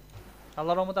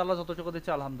 আল্লাহর রহমতে আল্লাহ যতটুকু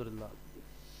দিচ্ছে আলহামদুলিল্লাহ।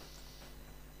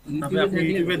 আপনি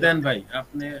ইউটিউবে দেন ভাই,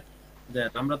 আপনি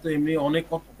দেন। আমরা তো এমনি অনেক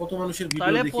কত মানুষের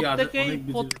ভিডিও দেখি, আর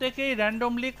প্রত্যেকেই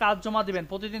র্যান্ডমলি কাজ জমা দিবেন।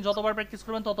 প্রতিদিন যতবার প্র্যাকটিস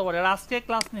করবেন ততবার। আর আজকে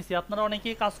ক্লাস নিছি, আপনারা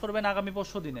অনেকেই কাজ করবেন আগামী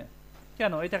পরশু দিনে।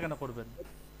 কেন এটা কেন করবেন?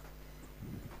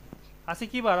 আজকে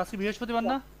কি বার? আজকে বৃহস্পতিবার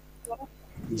না?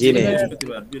 জি ভাই,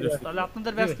 বৃহস্পতিবার। তাহলে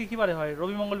আপনাদের ব্যাচ কি বারে হয়?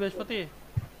 রবি মঙ্গল বৃহস্পতি?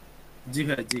 জি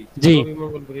ভাই, জি জি, রবি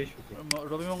মঙ্গল বৃহস্পতি।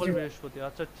 রবি মঙ্গল বৃহস্পতি,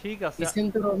 আচ্ছা ঠিক আছে।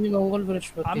 কিন্তু রবি মঙ্গল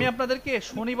বৃহস্পতি আমি আপনাদেরকে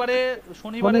শনিবারে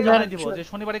জানাই দিব যে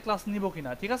শনিবারে ক্লাস নিব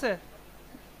কিনা, ঠিক আছে?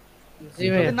 জি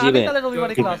ভাই, না নিলে তাহলে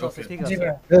রবিবারে ক্লাস আছে, ঠিক আছে?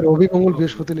 রবি মঙ্গল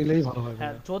বৃহস্পতি নিলেই ভালো হবে।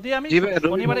 হ্যাঁ, যদি আমি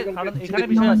শনিবারে, কারণ এখানে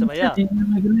বিষয় আছে ভাইয়া,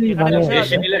 এখানে বিষয়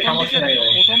আছে,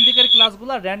 প্রথম দিকের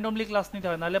ক্লাসগুলো র্যান্ডমলি ক্লাস নিতে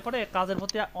হয়, নাহলে পরে কাজের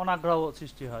প্রতি অনাগ্রহ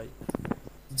সৃষ্টি হয়।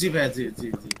 জি ভাই, জি জি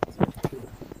জি।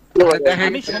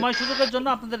 আমি সময় সুযোগের জন্য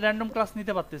আপনাদের র্যান্ডম ক্লাস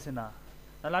নিতে পারতেছি না,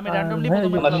 তাহলে আমি র্যান্ডমলি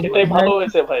সেটাই ভালো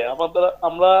হয়েছে ভাই।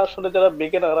 আমরা আসলে যারা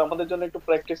বিগিনার, আমাদের জন্য একটু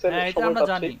প্র্যাকটিসের সময় আমরা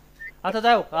জানি। আচ্ছা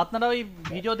যাই হোক, আপনারা ওই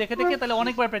ভিডিও দেখে দেখে তাহলে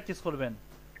অনেকবার প্র্যাকটিস করবেন,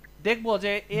 দেখবো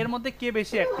যে এর মধ্যে কে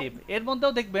বেশি অ্যাক্টিভ। এর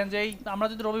মধ্যেও দেখবেন যে এই আমরা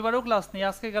যদি রবিবারেও ক্লাস নিই,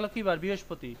 আজকে গেল কি বার?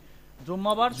 বৃহস্পতি,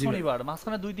 জুম্মাবার, শনিবার,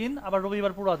 মাঝখানে 2 দিন, আবার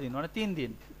রবিবার পুরো দিন, মানে 3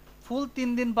 দিন, ফুল 3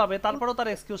 দিন পাবে। তারপরেও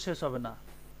তার এক্সকিউজ শেষ হবে না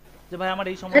যে ভাই আমার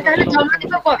এই সমস্যা। তাহলে জমা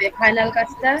দিব কবে ফাইনাল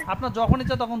কাজটা? আপনার যখন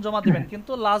ইচ্ছা তখন জমা দিবেন,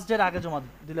 কিন্তু লাস্ট ডের আগে জমা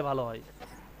দিলে ভালো হয়।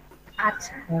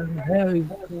 আচ্ছা হ্যাঁ, ওই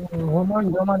হোমওয়ার্ক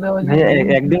জমা দেওয়া ভাই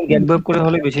একদিন গ্যাপ গ্যাপ করে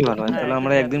হলে বেশি ভালো হয়। তাহলে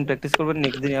আমরা একদিন প্র্যাকটিস করব,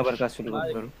 নেক্সট দিন আবার কাজ শুরু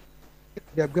করতে পারব।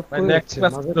 গ্যাপ গ্যাপ করে নেক্সট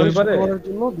ক্লাস রবিবারে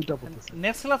জন্য দুটো পড়তেছে।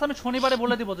 নেক্সট ক্লাস আমি শনিবারে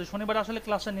বলে দিব যে শনিবারে আসলে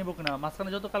ক্লাসটা নেব কিনা। মাঝখানে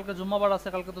যত কালকে জুম্মাবার আছে,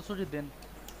 কালকে তো ছুটির দিন।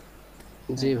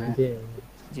 জি ভাই,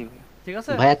 জি ভাই, ঠিক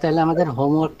আছে ভাইয়া। তাহলে আমাদের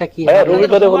হোমওয়ার্কটা কি হবে?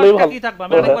 রবিবারে হলেই ভালো। কি থাকবে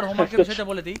আমি আরেকবার হোমওয়ার্কের বিষয়টা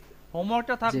বলে দিই।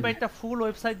 হোমওয়ার্কটা থাকবে একটা ফুল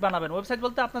ওয়েবসাইট বানাবেন। ওয়েবসাইট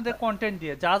বলতে আপনাদের কন্টেন্ট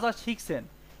দিয়ে যা যা শিখছেন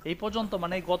এই পর্যন্ত,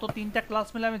 মানে গত 3টা ক্লাস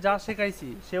মিলে আমি যা শেখাইছি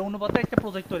সেই অনুপাতে একটা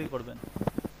প্রজেক্ট তৈরি করবেন।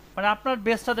 মানে আপনার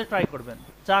বেস্টটাতে ট্রাই করবেন,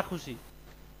 যা খুশি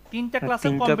 3টা ক্লাসে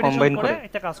কম্বিনেশন করে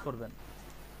একটা কাজ করবেন।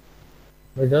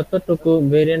 যতটুকু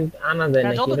ভেরিয়েন্ট আনা যায়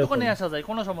না, যতটুকু নিয়ে আসা যায়,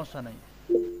 কোনো সমস্যা নাই।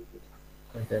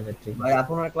 ভাই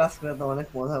আপনার ক্লাস করে তো অনেক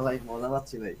মজা, ভাই মজা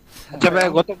পাচ্ছি ভাই। আচ্ছা ভাই,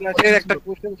 গত ক্লাসের একটা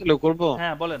কোশ্চেন ছিল, করব?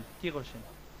 হ্যাঁ বলেন, কি কোশ্চেন?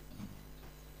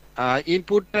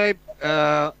 ইনপুট টাইপ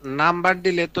নাম্বার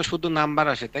দিলে তো শুধু নাম্বার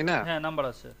আসে, তাই না? হ্যাঁ নাম্বার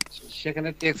আসে, সেখানে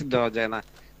টেক্সট দেওয়া যায় না।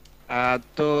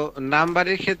 তো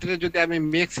নাম্বারের ক্ষেত্রে যদি আমি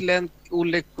ম্যাক্স লেন্থ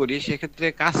উল্লেখ করি সেক্ষেত্রে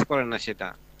কাজ করে না সেটা।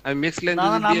 আমি ম্যাক্স লেন্থ না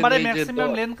যদি দিয়ে নাম্বারে দেই যে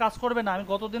ম্যাক্সিমাম লেন্থ কাজ করবে না। আমি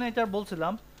গতদিন এটা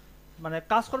বলছিলাম, মানে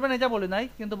কাজ করবে না এটা বলি নাই,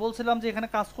 কিন্তু বলছিলাম যে এখানে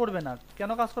কাজ করবে না।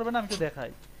 কেন কাজ করবে না আমি একটু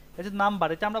দেখাই। এই যে নাম্বার,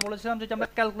 এটা আমরা বলেছিলাম যে আমরা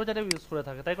ক্যালকুলেটরে ইউজ করে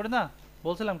থাকি, তাই করে না?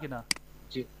 বলছিলাম কি না?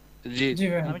 জি জি জি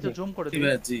আমি তো জুম করে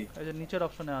দিই। এই যে নিচের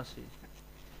অপশনে আসি,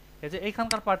 এই যে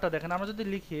এইখানকার পার্টটা দেখেন। আমরা যদি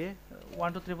লিখি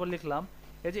 1 2 3 4 লিখলাম,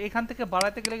 এই যে এখান থেকে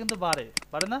বাড়াইতে গেলে কিন্তু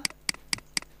বাড়ে না?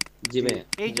 জি ভাই।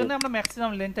 এই জন্য আমরা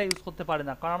ম্যাক্সিমাম লেন্থটা ইউজ করতে পারি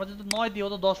না, কারণ আমরা যদি 9 দিই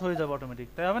তো 10 হয়ে যাবে অটোমেটিক,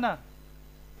 তাই হবে না?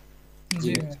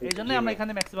 জি এই জন্য আমরা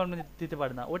এখানে ম্যাক্সিমাম দিতে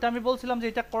পারি না। ওটা আমি বলছিলাম যে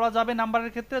এটা করা যাবে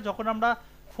নাম্বারের ক্ষেত্রে যখন আমরা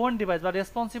ফোন ডিভাইস বা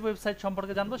রেসপন্সিভ ওয়েবসাইট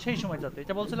সম্পর্কে জানবো সেই সময়টাতে।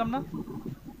 এটা বলছিলাম না?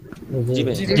 জি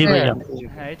ভাই। জি ভাইয়া।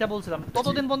 হ্যাঁ এটা বলছিলাম।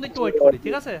 ততদিন পর্যন্ত একটু ওয়েট করি,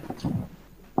 ঠিক আছে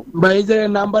ভাই? যে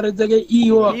নাম্বারের জায়গায় ই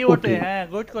ওঠে। হ্যাঁ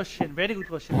good question, very good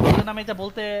question. তখন আমি এটা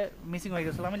বলতে মিসিং হয়ে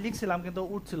গেছিল, আমি লিখছিলাম কিন্তু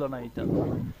উঠছিল না এটা।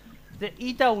 যে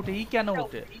ইটা উঠে, ই কেন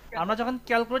উঠে? আমরা যখন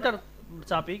ক্যালকুলেটর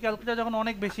চাপি, ক্যালকুলেটর যখন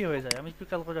অনেক বেশি হয়ে যায়। আমি একটু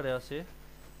ক্যালকুলেটরে আসি।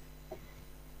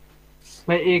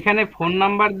 ভাই এখানে ফোন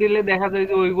নাম্বার দিলে দেখা যায়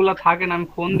যে ওইগুলা থাকে না। আমি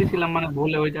ফোন দিছিলাম মানে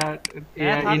ভুলে ওইটা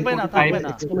থাকবে না, থাকবে না।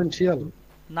 এক্সপোনেনশিয়াল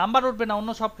নাম্বার উঠবে না, অন্য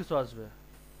সব কিছু আসবে।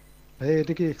 ভাই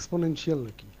এটা কি এক্সপোনেনশিয়াল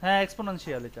নাকি? হ্যাঁ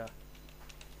এক্সপোনেনশিয়াল এটা।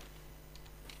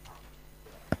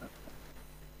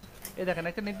 এই দেখেন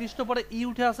একটা নির্দিষ্ট পরে ই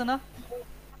উঠে আসে না?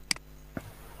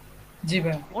 জি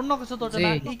ভাই। অন্য কিছু তো ওঠে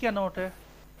না, ই কেন ওঠে?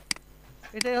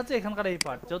 এটাই হচ্ছে এখানকার এই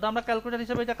পার্ট। যেহেতু আমরা ক্যালকুলেটর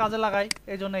হিসেবে এটা কাজে লাগাই,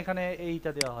 এই জন্য এখানে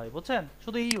এইটা দেওয়া হয়, বুঝছেন?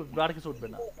 শুধু ই উঠবে, আর কিছু উঠবে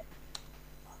না।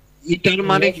 এটার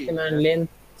মানে কি? লেন্থ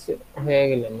হয়ে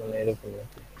গেল মানে এরকম,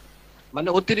 মানে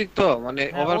অতিরিক্ত, মানে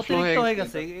ওভারফ্লো হয়ে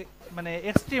গেছে, মানে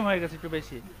এক্সট্রিম হয়ে গেছে একটু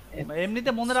বেশি।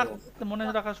 এমনিতে মনে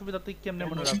রাখার সুবিধা, তুই কেমনে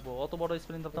মনে রাখবো? অত বড়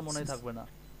স্পেলিং তো মনেই থাকবে না।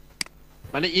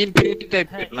 মানে ইনফিনিটি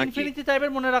টাইপের নাকি? ইনফিনিটি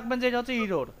টাইপের মনে রাখবেন যে এটা হচ্ছে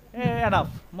এরর। এনাফ,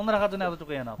 মনে রাখার জন্য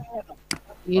এতটুকু এনাফ।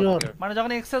 এরর মানে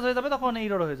যখন এক্সেস হয়ে যাবে তখন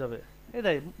এরর হয়ে যাবে।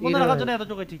 এটাই মনে রাখার জন্য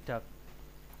এতটুকুই ঠিকঠাক।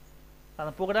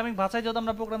 কারণ প্রোগ্রামিং ভাষায় যদি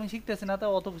আমরা প্রোগ্রামিং শিখতেছি না, তো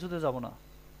অত কিছুতে যাব না।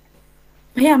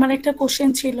 ভাই আমার একটা কোশ্চেন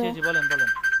ছিল। জি জি বলেন বলেন।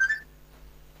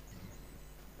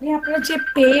 ভাই আপনারা যে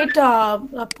পেড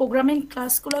প্রোগ্রামিং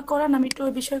ক্লাসগুলো করান, আমি একটু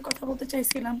ওই বিষয়ে কথা বলতে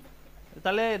চাইছিলাম।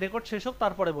 তাহলে রেকর্ড শেষ হোক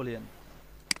তারপরে বলিয়েন।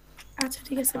 আচ্ছা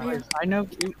ঠিক আছে ভাই। সাইন আপ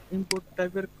ইনপুট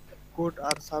টাইপের কোড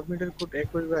আর সাবমিটের কোড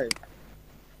একই ভাই?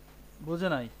 বুঝে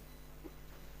নাই।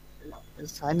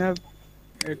 সাইন আপ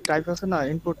টাইপ আছে না,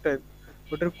 ইনপুট টাইপ,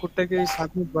 ওটার কোডটা কি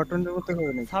সাবমিট বাটনের মতো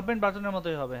হবে নাকি? সাবমিট বাটনের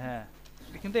মতোই হবে, হ্যাঁ।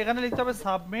 কিন্তু এখানে লিখতে হবে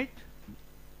সাবমিট,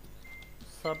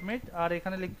 আর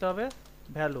এখানে লিখতে হবে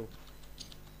ভ্যালু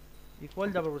ইকুয়াল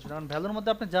ডাবল কোটেশন। কারণ ভ্যালুর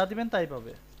মধ্যে আপনি যা দিবেন তাই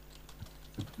পাবে।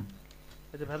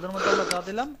 এই যে ভ্যালুর মধ্যে আমরা যা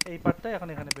দিলাম এই পার্টটাই এখন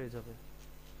এখানে পেয়ে যাবে,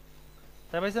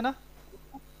 তাই পাইছে না?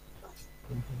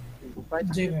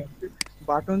 জি ভাই।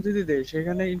 বাটন যদি দেই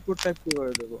সেখানে ইনপুট টাইপ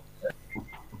কিভাবে দেব?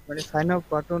 মানে সাইন আপ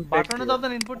বাটনে তো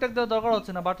আপনার ইনপুট ট্যাগ দেওয়ার দরকার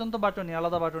হচ্ছে না। বাটন তো বাটনই,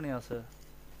 আলাদা বাটনই আছে।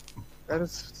 আর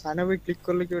সাইন আপে ক্লিক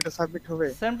করলে কি ওটা সাবমিট হবে?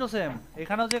 সেম টু সেম,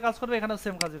 এখানেও যে কাজ করবে এখানেও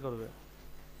সেম কাজই করবে,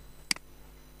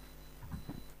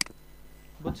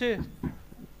 বুঝছি?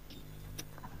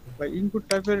 ভাই ইনপুট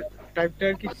টাইপটা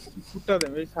কি কোডটা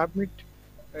দেব? এই সাবমিট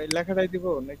লেখাটাই দিব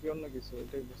নাকি অন্য কিছু?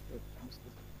 এটাই বুঝতে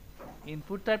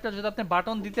ইনপুট টাইপটা যদি আপনি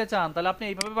বাটন দিতে চান তাহলে আপনি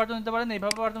এইভাবে বাটন দিতে পারেন,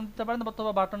 এইভাবে বাটন দিতে পারেন,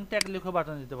 অথবা বাটন ট্যাগ লিখে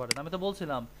বাটন দিতে পারেন। আমি তো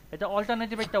বলছিলাম এটা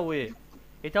অল্টারনেটিভ একটা ওয়ে।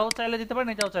 এটাও চাইলে দিতে পারেন,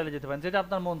 এটাও চাইলে দিতে পারেন, যেটা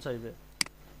আপনার মন চাইবে।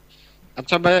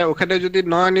 আচ্ছা ভাই, ওখানে যদি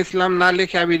নয়ন ইসলাম না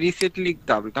লিখে আমি রিসেট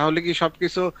লিখতাম তাহলে কি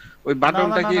সবকিছু ওই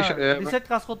বাটনটা কি রিসেট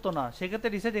কাজ করতো না? সেক্ষেত্রে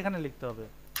রিসেট এখানে লিখতে হবে।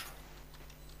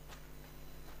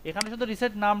 এখানে শুধু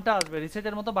রিসেট নামটা আসবে,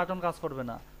 রিসেটের মতো বাটন কাজ করবে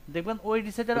না। দেখবেন ওই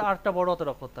রিসেটের আরটা বড়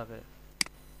হাতের অক্ষর থাকে।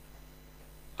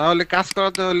 তাহলে কাজ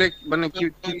করাতে হলে মানে কি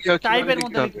টাইপের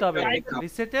মধ্যে লিখতে হবে,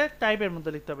 রিসেটে টাইপের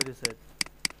মধ্যে লিখতে হবে রিসেট।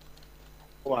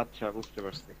 ও আচ্ছা বুঝতে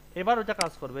পারছি। এবার ওটা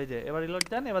কাজ করবে। এই যে এবার রিলোড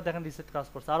দেন, এবার দেখেন রিসেট কাজ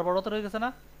করছে। আর বড় হাতের হয়ে গেছে না?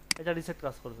 এটা রিসেট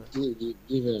কাজ করবে। জি জি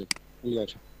জি ভাই, ঠিক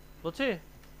আছে। বুঝছি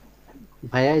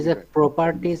ভাইয়া? এই যে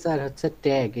প্রপার্টিজ আর হচ্ছে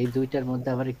ট্যাগ, এই দুইটার মধ্যে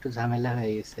আবার একটু ঝামেলা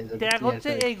হয়ে গেছে। ট্যাগ হচ্ছে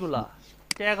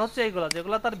এইগুলা,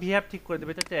 যেগুলা তার বিহেভ ঠিক করে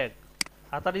দেবে, এটা ট্যাগ।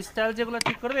 আর তার স্টাইল যেগুলো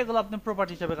ঠিক করবে এগুলো আপনি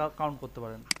প্রপার্টি হিসেবে কাউন্ট করতে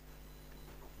পারেন।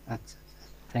 আচ্ছা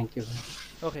থ্যাংক ইউ ভাই।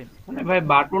 ওকে ভাই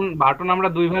বাটন আমরা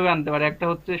দুই ভাবে আনতে পারি। একটা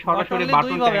হচ্ছে সরাসরি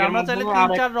বাটন ট্যাগ, আমরা চাইলে তিন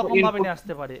চার রকম ভাবে নিয়ে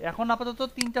আসতে পারি। এখন আপাতত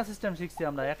তিনটা সিস্টেম শিখছি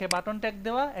আমরা। একে বাটন ট্যাগ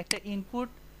দেওয়া, একটা ইনপুট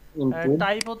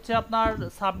টাইপ হচ্ছে আপনার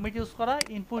সাবমিট ইউজ করা,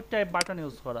 ইনপুট টাইপ বাটন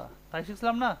ইউজ করা, তাই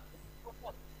শিখলাম না?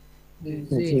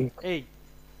 এই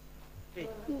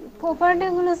প্রপার্টি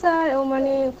গুলো স্যার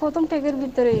মানে প্রথম ট্যাগের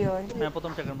ভিতরেই হয়। হ্যাঁ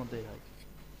প্রথম ট্যাগের মধ্যেই হয়।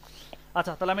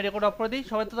 আচ্ছা তাহলে আমি রেকর্ড অফ করে দিই।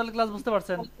 সবাই তো তাহলে ক্লাস বুঝতে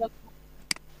পারছেন?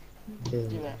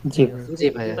 জি জি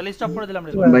ভাই। তাহলে স্টপ করে দিলাম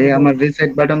রেকর্ড। ভাই আমার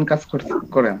রিসেট বাটন কাজ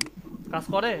করে। কাজ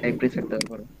করে এই প্রিসেট দেওয়ার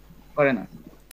পরে করে না